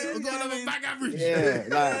 I've got another bag average. Yeah,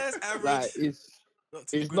 Yes, average. like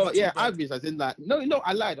it's not average. As in like no,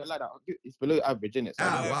 I lied. It's below average, isn't it? So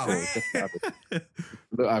Ah, wow. it's definitely average.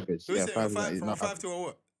 Below average. So is Yeah, it 5 from is a not 5 average. to a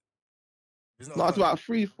what? It's not No, it's about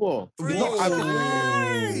 3, 4. It's not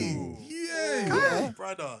average. Yeah,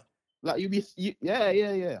 brother. Like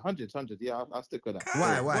yeah. Hundreds. Yeah, I'll stick with that.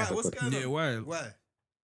 Why? Yeah, Why? I'll stick What's with going Yeah, on? why? Why?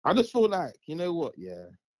 I just feel like, you know what, yeah.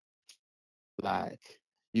 Like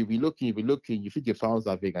you be looking, you think you found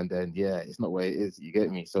something, and then it's not where it is. You get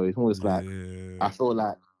me? So it's almost like I feel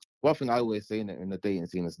like one thing I always say in the dating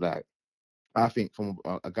scene is like I think from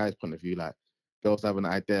a guy's point of view, like girls have an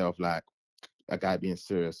idea of like a guy being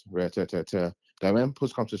serious, then when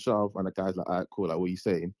push comes to shove and the guy's like, alright, cool, like what you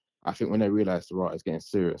saying? I think when they realize the right is getting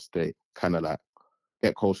serious, they kind of like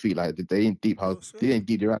get cold feet, like they ain't deep the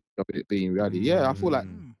reality of it being reality. Yeah, I feel like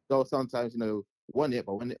girls sometimes, want it,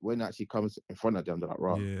 but when it actually comes in front of them, they're like,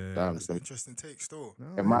 right, damn, That's an interesting take still.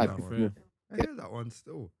 No, in my I opinion. hear that one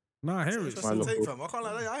still. Nah, I That's hear an it. interesting still. take, fam. I can't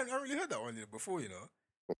lie. I haven't really heard that one before, you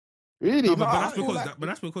know. Really? No, but I that's feel because like- but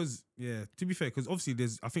that's because to be fair, because obviously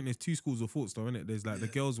I think there's two schools of thoughts though, innit? There's like the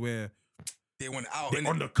girls where They went out, they're innit?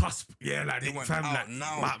 on the cusp, like They they went fam, out like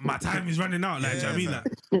now. my time is running out, like do you know what I mean?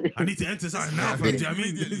 Like I need to enter something now, fam. Do you know what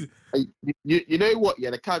I mean? You know what? Yeah,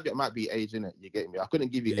 the caveat might be age, innit? You get me? I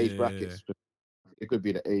couldn't give you age brackets. It could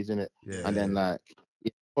be the age, innit? Yeah. And then like,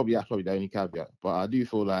 that's probably the only caveat. But I do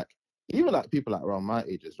feel like even like people like around my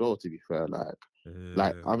age as well. To be fair, like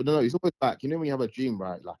I don't know. It's always like when you have a dream,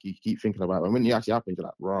 right? Like you keep thinking about it, and when it actually happens, you're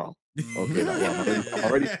like, raw. Okay, like, I'm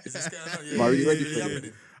already. Is this going on? Am I really ready for Yeah,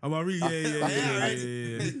 this? Am I really?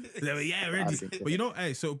 Yeah, ready. think, But you know,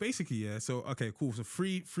 hey, so basically, so okay, cool. So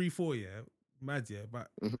 3-4, mad, but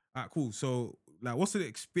alright, cool. So like, what's the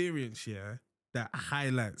experience, that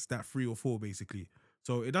highlights that 3 or 4, basically?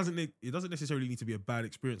 So it doesn't necessarily need to be a bad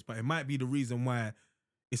experience, but it might be the reason why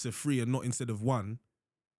it's a 3 and not instead of 1.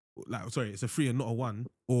 Like, sorry, it's a 3 and not a 1,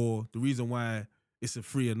 or the reason why it's a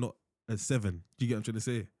 3 and not a 7. Do you get what I'm trying to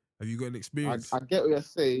say? Have you got an experience? I get what you're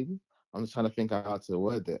saying. I'm just trying to think of how to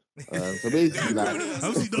word it. So basically, like,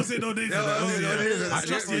 Obviously, don't say no names. I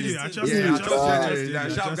trust you. I trust Yeah, you. I trust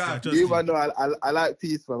you. Sharp guy. you might know I like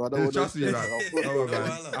peace, fam. I don't want Trust to me,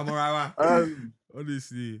 man. I'm alright.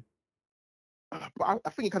 Honestly. But I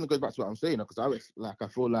think it kind of goes back to what I'm saying, because I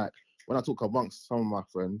feel like when I talk amongst some of my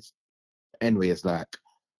friends, anyway, it's like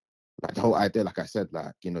the whole idea, like I said,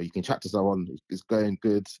 like, you can chat to someone, it's going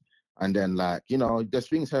good, and then like, there's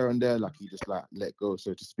things here and there, like you just like let go,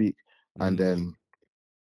 so to speak, and then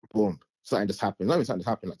boom, something just happens. Not even something just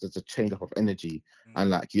happens, like there's a change up of energy, and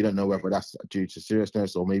like you don't know whether that's due to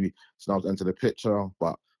seriousness or maybe snubs enter the picture,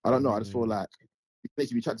 but I don't know. I just feel like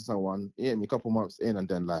if you chat to someone, a couple months in, and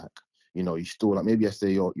then like, you still like, maybe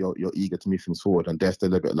yesterday you're eager to move things forward, and they're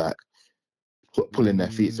still a bit like pulling their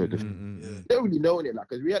feet, so you don't really know it, like,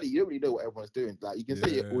 because reality, you don't really know what everyone's doing. Like you can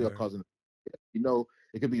say it all your cousins,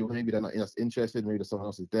 it could be maybe they're not interested, maybe there's someone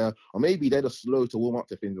else is there, or maybe they're just slow to warm up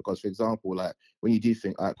to things. Because, for example, like when you do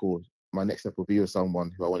think, alright, cool, my next step will be with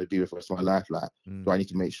someone who I want to be with for the rest of my life, like, do I need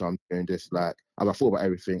to make sure I'm doing this? Like, have I thought about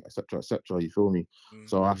everything, etc., you feel me?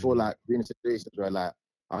 So I feel like being in situations where like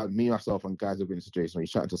me, myself, and guys have been in a situation where you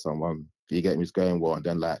chat to someone, you get me, it's going well, and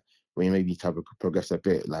then like when you maybe have progress a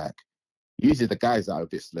bit, like usually the guys that are a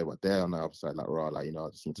bit slow, but they're on the other side, like, raw, like, I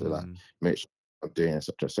just need to like make sure I'm doing,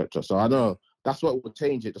 etc. So I know that's what would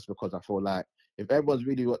change it, just because I feel like if everyone's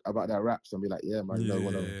really about their raps and be like, yeah, man,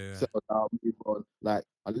 want to settle down, move on, like,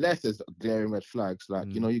 unless there's glaring red flags, like,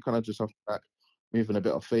 you kind of just have to like move in a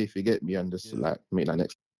bit of faith, you get me, and just like make that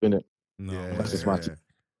next minute. That's just my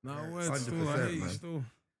No, words still. I hear you still.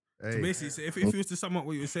 Hey. So basically, so if you was to sum up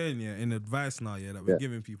what you were saying, in advice now, that we're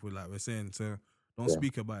giving people, like we're saying, to don't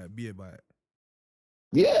speak about it, be about it.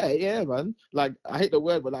 Yeah, man. Like, I hate the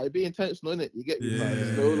word, but like, be intentional, innit? You get me? Like,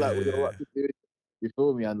 just know like what to do. You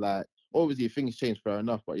feel me? And like, obviously things change, fair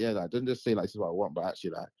enough. But yeah, like, don't just say like this is what I want, but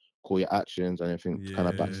actually like call your actions and everything kind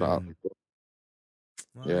of backs up.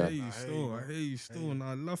 I hear you still. And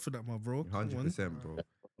I love for that, my bro. 100%, bro.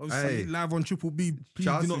 Obviously, live on Triple B. Please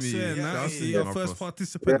do not say that. Trust me, You're first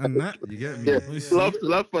participant in that. You get me? Yeah.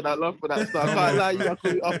 Love for that. So I can't lie, you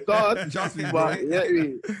call me off guard. Trust me, but bro.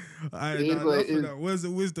 yeah, I love for that. Where's the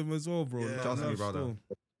wisdom as well, bro? Trust me, brother.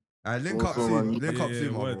 Still. Link up soon. Link up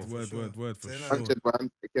soon, my word, for sure.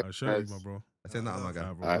 I'll show you, my bro. I said that, my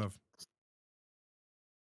guy. Bro, love.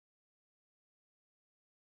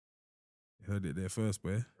 You heard it there first,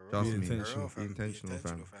 boy. Trust Be me. intentional. Be intentional,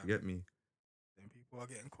 fam. You get me? Then people are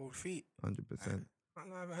getting cold feet. 100%. I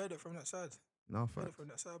haven't heard it from that side. No, Heard it facts. from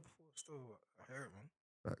that side before. Still, I hear it, man.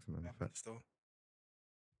 Facts, man. Facts. Still.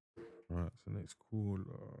 Alright, so next call.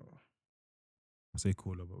 I say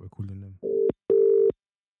caller, but we're calling them.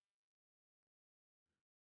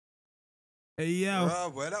 Hey, yo. Oh,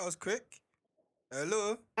 boy, that was quick.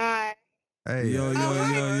 Hello. Hi. Hey, Yo. what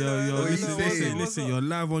you Listen, saying? listen. You're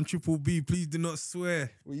live on Triple B. Please do not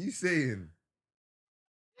swear. What you saying?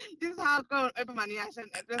 This is how I go and open my new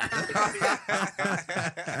accent.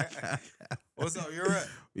 What's up? You're right.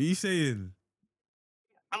 What you saying?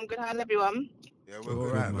 I'm good. How's everyone? Yeah, we're All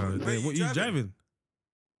good. right, man. man. Wait, What you driving?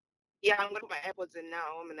 Yeah, I'm gonna put my AirPods in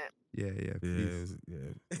now. 1 minute. Yeah, please.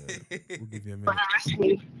 Yeah. We'll give you a But minute. arrest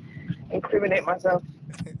me. Incriminate myself.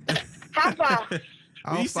 How far?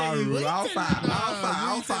 How far, Ru? How far?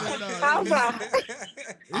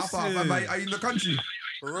 Are you in the country?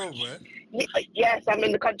 For real, boy. Yes, I'm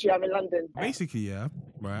in the country. I'm in London. Basically, yeah,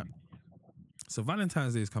 right. So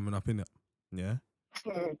Valentine's Day is coming up, innit? Yeah.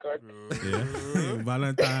 Oh, God. Yeah.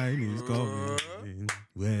 Valentine is coming.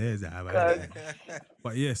 Where's our Valentine?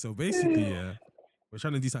 But yeah, so basically, yeah, we're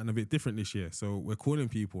trying to do something a bit different this year. So we're calling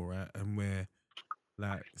people, right? And we're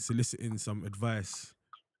like soliciting some advice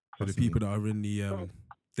for the people that are in the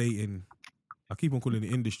dating. I keep on calling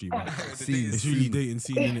it industry, but it's really dating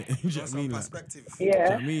scene, innit? Do you know what I mean? Like, Perspective. do you know Yeah.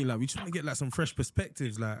 what I mean? Like, we're trying to get like some fresh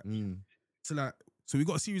perspectives, like. So we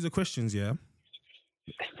got a series of questions, yeah.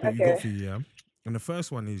 That we got for you, yeah. And the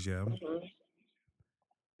first one is, yeah,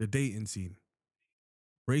 the dating scene.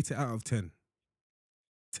 Rate it out of 10.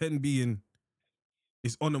 10 being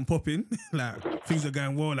it's on and popping, like things are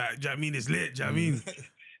going well, like, do you know what I mean? It's lit, do you know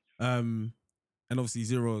what I mean? And obviously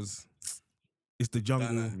zeros, it's the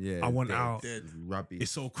jungle. Yeah, I want dead, out. Dead. Rubbish.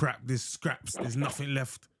 It's so crap. There's scraps. There's nothing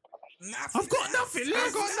left. Nothing I've got nothing left.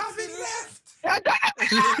 I've got nothing left.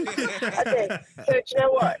 Okay, so do you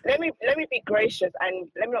know what? Let me be gracious and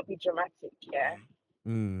let me not be dramatic. Yeah,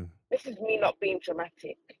 this is me not being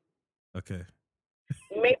dramatic. Okay.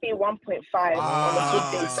 Maybe 1.5 on a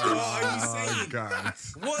good day. So what are you saying? God.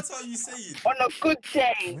 What are you saying? On a good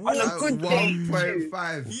day. On a good day. too.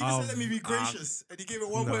 1.5. You just said let me be gracious, and he gave it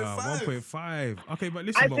 1.5. No, 1.5. Okay, but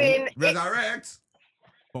listen, As in, Resurrect.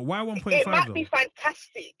 but why 1.5 it might though? be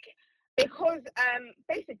fantastic because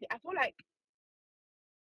basically I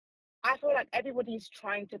feel like everybody's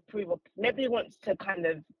trying to prove up. Nobody wants to kind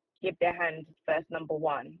of give their hand first. Number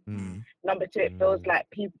one. Number two, it feels like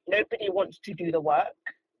nobody wants to do the work.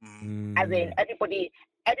 As in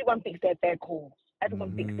everyone thinks they're cool.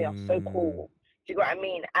 Everyone thinks they are so cool. Do you know what I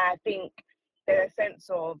mean? I think there's a sense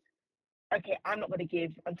of, okay, I'm not going to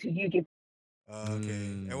give until you give.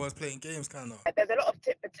 Okay. Everyone's playing games, kind of. There's a lot of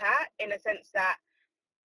tit for tat in a sense that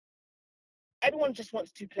everyone just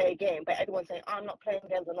wants to play a game, but everyone's saying, I'm not playing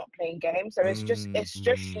games, I'm not playing games. So it's just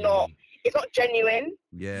not genuine.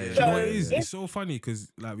 Yeah. Do you know what it So is? It's so funny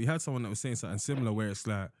because like we had someone that was saying something similar where it's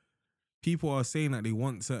like people are saying that they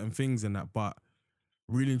want certain things and that, but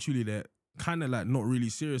really and truly they're kind of like not really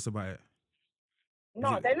serious about it.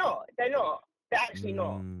 No, they're not. They're actually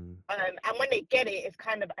not. And when they get it, it's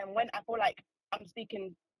kind of, and when I feel like I'm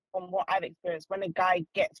speaking from what I've experienced, when a guy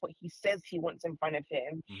gets what he says he wants in front of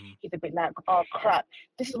him, he's a bit like, oh crap,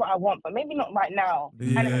 this is what I want, but maybe not right now.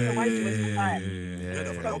 And so why do you waste my time?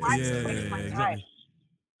 So why do you waste my time?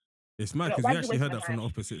 It's mad because we actually heard that from the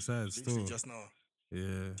opposite side still. Literally just now.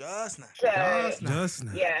 Yeah. Just now. So, Just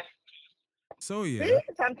now. yeah. So yeah. See?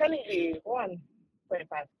 So I'm telling you, 1.5.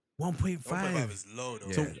 1.5. 1.5 is low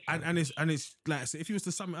though. So and it's like, so if you was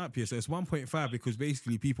to sum it up here, so it's 1.5 because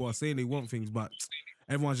basically people are saying they want things, but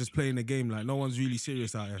everyone's just playing the game. Like no one's really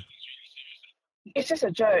serious out here. It's just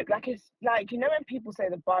a joke. Like it's like, you know when people say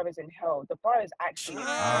the bar is in hell, the bar is actually in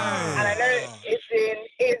hell. And I know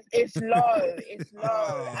it's low. It's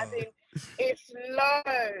low. I mean, it's low.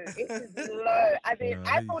 It is low. I mean,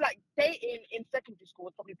 I feel like dating in secondary school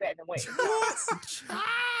was probably better than waiting.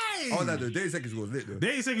 Oh no, the day second school was lit though.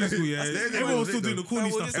 They ain't secondary school, yeah. Everyone was still doing the corny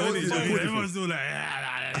stuff. Everyone's still like,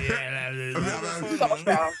 So much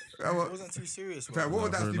better. It wasn't too serious. What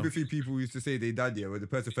was that stupid thing people used to say they did here when the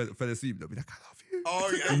person fell asleep? They'll be like, I love you.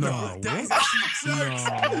 Oh yeah, No, that is what? actually jokes.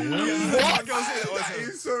 What? That That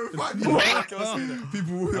is so funny.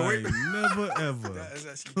 People I will wait. never ever That is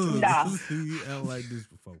actually jokes. Nah. you out like this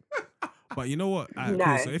before. But you know what? Alright, No.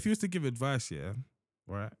 cool. So if you was to give advice, yeah,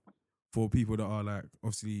 right, for people that are like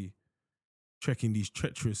obviously trekking these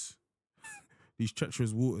treacherous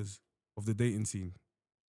waters of the dating scene,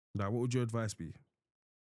 like what would your advice be?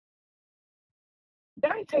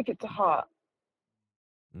 Don't take it to heart.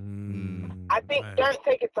 I think right. don't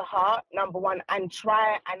take it to heart, number one, and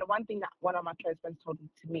try. And the one thing that one of my close friends told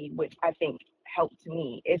to me, which I think helped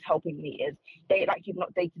me, is helping me, is date like you've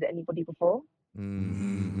not dated anybody before.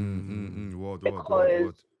 Word.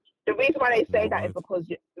 Because the reason why they say that is Word. because,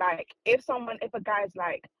 like, if a guy's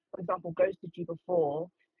like, for example, ghosted you before,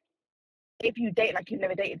 if you date like you've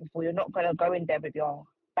never dated before, you're not gonna go in there with your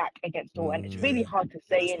back against the wall, and it's really hard to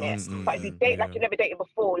say in it. But if you date like you've never dated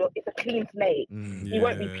before, it's a clean slate. You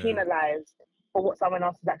won't be penalised for what someone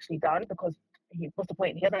else has actually done, because what's the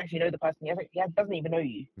point? He doesn't actually know the person. He doesn't even know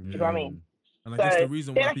you. Do you know what I mean? And I guess the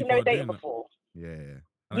reason why people are doing that. Yeah.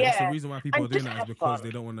 And I guess the reason why people are doing that is because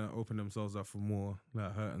they don't want to open themselves up for more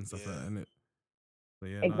like hurt and stuff like that, innit? So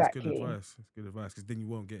yeah, exactly. No, it's good advice. It's good advice, because then you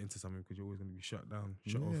won't get into something because you're always going to be shut down,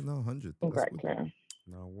 shut off. No, 100. Exactly.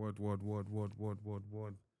 No, word.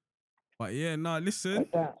 But yeah, listen,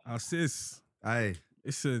 our sis. Aye.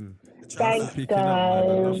 Listen. Thanks, for picking up, man. I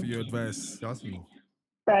love your advice. Trust me.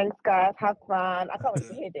 Thanks, guys. Have fun. I can't wait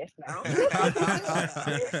to hear this now.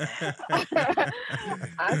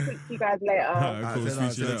 I'll speak to you guys later. Cool.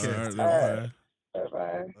 Speak to you later.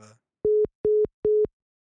 Bye.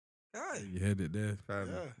 You heard it there.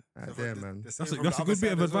 There, man. That's a good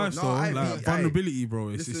bit of advice, though. Like vulnerability, bro.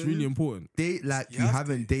 It's really important. Date like you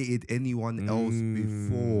haven't dated anyone else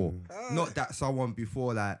before. Not that someone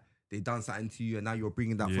before, like, they done something to you and now you're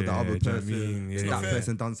bringing that for the other person. That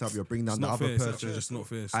person done something, you're bringing down the other person. It's just not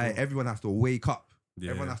fair. Everyone has to wake up.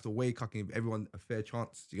 Everyone has to wake up and give everyone a fair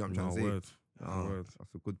chance. Do you know what I'm trying to say? Word.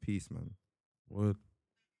 That's a good piece, man. Word.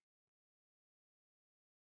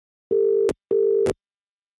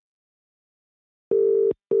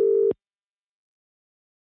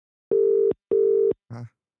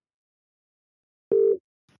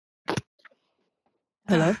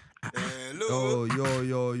 Hello. Yo.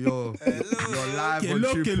 Hello. You're live on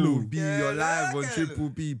Triple B. You're live on Triple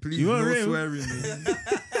B. Please, no swearing.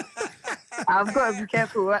 I've got to be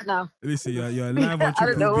careful right now. Listen, you're live on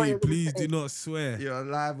Triple B. Please do not swear. You're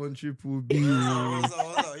live on Triple B. What's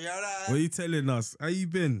up? What are you telling us? How you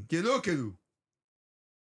been? Kelu.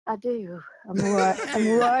 I do. I'm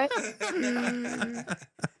alright.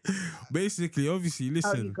 Basically, obviously,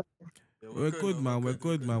 listen. We're good, man. We're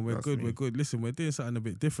good. Listen, we're doing something a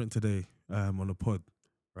bit different today on the pod,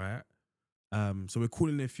 right? So we're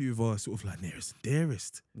calling a few of our sort of like nearest and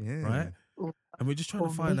dearest, right? And we're just trying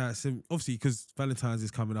to find out some, obviously, because Valentine's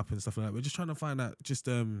is coming up and stuff like that. We're just trying to find out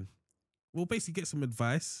we'll basically get some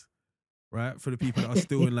advice, right, for the people that are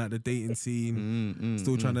still in like the dating scene,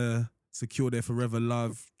 still trying to secure their forever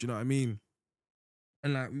love. Do you know what I mean?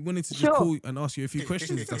 And like, we wanted to just call and ask you a few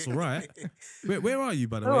questions, if that's all right. Where are you,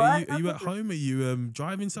 by the way? Are you at home? Are you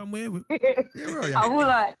driving somewhere? I'm all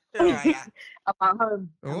right. I'm at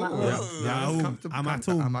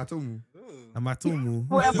home. I'm at home.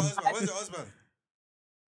 Where's your husband?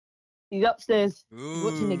 He's upstairs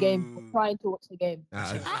watching the game. I'm trying to watch the game.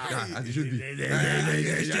 As it should be. You have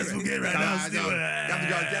to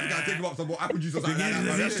go take him up some more apple juice or something.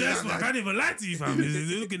 It's stressful. I can't even lie to you, fam.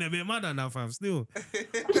 It's looking a bit madder now, fam, still.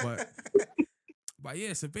 But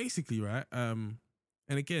yeah, so basically, right, and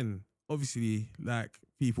again, obviously, like,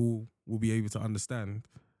 people will be able to understand,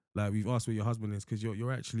 like, we've asked where your husband is because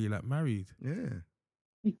you're actually, like, married. Yeah.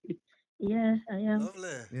 Yeah, I am. Lovely.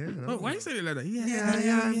 Yeah. Oh, why you say it like that?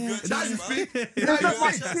 Yeah. Now you speak.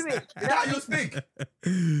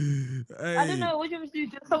 Hey. I don't know. What do you want me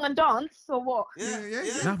to do? Song and dance or what? Yeah.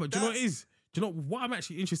 Nah, but do you know what it is? Do you know what I'm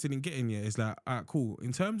actually interested in getting here is like, alright, cool.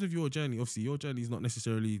 In terms of your journey, obviously your journey is not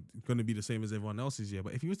necessarily going to be the same as everyone else's, yeah.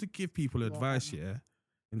 But if you was to give people advice, yeah,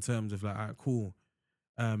 in terms of like, alright, cool,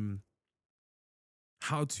 how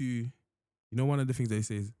to, one of the things they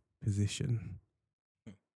say is position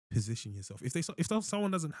yourself. If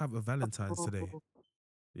someone doesn't have a Valentine's today,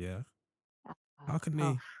 yeah, how can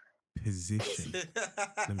they position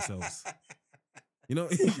themselves? Do you know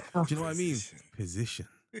what I mean? Position.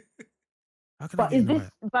 How can but is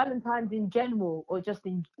this Valentine's in general, or just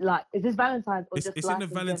in like? Is this Valentine's or just? It's in the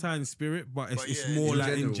Valentine's spirit, but it's more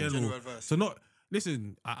like in general. So not.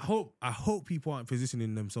 Listen, I hope people aren't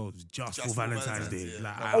positioning themselves just for Valentine's Day. Yeah.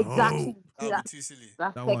 Like, exactly. That would be too silly.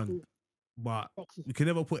 That one. But you can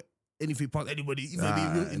never put anything past anybody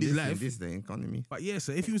in his life. This day economy. But yeah,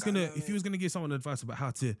 so if he was gonna give someone advice about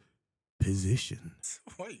how to position.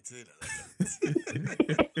 Why are you saying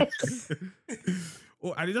that?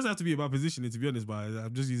 And it doesn't have to be about positioning, to be honest, but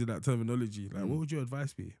I'm just using that terminology. Like, what would your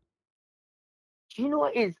advice be? Do you know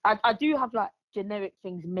what it is? I do have like generic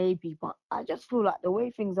things maybe, but I just feel like the way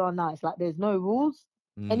things are now, it's like there's no rules.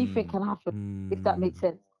 Anything can happen, if that makes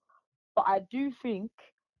sense. But I do think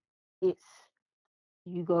it's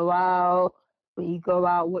you go out, when you go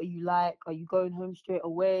out, what you like? Are you going home straight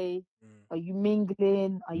away? Are you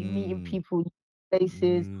mingling? Are you meeting people in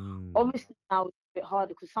places? Obviously now it's a bit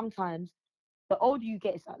harder because sometimes the older you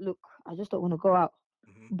get, it's like, look, I just don't want to go out.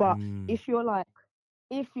 But if you're like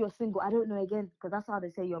if you're single, I don't know again, because that's how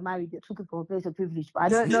they say you're married, you're looking for a place of privilege. But I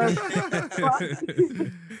don't know. But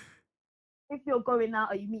if you're going out,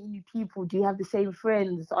 are you meeting new people? Do you have the same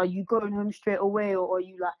friends? Are you going home straight away, or are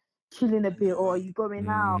you like chilling a bit, or are you going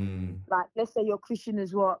out? Like, let's say you're Christian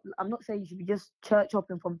as well. I'm not saying you should be just church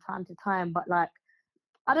hopping from time to time, but like,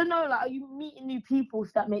 I don't know, like, are you meeting new people?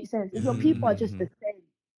 If that makes sense. If your people are just the same,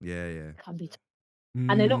 it can be,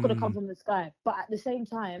 and they're not gonna come from the sky. But at the same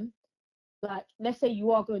time, like, let's say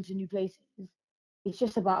you are going to new places. It's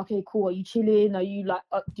just about, okay, cool. Are you chilling? Are you like,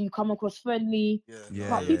 do you come across friendly?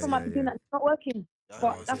 But people might be doing that. It's not working.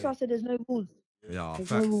 But that's why I said there's no rules. Yeah, there's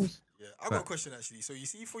facts. no rules. Yeah, I got a question actually. So you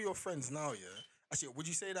see, for your friends now, actually, would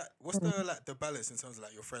you say that what's the like the balance in terms of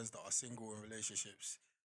like your friends that are single in relationships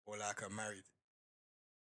or like are married?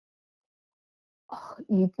 Oh,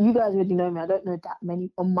 you guys already know me. I don't know that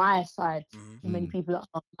many on my side. Many people that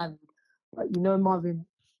are married, but you know Marvin.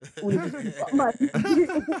 All of these people are married.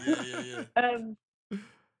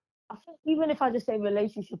 I think even if I just say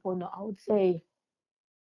relationship or not, I would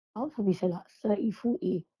probably say like 30,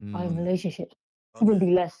 40 are in relationships. It would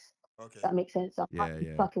be less. That makes sense. I might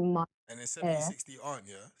be fucking my. And then 70, 60 aren't,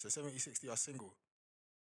 So 70, 60 are single.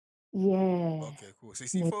 Yeah. Okay, cool. So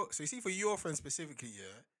you see for your friends specifically,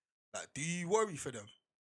 like, do you worry for them?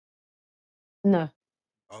 No.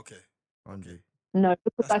 Okay. No,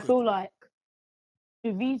 because I feel like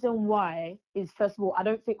the reason why is, first of all, I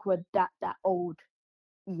don't think we're that old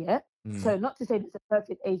yet. So not to say it's a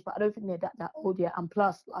perfect age, but I don't think they're that old yet. And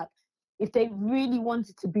plus, like, if they really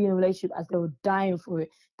wanted to be in a relationship as they were dying for it,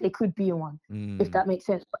 they could be in one, if that makes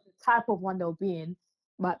sense. But the type of one they'll be in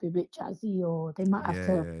might be a bit jazzy, or they might have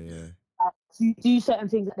to do certain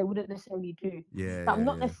things that they wouldn't necessarily do. I'm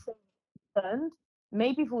not necessarily concerned.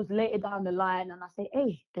 Maybe if it was later down the line and I say,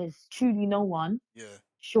 hey, there's truly no one,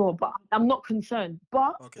 sure, but I'm not concerned.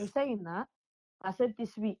 But in saying that, I said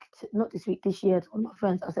this year to one of my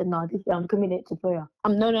friends, I said, no, this year I'm committed to prayer.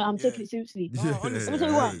 I'm taking it seriously. Honestly, let me tell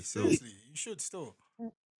you why. Seriously, you should still.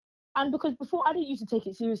 And because before I didn't used to take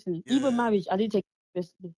it seriously. Even marriage, I didn't take it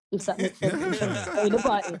seriously, if that makes sense.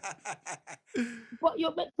 About it. But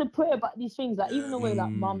you're meant to pray about these things, like even the way like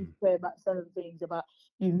mums pray about certain things, about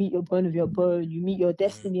you meet your bone of your bone, you meet your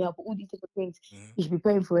destiny, but all these different things, you should be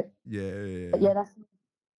praying for it. But yeah, that's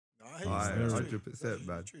 100%,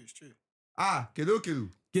 man. It's true. Kelu.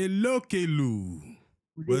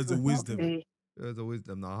 Where's the wisdom? There's a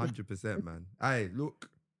wisdom, 100%, man. Hey, look.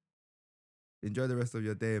 Enjoy the rest of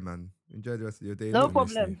your day, man. Enjoy the rest of your day. No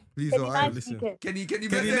problem. Please don't listen. Can you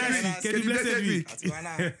bless Edric?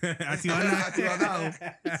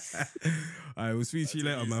 Alright, we'll speak to you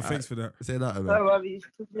later, man. Thanks for that. Say that, man. No worries.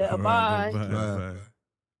 Bye.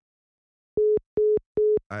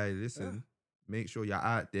 Alright, listen. Make sure you're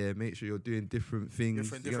out there. Make sure you're doing different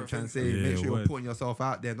things. You know what I'm trying to say? Yeah, Make sure you're putting yourself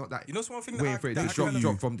out there. Not that you know one thing waiting for it to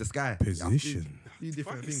drop from the sky. Position. Do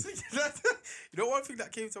different things. You know one thing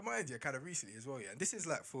that came to mind, kind of recently as well, And this is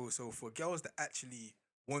like for girls that actually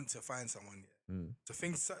want to find someone, So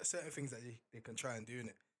certain things that they can try and do in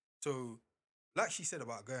it. So, like she said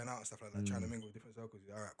about going out and stuff like that, trying to mingle with different circles.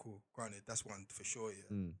 All right, cool. Granted, that's one for sure,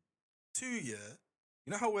 2, you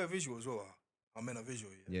know how we're visual as well. Our men are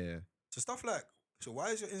visual, Yeah. So stuff like, so why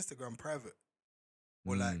is your Instagram private?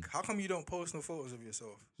 Or like, how come you don't post no photos of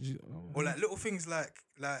yourself? Or like little things like,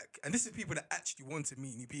 and this is people that actually want to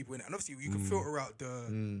meet new people, innit? And obviously you can filter out the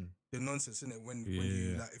nonsense, innit? When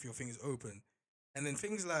you like, if your thing is open, and then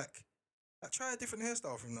things like try a different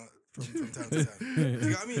hairstyle from time to time. You know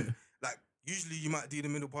what I mean? Like, usually you might do the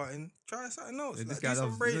middle part and try something else. Yeah, like, do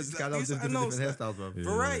some braids, this guy do loves something different else. hairstyles, bro.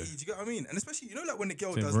 Variety, do you get what I mean? And especially, you know, like when the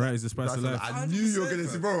girl does variety is the spice of life. I knew you were gonna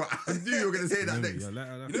say, bro. I knew you were gonna say that next.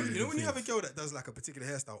 You know when you have a girl that does like a particular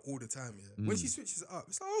hairstyle all the time, when she switches it up,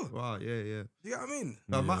 it's like, oh, wow, yeah. You get what I mean?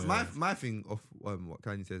 My thing of what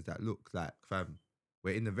Kanye says, that look, like, fam,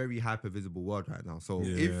 we're in a very hyper visible world right now. So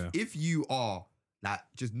if you are like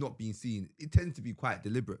just not being seen, it tends to be quite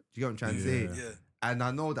deliberate. Do you get what I'm trying to say? Yeah. And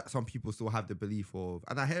I know that some people still have the belief of,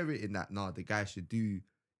 and I hear it in that, the guy should do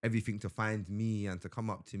everything to find me and to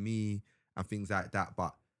come up to me and things like that.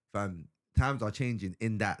 But times are changing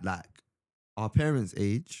in that, like, our parents'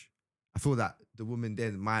 age, I feel that the woman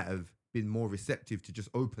then might have been more receptive to just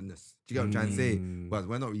openness. Do you get what I'm trying to say? But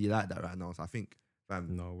we're not really like that right now. So I think,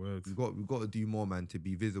 we've got to do more, man, to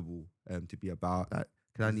be visible, to be about. Like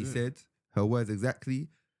Kalani said, her words exactly.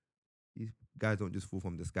 These guys don't just fall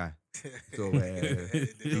from the sky. So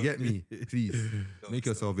you get me? Please make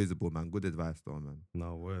yourself visible, man. Good advice, though, man.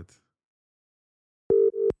 No word.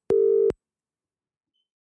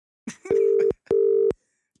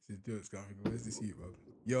 Where's this heat, bro?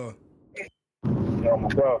 Yo.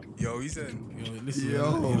 Yo, he said. Yo, listen, Yo.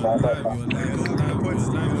 you're live on the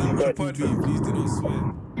Triple pod, B. Please do not swear.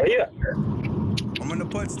 I'm on the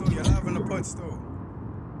pod still. You're live on the pod still.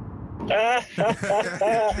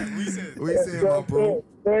 We said. What you saying, my bro?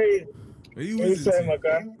 Where you whizzing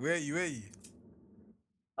to? Where you?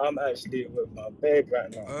 I'm actually with my babe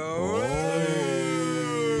right now. Oh.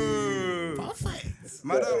 Perfect.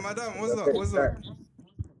 Madam, what's up?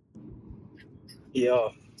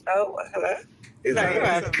 Yo. Oh, hello.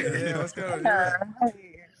 Yeah, what's going on? You right?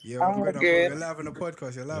 Yeah, I'm good. You're live on the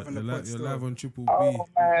podcast. You're live on the pod You're still. live on Triple B. Oh,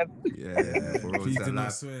 man. Yeah, bro. Please It's do a not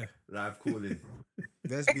live, swear. live calling.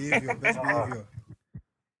 Best behavior.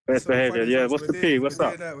 Best behavior, yeah. What's the P? What's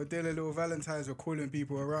up? We're doing a little Valentine's. We're calling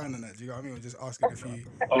people around and that. Do you know what I mean? We're just asking a few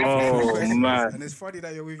Oh, questions. man. And it's funny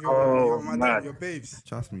that you're with Oh, your man. your babes.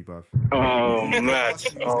 Trust me, bruv. Oh, He's man. gonna ask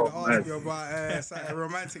Oh, you man. about something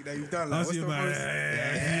romantic that you've done. Like, Ask what's you the about most?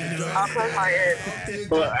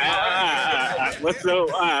 What's the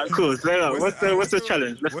cool? So, what's the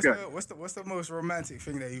challenge? Let's go. What's the most romantic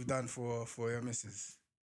thing that you've done for your missus?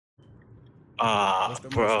 Ah,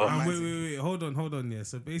 bro. Wait. Hold on. Yeah.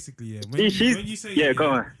 So basically, yeah. When you say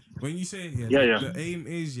go on. When you say Yeah. the aim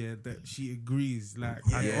is that she agrees, like,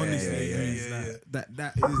 and Yeah, honestly yeah, agrees, yeah, like,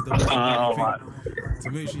 that is the most important thing to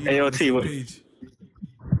make sure you're on the AOT, same what- page.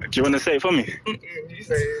 Do you want to say it for me?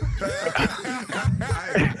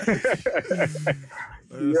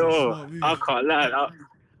 Yo, I can't lie.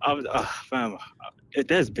 Fam,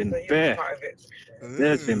 there's been bare.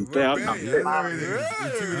 There's been bare.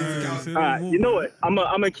 You know what? I'm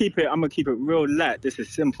gonna keep it real light. This is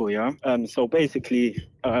simple, yeah. So basically,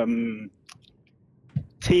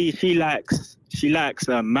 T, she likes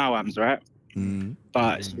Mawams, right?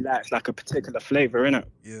 But she likes like a particular flavor in it.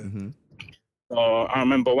 Yeah. So I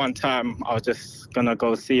remember one time I was just gonna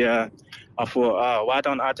go see her. I thought, oh, why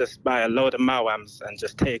don't I just buy a load of Mawams and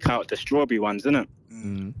just take out the strawberry ones, innit?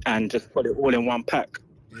 And just put it all in one pack.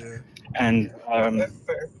 Yeah. And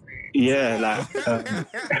yeah, like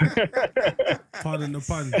Pardon the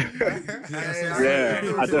pun.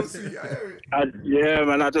 I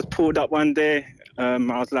just pulled up one day. I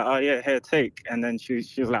was like, oh yeah, here, take. And then she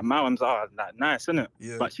was like, Mawams are like nice, innit?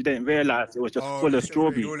 Yeah. But she didn't realize it was just full of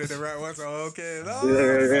strawberries. All of the right ones. Oh, okay.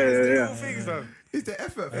 Yeah. Things, fam. It's the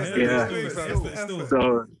effort. Yeah.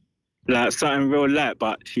 So, like, something real light,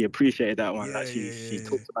 but she appreciated that one. Yeah, like, she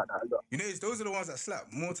talks about that a lot. You know, those are the ones that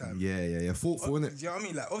slap more time. Yeah. Thoughtful, innit? Do you know what I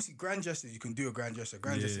mean? Like, obviously, grand gestures, you can do a grand gesture.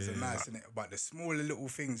 Grand gestures are nice, innit? But the smaller little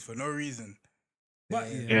things for no reason.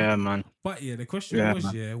 But Yeah, man. But yeah, the question was,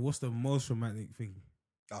 what's the most romantic thing?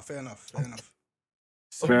 Oh, fair enough.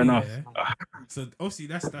 So, Fair enough. yeah, so obviously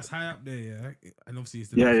that's high up there, yeah, and obviously it's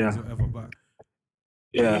the Yeah. whatever. But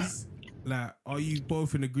Yeah. like, are you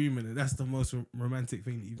both in agreement that that's the most romantic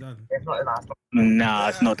thing that you've done? Nah,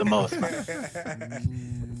 it's not the most, man.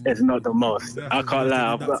 It's not the most. I can't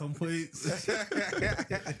lie. Some points.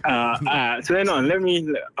 So then on,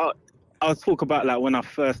 I'll talk about like when I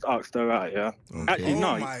first asked her out, yeah. Okay. Actually, Oh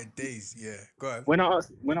no. my days, yeah. Go ahead. When I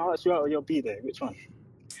asked you out, you'll be there. Which one?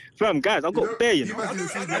 Fam, guys, I've got bare, you know. I can't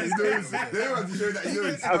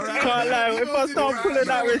lie. If I start pulling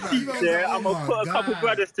out receipts, yeah, I'm gonna put a couple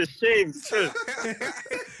brothers to shame too.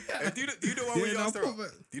 Do you know why we asked her out? Do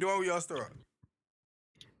you know why we asked her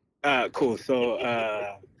out? Cool. So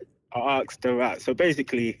I asked her out. So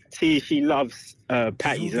basically, she loves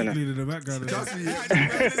patties, innit? In the background. Trust me.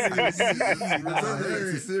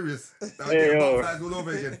 It's serious. Hey, yo. I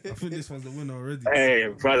think this one's the winner already. Hey,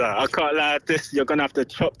 brother, I can't lie. This you're gonna have to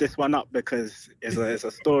chop this one up because it's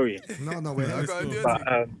a story. No, wait.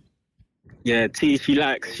 But yeah, T, she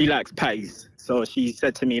likes patties. So she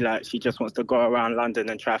said to me like she just wants to go around London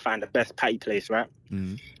and try to find the best patty place, right?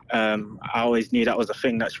 I always knew that was a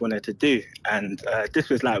thing that she wanted to do, and this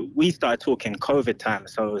was like we started talking COVID time,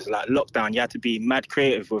 so it was like lockdown. You had to be mad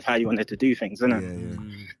creative with how you wanted to do things,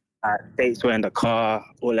 innit? Dates were in the car,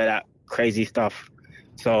 all of that crazy stuff.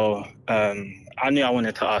 So I knew I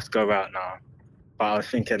wanted to ask her out now, but I was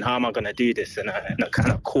thinking, how am I gonna do this in a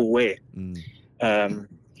kind of cool way?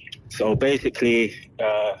 So basically,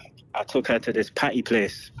 I took her to this patty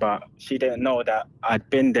place, but she didn't know that I'd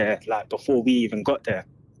been there like before we even got there.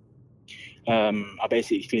 I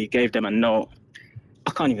basically gave them a note.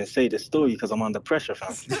 I can't even say the story because I'm under pressure,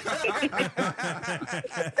 fam.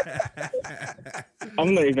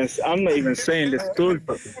 I'm not even saying the story.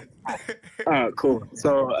 Alright, cool.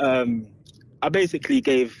 So I basically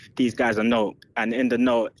gave these guys a note, and in the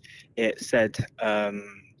note it said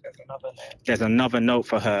there's another note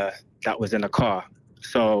for her that was in a car.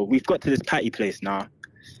 So we've got to this patty place now,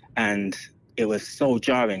 and it was so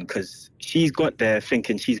jarring because she's got there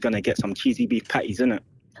thinking she's gonna get some cheesy beef patties, innit?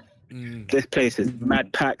 This place is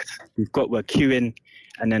mad packed. We're queuing,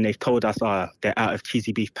 and then they've told us, they're out of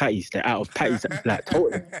cheesy beef patties. They're out of patties, like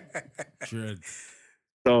totally.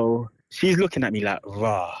 So she's looking at me like,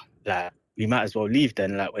 rah, like we might as well leave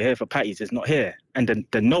then. Like we're here for patties, it's not here, and then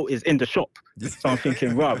the note is in the shop. So I'm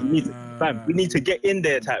thinking, rah, we need to get in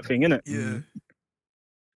there, type thing, innit? Yeah.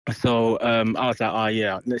 So I was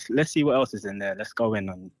like, let's see what else is in there. Let's go in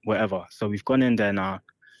and whatever. So we've gone in there now.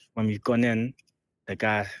 When we've gone in, the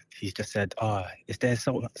guy, he's just said, is there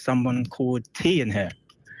someone called T in here?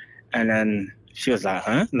 And then she was like,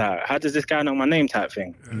 huh? Like, how does this guy know my name, type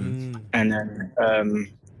thing? And then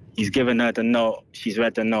he's given her the note. She's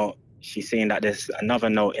read the note. She's seen that there's another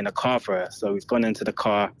note in the car for her. So we've gone into the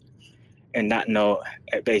car. In that note,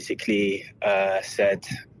 it basically said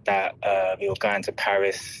that we were going to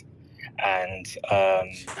Paris, and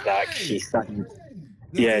she studied.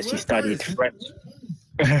 She studied French.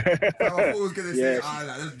 I thought I was gonna say,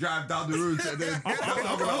 let's drive down the road. And then I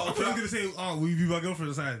was gonna say, will you be my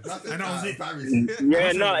girlfriend aside? And that was it.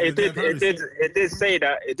 It did say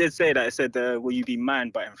that. It said, "Will you be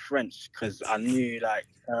mine?" But in French, because I knew like.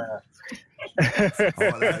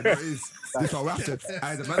 This one we have to.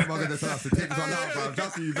 The man going to tell us to take this one out, bro.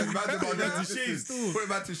 Just you, man. Put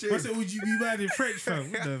him out to shame. I said, would you be mad in French,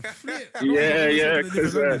 fam? What the flip?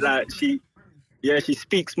 Because she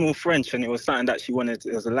speaks more French, and it was something that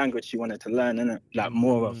it was a language she wanted to learn, innit? Like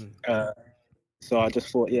more of. So I just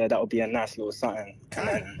thought, that would be a nice little something.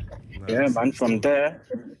 And then, man, from there,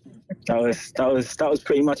 that was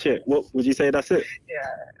pretty much it. What would you say? That's it?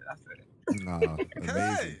 Yeah, that's it. Nah,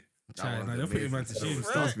 amazing. You're putting man to shame.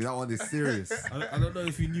 Trust me, that one is serious. I don't know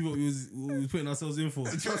if you knew what we was putting ourselves in for.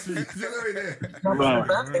 Trust me, you're right there. The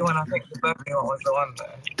birthday one, I think the birthday one was the one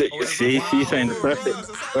there. See, she's saying the birthday.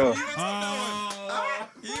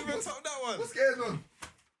 You even told that one. What's going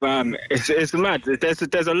on? It's mad.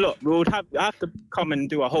 There's a lot. We would have to come and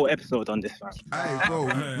do a whole episode on this one. Hey, bro,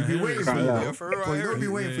 we've been waiting for you. Bro, you've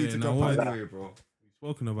been waiting for you to jump on anyway, bro. We've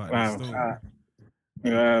spoken about this.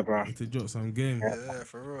 Yeah, bro. To drop some game. Yeah,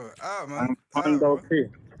 for real. Man. My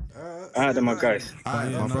guys.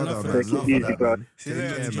 My brother, man. Take it easy, bro.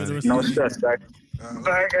 No stress, guys.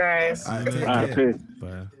 Bye, guys. Peace.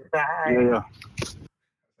 Bye. Bye. Yeah.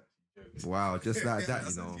 Wow, just like that,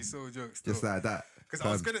 you know. Just like that. Because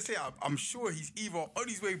I was going to say, I'm sure he's either on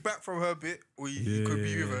his way back from her bit, or he could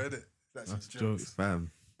be with her, innit? That's jokes. Fam,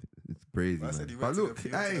 it's crazy, man. But look,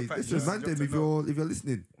 hey, listen, man, if you're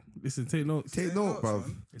listening, listen, take notes. Take note, bro.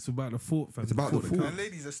 It's about the thought, fam. It's about the thought. And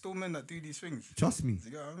ladies, there's still men that do these things. Trust me.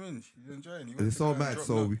 You get what I mean? She's enjoying. It's so mad.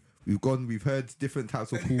 So we've heard different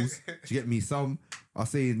types of calls. Do you get me? Some are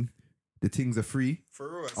saying the things are free. For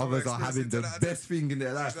real. Others are having the best thing in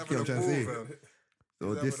their life. You know what I'm trying to say?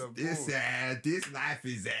 So this life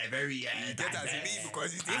is very you get that to me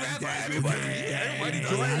because it's different for everybody. Everybody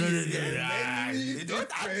does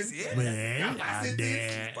it.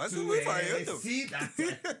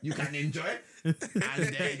 You can enjoy and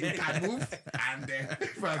you can move and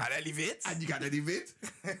you can elevate.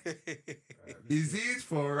 Is it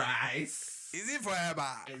for rice? Is it forever?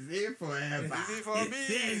 Is it forever? Is it for me?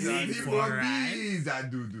 Is it for bees and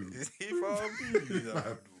doo-doo? Is it for me?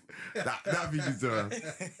 That video,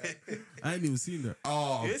 I ain't even seen that.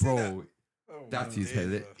 Oh, bro. That is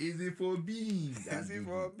hilarious. Is it for beans? Is it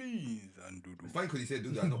for beans and doo-doo? It's funny because he said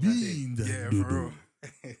doo-doo and not beans. Yeah, for real.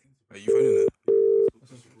 Are you funny now?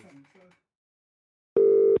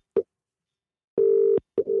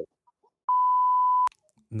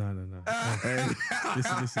 No.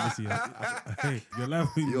 Listen. Hey, you're live.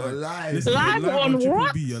 You're live. Listen, Live on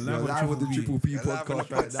what? You're live on the Triple P podcast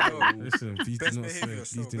right now. Listen, please do not swear.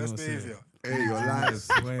 Please do not swear. Hey, you're live.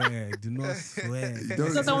 Swear. Do not swear.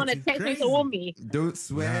 Because I want to text me to warn me. Don't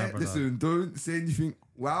swear. Nah, listen, don't say anything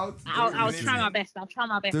wild. I'll try my best.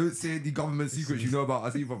 Don't say any government secrets you know about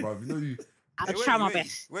us either, bro. You know you. I'll try my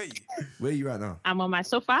best. Where are you right now? I'm on my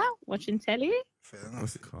sofa watching telly. Fair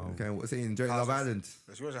enough. Okay, what's it? Enjoying Love Island.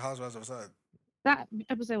 Let's watch the Housewives outside. That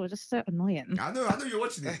episode was just so annoying. I know you're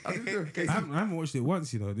watching it. I haven't watched it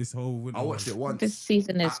once, you know, this whole winter. I watched it once. This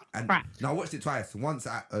season is crap. No, I watched it twice. Once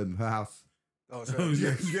at her house. Oh, sorry.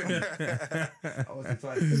 I watched it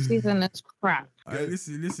twice. This season is crap.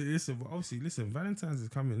 Listen. But obviously, Valentine's is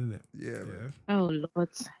coming, isn't it? Yeah. Oh, Lord.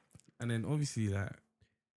 And then obviously, like,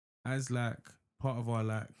 as like part of our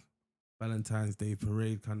like Valentine's Day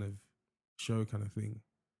parade kind of show kind of thing,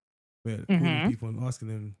 we're calling people and asking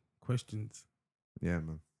them questions. Yeah,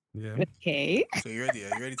 man. Yeah. Okay. So you ready?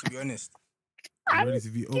 Are you ready to be honest? I'm ready to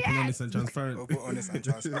be open, honest, and transparent. Open, honest, and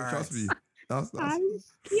transparent. Trust me. That's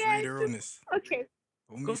Yeah. Free the realness. Okay.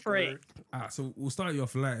 Go for it. Alright, so we'll start you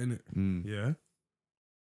off light, innit? Yeah.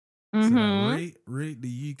 Mm-hmm. So like, rate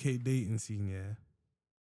the UK dating scene, yeah,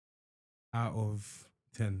 out of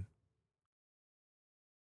 10.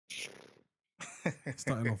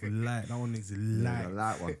 Starting off light. That one is light. Yeah, the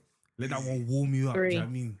light one. Let that one warm you up. Do you know what I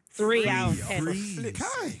mean? 3 out of 10.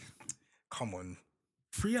 Three. Come on.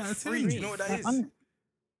 3 out of 10. Free. Do you know what that is?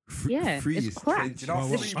 Yeah, Free it's is crap. plenty. Do you know Well,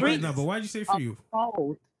 what The free streets no, but why'd you say are 3?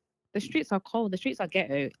 cold. The streets are cold. The streets are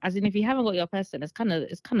ghetto. As in, if you haven't got your person, it's kind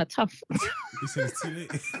of tough. You said it's too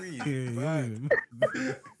late. Free. Yeah.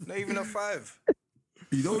 Not even a 5.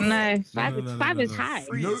 You know, No, five no, is no. high.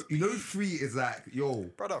 you know, free is like, yo,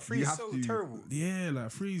 Brother, free you is have so to- terrible. Yeah,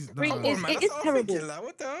 like freeze. Free nah. is- Come on, man. it That's is what I'm terrible. thinking. Like,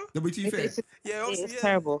 what the hell? No, but to be fair, Yeah, obviously, It's yeah.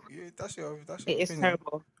 terrible. Yeah, that's your It is opinion.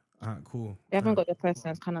 terrible. Alright, cool. You haven't got your person,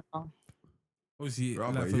 it's kind of long. Obviously,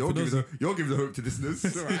 Brother, like, you're for giving those, the hope to listeners.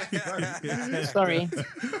 Sorry.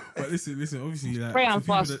 but listen. Obviously, like, Pray and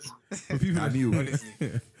for people fast. for people I knew.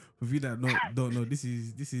 for people that don't know, this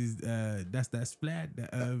is that's that splat that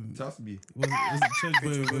Trust me. was it church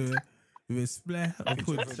boy with a splat or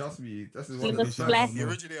put. Trust me. This is He one of was the black. first. The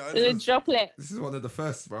original It's a droplet. This is one of the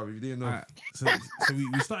first, bro. If you didn't know. Alright, so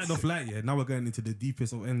we started off light, yeah. Now we're going into the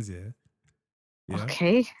deepest of ends, yeah. Yeah.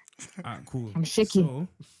 Okay. Alright, cool. I'm shaking. So,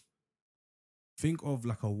 think of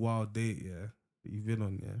like a wild date, yeah, that you've been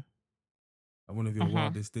on, yeah. Like one of your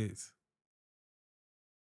wildest dates.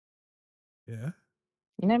 Yeah.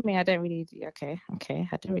 You know me, I don't really do. Okay.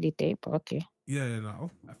 I don't really date, but okay. Yeah,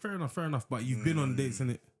 no. Fair enough. But you've been on dates,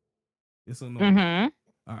 innit? Yes or no? Mm-hmm.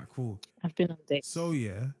 Alright, cool. I've been on dates. So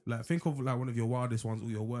yeah, like think of like one of your wildest ones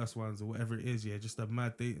or your worst ones or whatever it is, yeah, just a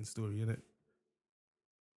mad dating story, innit?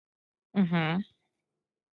 Mm-hmm.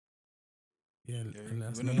 Yeah, and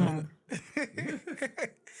that's we're me, not-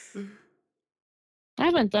 innit? I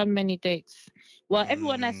haven't done many dates. Well,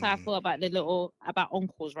 everyone knows how I feel about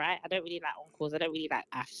uncles, right? I don't really like uncles. I don't really like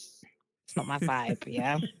ass. It's not my vibe,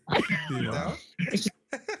 yeah. Yeah.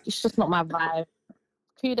 It's just not my vibe.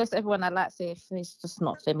 Kudos to everyone that likes it. It's just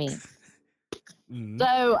not for me. Mm.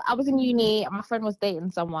 So I was in uni and my friend was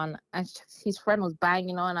dating someone and his friend was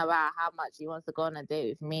banging on about how much he wants to go on a date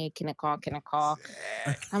with me. Can a car?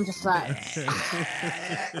 I'm just like,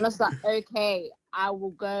 okay, I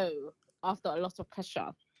will go after a lot of pressure.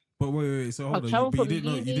 But wait. So I'll hold on. travel But you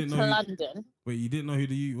from didn't uni know. to London. Wait, you didn't know who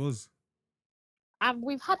the youth was.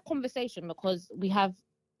 We've had conversation because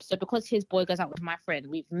because his boy goes out with my friend,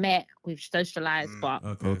 we've met, we've socialized, but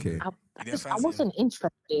Okay. I wasn't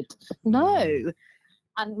interested. No.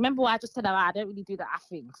 And remember what I just said about I don't really do the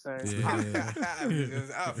affing, so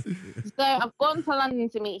so I've gone to London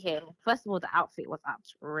to meet him. First of all, the outfit was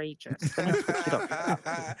outrageous.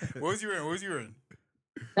 What was you wearing?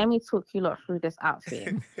 Let me talk you lot through this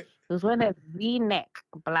outfit. He was wearing a V-neck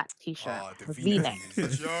black t-shirt. Oh, the V-neck.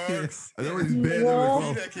 is jokes. I know it's bare Whoa.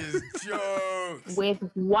 V-neck is jokes. With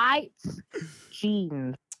white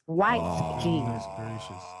jeans. Goodness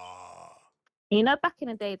gracious. You know, back in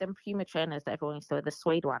the day, them Puma trainers that everyone used to wear, the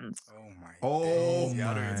suede ones. Oh my. Oh days.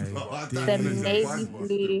 Yeah, I don't my even know. days. The Jesus navy Christ.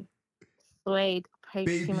 blue suede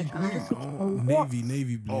Baby Puma trainers. blue. What?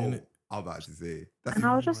 Navy blue, Oh, innit? I'm about to say. That's And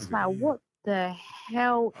I was just like, what the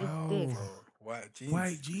hell is this? White jeans.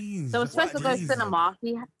 White jeans. So we're supposed to go jeans. cinema.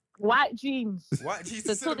 He had white jeans. White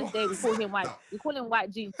jeans. So to this day, we call him white. We call him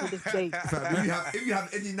white jeans to this day. Fam, if you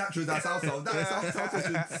have any natural that's outside, that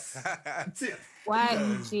is outside.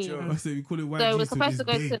 White jeans. I said we call it white So jeans. we're supposed to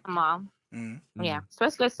go this day. cinema. Yeah,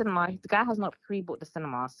 supposed to go cinema. The guy has not pre-booked the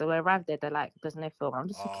cinema, so we arrived there. They're like, "There's no film." I'm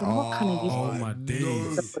just thinking, what kind of Oh use? my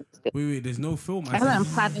days. Wait, there's no film. I haven't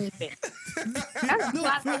planned anything. There's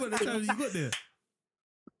no film at the time you got there.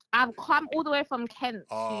 I've come all the way from Kent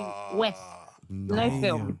to West. No Damn.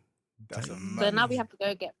 film. That's a So now we have to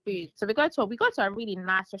go get food. So we go to a really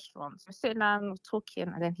nice restaurant. So we're sitting down, we're talking,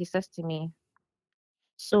 and then he says to me,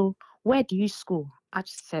 "So where do you school?" I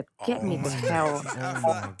just said, "Get me the hell." Oh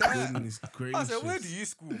my goodness gracious. I said, where do you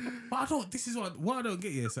school? But I don't. This is what I don't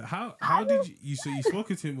get here. So how did you? So you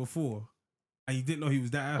spoken to him before, and you didn't know he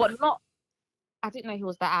was that. But not. I didn't know he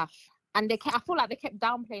was that aff. And I feel like they kept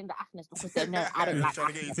downplaying the affness because they know I don't like Trying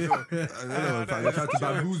to get you affness. to go. I know, fam, you're trying to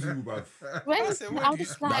bamboozle you, bruv. When I said, where I do was you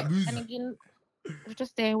just like, bamboozle? and again, we're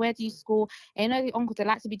just there. Where do you school? And you know the uncle, they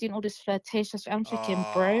like to be doing all this flirtatious. I'm thinking,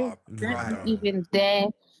 bro, brother. don't even dare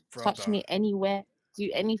touch Brother. me anywhere, do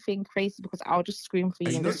anything crazy because I'll just scream for you.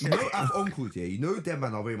 And in you this know, our uncles, yeah, you know them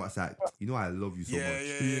man are very much like, you know I love you so Yeah, much.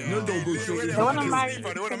 yeah, yeah. You know they'll go straight They into wanna the marry kiss.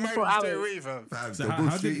 you. They want to marry 24 you straight hours. away, fam. Fam, So they'll go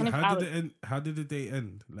how straight did into it end? How did the day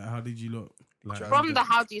end? Like how did you look? Like, From the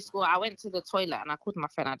how do you score, I went to the toilet and I called my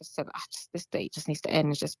friend. I just said, this date just needs to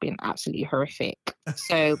end. It's just been absolutely horrific.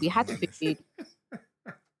 So we had food.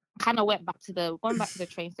 Kind of went back to the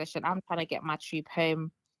train station. I'm trying to get my tube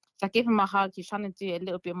home. So I gave him a hug. He's trying to do it a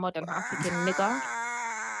little bit more than African nigga.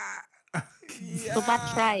 Yeah. So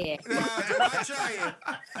bad try it. Bad try it.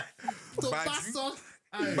 So bad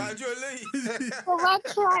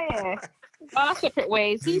try it. Our separate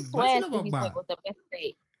ways. He swears that he said it was the best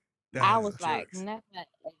date. I was like, never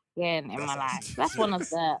again in my life. That's one of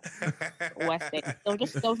the worst things. There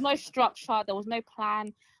was no structure. There was no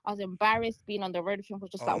plan. I was embarrassed being on the road with him. I was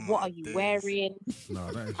just like, what are you wearing?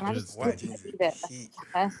 No, that is and I just white couldn't see that.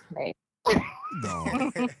 That's the first No. That's one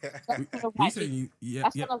of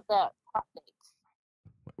the dates.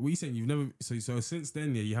 What are you saying? You've never so since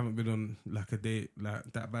then, yeah, you haven't been on like a date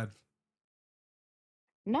like that bad.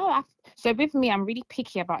 No, so with me, I'm really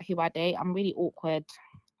picky about who I date. I'm really awkward.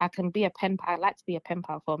 I can be a pen pal. I like to be a pen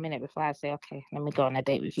pal for a minute before I say, okay, let me go on a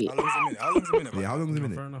date with you. How long's a minute? Yeah, how long's a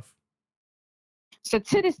minute? Fair enough. So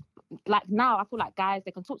to this, like now, I feel like guys,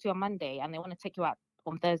 they can talk to you on Monday and they want to take you out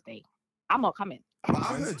on Thursday. I'm not coming. But I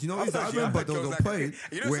heard, you know, I remember there was a point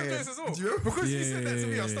where, because you said that to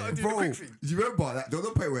me, I started doing a quick thing. do you remember that there was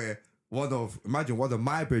a point where one of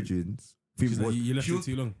my brethrens, you left it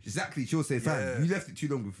too long. Exactly, she'll say, fam, you left it too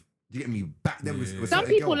long with, you get me, back then with Some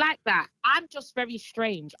people like that. I'm just very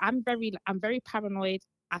strange. I'm very paranoid.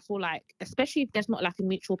 I feel like, especially if there's not like a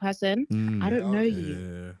mutual person, I don't know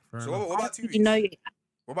you. So what about 2 weeks? You know you.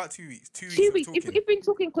 What about 2 weeks? 2 weeks. 2 weeks. If we've been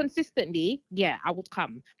talking consistently, yeah, I would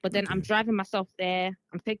come. But then I'm driving myself there.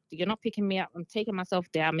 You're not picking me up. I'm taking myself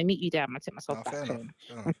there. I'm gonna meet you there. I'm gonna take myself back home.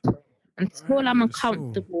 Until I'm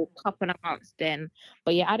uncomfortable, couple of months then.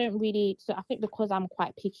 But yeah, I don't really. So I think because I'm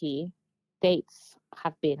quite picky, dates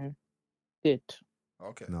have been good.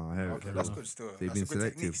 Okay. No, I heard that's good still. They've That's been a good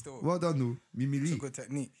technique selective. still. Well done, no. Mimi It's Lee. a good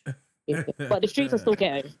technique. But the streets are still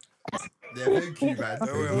ghetto. Yeah, thank you, man. Don't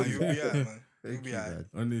worry, man. You'll be out, man. Thank you, man.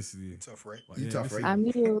 Honestly. Tough, right? You tough, right? I'm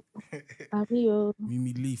you.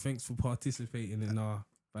 Mimi Lee, thanks for participating in our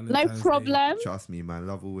No Valentine's problem. Trust me, man.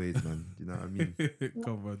 Love always, man. Do you know what I mean? Day.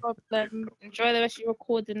 Come on. No problem. Enjoy the rest of your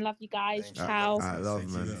recording. Love you guys. Ciao. I love,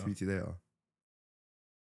 Thank you, man. later. Speak to you later.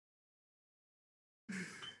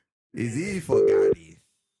 Is he for Gary?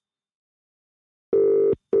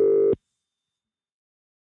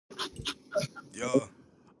 Yo.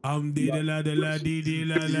 Dee la de la dee dee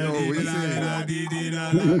la la Yo, dee what you la saying? la dee dee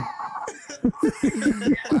la la.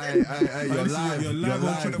 Hey, you're live. You're You're live on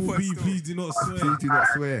live. Triple B. Please do not swear. Please do not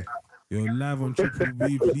swear. You're live on Triple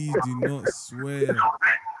B. Please do not swear.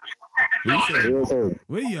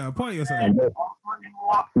 Where you at? Party or something?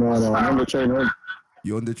 No, I'm on the train home.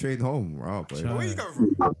 You're on the train home, right, boy? Where you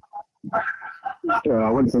coming from? Yeah, I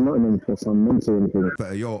went to Nottingham for some mentoring.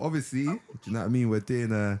 But yo, obviously, do you know what I mean? We're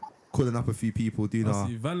doing calling up a few people, doing our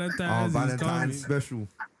Valentine's special.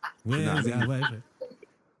 Where is your wife?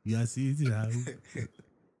 Yeah, see it now.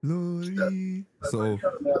 Lordy. So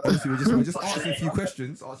obviously we're just asking a few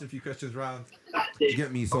questions round. You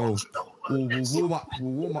get me? So we'll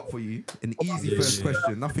warm up for you. An easy first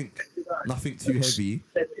question, nothing too heavy.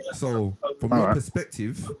 So from your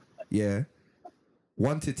perspective,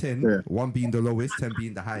 1 to 10, 1 being the lowest, 10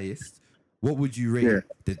 being the highest, what would you rate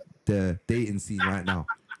the dating scene right now?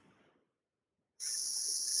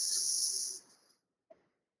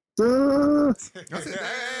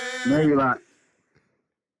 Maybe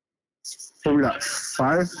probably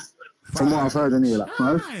 5. From what I've heard, anyway,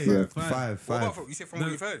 5. Yeah. 5. You said from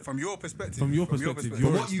what you've heard, from your perspective. From your perspective,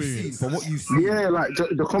 From what you've seen. Yeah, like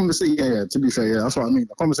the conversation. Yeah, to be fair, that's what I mean.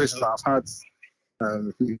 The conversations that I've had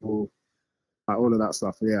with people, like all of that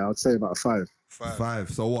stuff. Yeah, I'd say about 5.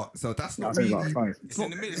 5. So what? So that's not I'd say really. about 5. It's in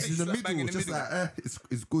the middle. It's in the middle. Just like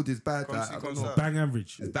it's good, it's bad. Come I see, don't come know. see. Bang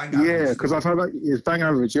average. It's bang average. Yeah, because I've heard it's bang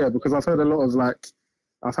average. Yeah, because I've heard a lot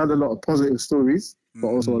of positive stories, but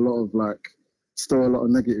also a lot of still a lot of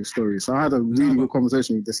negative stories. So I had a really good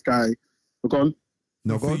conversation with this guy. Go on.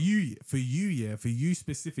 No, for you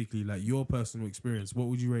specifically, like your personal experience, what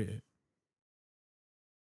would you rate it?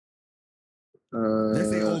 Let's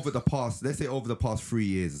say over the past 3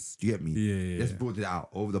 years. Do you get me? Yeah. Let's broad it out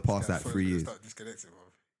over the past 3 years. Start disconnecting, bro.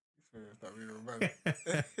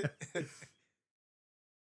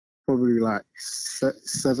 Probably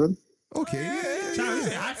 7. Okay.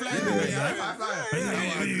 High flying.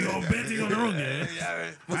 You're betting on the wrong,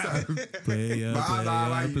 Player.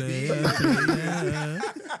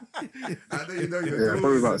 I know you know you're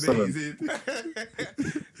probably about 7.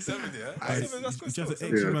 7, yeah. That's good. Just still. to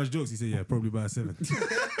X you man's jokes. He said, yeah, probably about 7.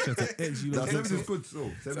 Just to X you man's 7 jokes. is good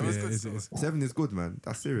still. 7 Yeah, is it's good. good. 7 is good, man.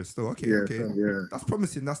 That's serious still. Okay, Yeah, okay. yeah. That's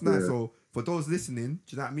promising. That's nice. Yeah. So for those listening,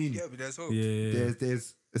 do you know what I mean? Yeah, but there's hope. Yeah.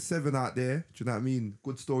 There's a 7 out there. Do you know what I mean?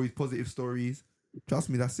 Good stories, positive stories. Trust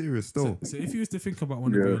me, that's serious still. So if you was to think about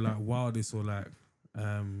one of your like wildest or like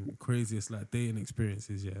craziest like dating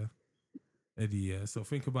experiences, yeah, Eddie, yeah. So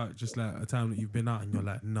think about just like a time that you've been out and you're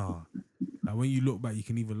like, nah. Like when you look back, you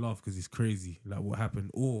can even laugh because it's crazy, like what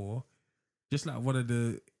happened, or just like one of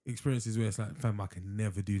the experiences where it's like, fam, I can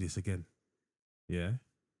never do this again. Yeah.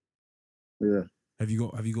 Yeah. Have you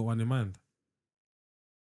got one in mind?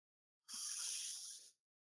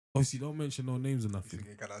 Obviously, don't mention no names or nothing.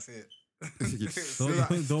 Okay, can I say it?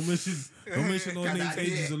 Don't mention no names,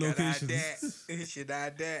 ages, or locations. Should I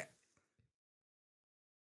that?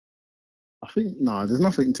 I think there's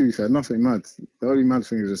nothing too fair, nothing mad. The only mad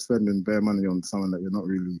thing is just spending bare money on someone that you're not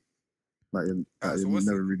really like you're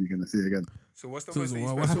never really gonna see again. So what's the worst thing?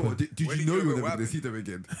 So did you know you were never going to see them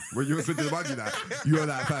again? When you were spending the money that you were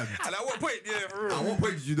like, fam. And at what point? Yeah, for real. At what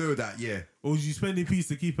point did you know that? Yeah. Or was you spending peace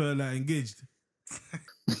to keep her like engaged?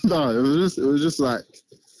 No, it was just like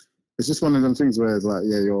it's just one of them things where it's like,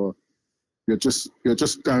 yeah, you're just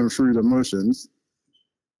going through the motions,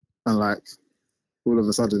 and like all of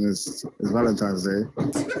a sudden it's Valentine's Day,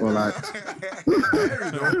 or like,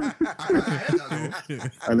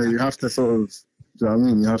 and then you have to sort of, do you know what I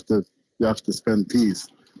mean? You have to spend peace,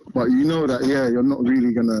 but you know that you're not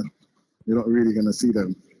really gonna see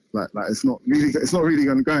them. Like it's not really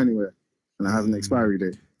gonna go anywhere, and it has an expiry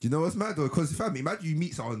date. Do you know what's mad though? Because fam, imagine you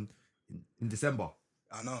meet someone in December.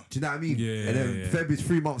 I know. Do you know what I mean? Yeah. And then February's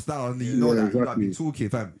 3 months down, and you know that you have been talking,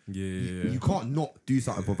 fam. Yeah. You can't not do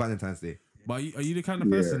something for Valentine's Day. But are you the kind of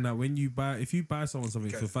person that when if you buy someone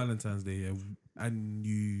something for Valentine's Day and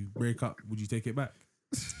you break up, would you take it back?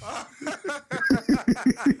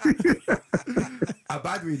 A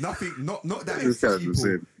bad way, nothing, not that This it's guy's cheap.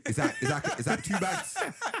 insane. Is that 2 bags?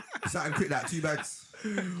 Is that quick like 2 bags?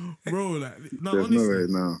 Bro, like no, There's honestly, no way,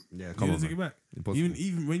 no. Yeah, you come on. don't take it back. Impossible.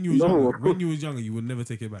 Even when you was No, younger, of course. when you was younger, you would never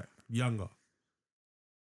take it back. Younger.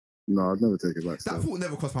 No, I'd never take it back. That So. thought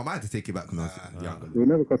never crossed my mind to take it back when I was younger. It will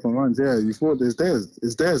never cross my mind. Yeah, you thought it's theirs.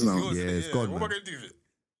 It's theirs now. yours, Yeah, it's gone, What am I man. gonna do with it?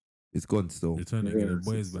 It's gone still. You're turning to get the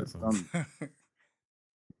boys back. It's Fam. done.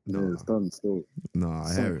 Yeah, it's done still. No, I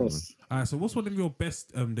Some hear it, man. cost. Alright, so what's one of your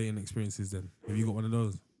best dating experiences then? Have you got one of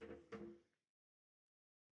those?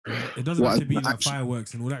 It doesn't What, have to be like actually-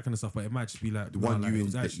 fireworks and all that kind of stuff, but it might just be like The one like, you it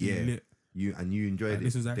was actually yeah. lit. You enjoyed Like, it.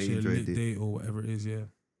 this was They actually a enjoyed lit it. date or whatever it is, yeah.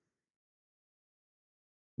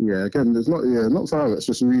 Yeah, again, there's not fire. It's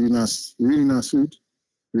just really nice food,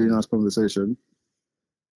 really nice conversation,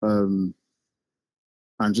 and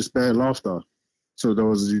just bare laughter. So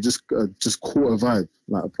you just caught a vibe,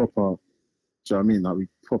 like a proper. Do you know what I mean? Like we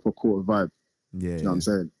proper caught a vibe. Yeah. Do you know what I'm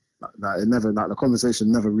saying? Like it never, like the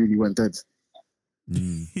conversation never really went dead.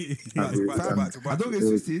 Back to back. I don't get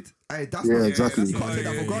twisted. Hey, that's Yeah, not exactly. You can't take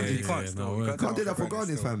that for granted. You can't no, still. you Can't take that for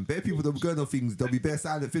granted, fam. Bare people that be going on things, they'll be bare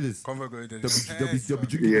silent fillers. Convo going to They'll be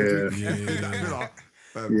drinking. Yeah. their Yeah, drink. yeah, yeah. Filler,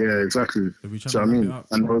 fam. Yeah, exactly. They'll be Do trying you know to what I wrap mean? it up.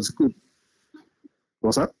 And it was good.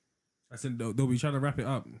 What's that? I said they'll be trying to wrap it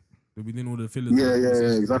up. They'll be doing all the fillers. Yeah,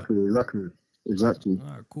 exactly.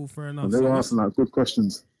 Alright, cool, fair enough. And they were asking like good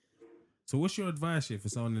questions. So what's your advice here for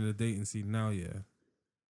someone in the dating scene now, yeah?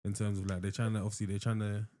 In terms of like they're trying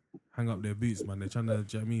to hang up their boots, man. They're trying to,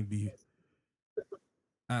 do you know what I mean, be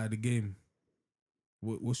out of the game.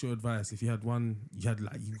 What's your advice? If you had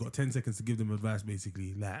you've got 10 seconds to give them advice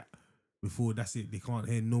basically, like before that's it, they can't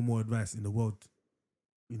hear no more advice in the world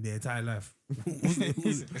in their entire life. What's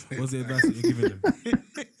the advice that you're giving them?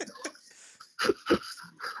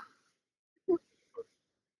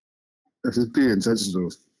 Just be intentional.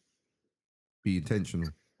 Be intentional.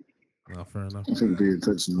 Oh, fair enough. I think be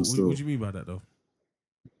intentional What still. do you mean by that though?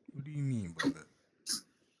 What do you mean by that?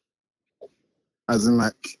 As in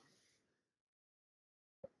like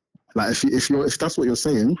if that's what you're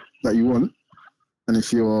saying that you want, and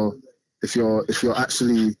if you're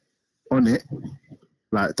actually on it,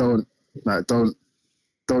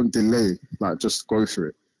 don't delay, like just go for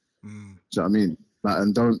it. Do you know what I mean? Like,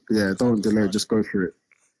 and don't delay, just go for it.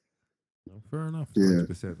 Fair enough. Yeah.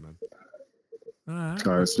 100%, man. Alright.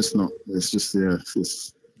 No, it's just not. It's just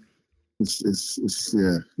it's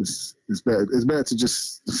better to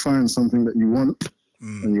just find something that you want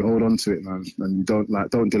and you hold on to it, man, and you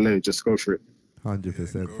don't delay, just go for it.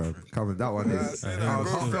 100%, fam. Come on, that one is. Yeah, I go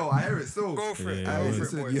for it. I hear it still. Go for it. Yeah, Hey, Go for it,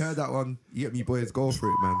 listen, boys. you heard that one. You get me, boys. Go for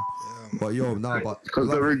it, man. Yeah, man. But yo, nah, but Cause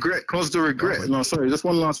the regret. No, sorry, just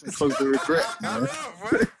one last thing. Cause the regret, I man. know,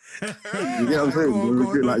 boy. You get what I'm saying?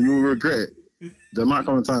 You will regret it. There might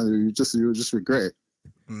come a time you'll just regret it,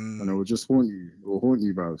 and it will just haunt you. It will haunt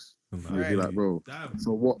you, bro. You'll be like, bro. Damn.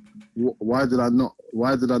 So what? Why did I not? Do you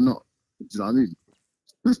know what I mean?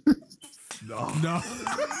 No.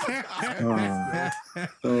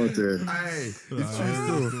 Oh dear. Hey, it's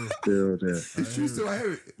true still. Dear. It's true still. I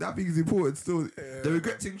hear it. That thing is important still. The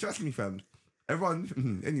regret thing, trust me, fam.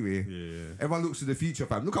 Everyone, anyway, everyone looks to the future,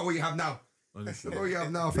 fam. Look at what you have now. Honestly. Look at what you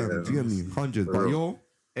have now, fam. Do you get me? 100. For But real. yo,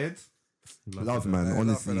 Ed, love, man.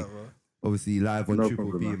 Honestly, obviously live on No Triple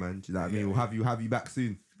problem, B, man. Do you know what I mean? We'll have you back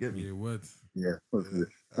soon. Get me? Yeah, word. Yeah. Hopefully.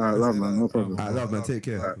 All right, love, man. No problem. I love, man. Take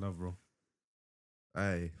care. Love, bro.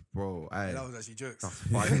 Hey, bro. Hey. That was actually jokes.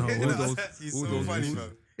 Fine. No, all That was those- actually all so those- funny, all-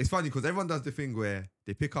 fam. It's funny because everyone does the thing where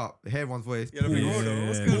they pick up, they hear everyone's voice, Yeah, they think, hold on,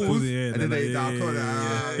 what's going on? pause, Yeah, and then they yeah, call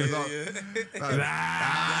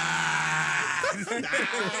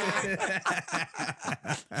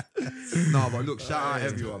No, but look, shout out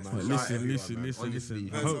everyone, man. But Shout out listen. everyone, man. Honestly, You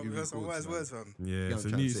I heard hope some- you you heard some record, wise man. words, fam. Yeah, what it's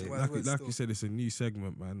I'm a new, trying to say. like Wise you words said, it's a new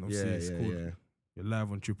segment, man. Obviously, Yeah, it's yeah, called yeah. You're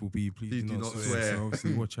live on Triple B. Please do not swear. So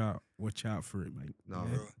obviously, watch out for it, mate. No,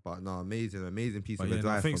 Yeah. but no, amazing piece But of yeah,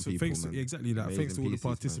 advice thanks, from people, thanks, man. exactly that. Amazing Thanks to all the pieces,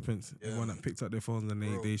 man. participants, Yeah. everyone that picked up their phones and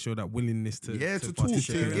Bro. they showed that willingness to Yeah, to talk, to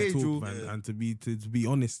participate and engage, talk, bro. man, Yeah. and to be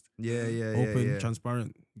honest, Yeah, open, yeah.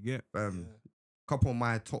 transparent. Yeah, Couple of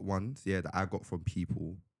my top ones, that I got from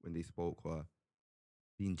people when they spoke were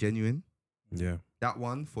being genuine. yeah. That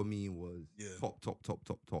one for me was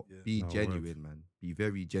top. Yeah. Be No, genuine, word. man. Be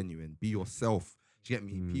very genuine. Be yourself. Do you get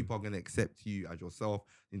me? Mm. People are gonna accept you as yourself.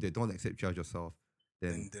 If they don't accept you as yourself,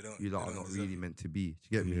 then Then they don't- you lot they are don't not deserve really it. meant to be. Do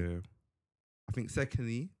you get me? Yeah. I think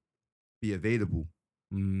secondly, be available.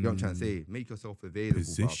 You know what I'm trying to say? Make yourself available.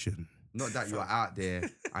 bruv. Position. Not that you're out there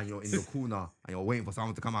and you're in the corner and you're waiting for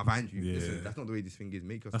someone to come and find you. Yeah. Listen, that's not the way this thing is.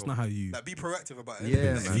 Make yourself. That's not how you. Like, be proactive about it.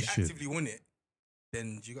 Yeah, Like, man. if you actively want it,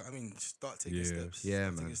 then you got. I mean, start taking Yeah. steps. Yeah,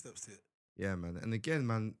 Start man. taking steps to it. Yeah, man. And again,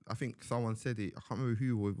 man, I think someone said it. I can't remember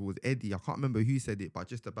who it was Eddie. I can't remember who said it, but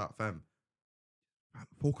just about fam.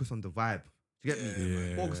 Focus on the vibe. Do you get me?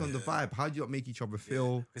 Yeah. Focus on the vibe. How do you not make each other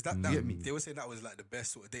feel? Because You get me? they were saying that was like the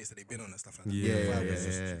best sort of dates that they've been on and stuff like that. Yeah, The yeah, vibe was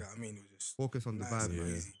just, yeah. you know what I mean, it was just Focus on the nice vibe, and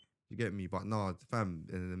man. easy. You get me? But no, fam,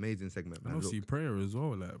 an amazing segment, And man. obviously Look. prayer as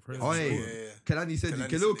well, like prayer. Oh, is yeah. important. Kelani said it. Kelani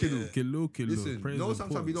Kilo, said it, kilo. yeah. Kilo. Listen, Prayer is no,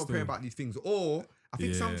 sometimes we don't important pray still. about these things. Or I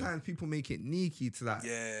think Yeah. sometimes people make it sneaky to like,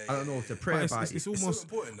 Yeah, I don't know, to pray But it's, about it's, it. it's It's almost. so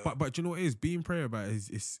important though. But do you know what it is? Being prayer about it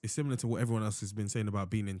is similar to what everyone else has been saying about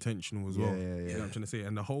being intentional as well. Yeah, yeah, You know yeah. what I'm trying to say?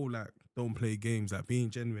 And the whole like don't play games, like being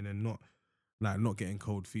genuine and not getting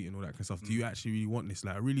cold feet and all that kind of stuff. Do you actually really want this?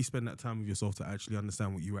 Like really spend that time with yourself to actually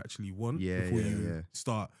understand what you actually want Yeah, before yeah, you yeah.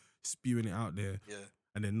 start spewing it out there Yeah.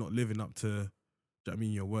 and then not living up to, do you know what I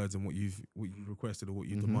mean, your words and what you've requested or what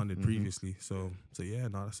you Mhm, demanded mhm. previously. So yeah,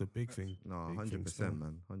 no, that's a big thing. No, Big 100%, thing still.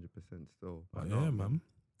 man. 100% still. But no, yeah, man.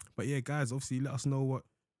 But yeah, guys, obviously let us know what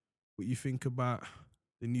you think about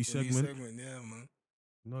the new The new segment. segment, yeah, man.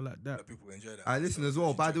 You know, like that. Let people enjoy that. I listen So, as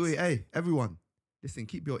well. By the way, jokes. hey, everyone, listen,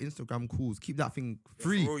 keep your Instagram calls. Keep that thing Yeah,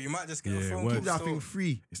 free. for real, you might just get a Yeah, phone word. call. Keep that still. thing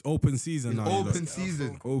free. It's open season It's now. you lot. open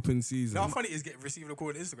season. Open season. Now, how funny it is receiving a call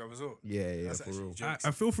on Instagram as well. Yeah, That's for actually real. jokes.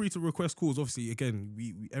 And feel free to request calls. Obviously, again,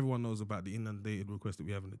 we everyone knows about the inundated requests that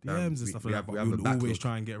we have in the DMs Yeah, and we- stuff we like have- that. we But have we a would always backlog.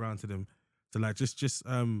 try and get around to them. So like, just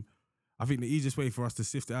I think the easiest way for us to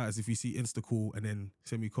sift it out is if you see Insta call and then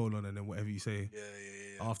semicolon and then whatever you say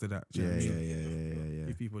Yeah. after that. Do you Yeah, know what I yeah, mean? yeah.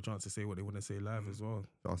 Give people a chance to say what they want to say live as well.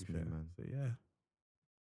 Trust to be me, fair. man. So yeah.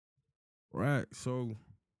 Right. So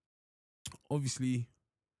obviously,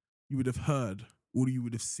 you would have heard or you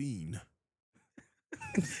would have seen.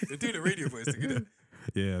 They're doing the radio voice thing, innit?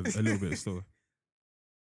 Yeah, a little bit still.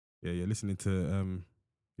 Yeah, you're listening to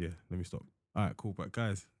yeah, let me stop. All right, cool. But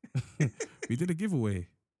guys, we did a giveaway,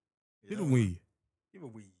 didn't Yeah, we? Give a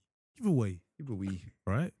wee. Giveaway, Keep a wee.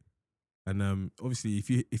 right? And obviously, if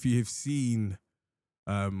you have seen,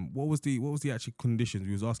 what was the actual conditions?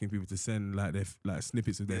 We was asking people to send like their like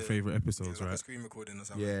snippets of their Yeah. favorite It episodes, was like right? a screen recording or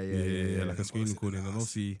something. Yeah, like a And screen posted in recording. the And house.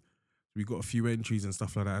 obviously, we got a few entries and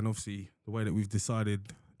stuff like that. And obviously, the way that we've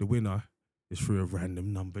decided the winner is through a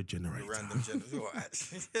random number generator. The random gender. What,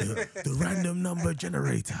 actually? The random number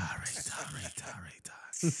generator.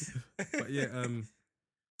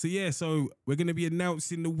 But yeah, so we're gonna be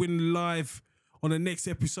announcing the win live on the next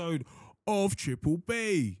episode of Triple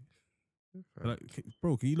B. Like,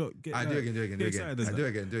 bro, can you look get? I do again. get excited as I that?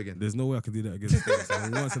 do again. There's no way I can do that again. So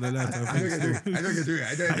once in a lifetime. I do again.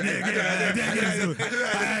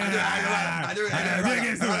 I do again.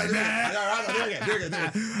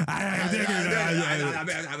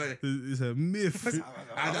 It's a myth.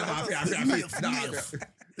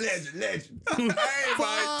 Legend. Hey, fam,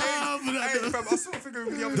 I saw a figure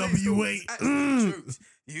the other day. W8. Actually, jokes.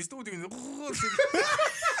 You're still doing the.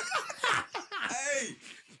 Hey,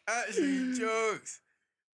 actually, jokes.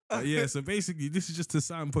 Yeah, so basically, this is just a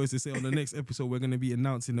signpost to say on the next episode we're going to be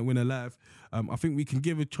announcing the winner live. I think we can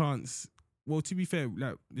give a chance. Well, to be fair,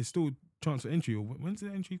 like there's still chance for entry. Or when's the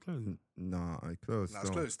entry closed? Nah, I closed. Nah, it's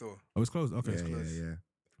closed still. Oh, it's closed. Okay, Yeah, it's closed. yeah.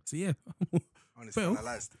 So yeah, Honestly, well,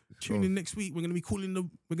 finalized. tune in next week. We're gonna be calling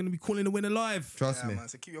the winner live. Trust Yeah, me. man.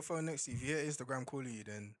 So keep your phone next to you. If you hear Instagram calling you,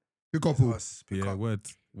 then Pick it's up. us. Pick Yeah, up. word.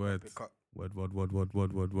 Pick up. Word.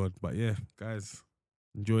 But yeah, guys,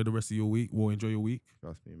 enjoy the rest of your week. Well, enjoy your week,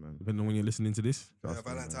 Trust me, man. depending on when you're listening to this. Trust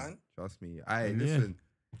me, man. Valentine. Trust me. Aye, And yeah, listen.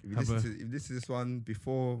 If have this is this one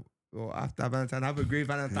before or after Valentine, have a great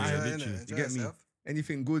Valentine. Yeah, Enjoy, literally. innit? You Enjoy get me? yourself.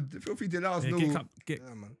 Anything good? Feel free to let us Yeah, know. Yeah,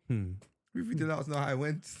 man. Feel free to let us know how it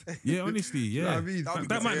went. Yeah, honestly, You know what yeah. I mean? That'll be That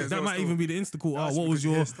good to might hear as that well might still. even be the Insta call. That's What good was to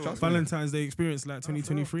hear your still. Trust me. Valentine's Day experience like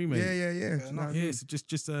 2023, mate? Yeah. You know what I Yeah, mean? it's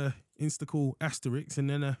just a Insta call asterisk, and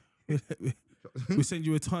then we'll send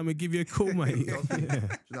you a time and give you a call, mate. Do you know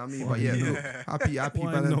what I mean? But yeah, not? look, happy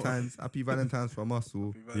Why not? Valentine's. Happy Valentine's from us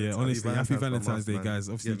all. Yeah, honestly, happy Valentine's from Valentine's us, Day, man. guys.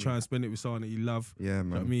 Obviously, Get me? try and spend it with someone that you love. Yeah, You know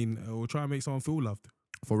what I man. mean, or try and make someone feel loved.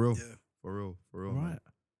 For real. Yeah. For real. Right. Man.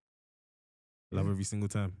 Love every single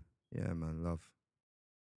time. Yeah, man. Love.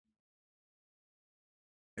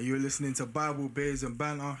 And you're listening to Bible Babes and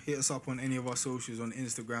Banter. Hit us up on any of our socials on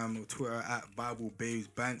Instagram or Twitter at Bible Babes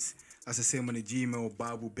Bants. That's the same on the Gmail,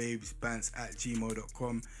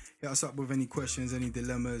 BibleBabesBants@gmail.com. Hit us up with any questions, any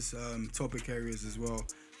dilemmas, topic areas as well.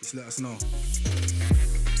 Just let us know.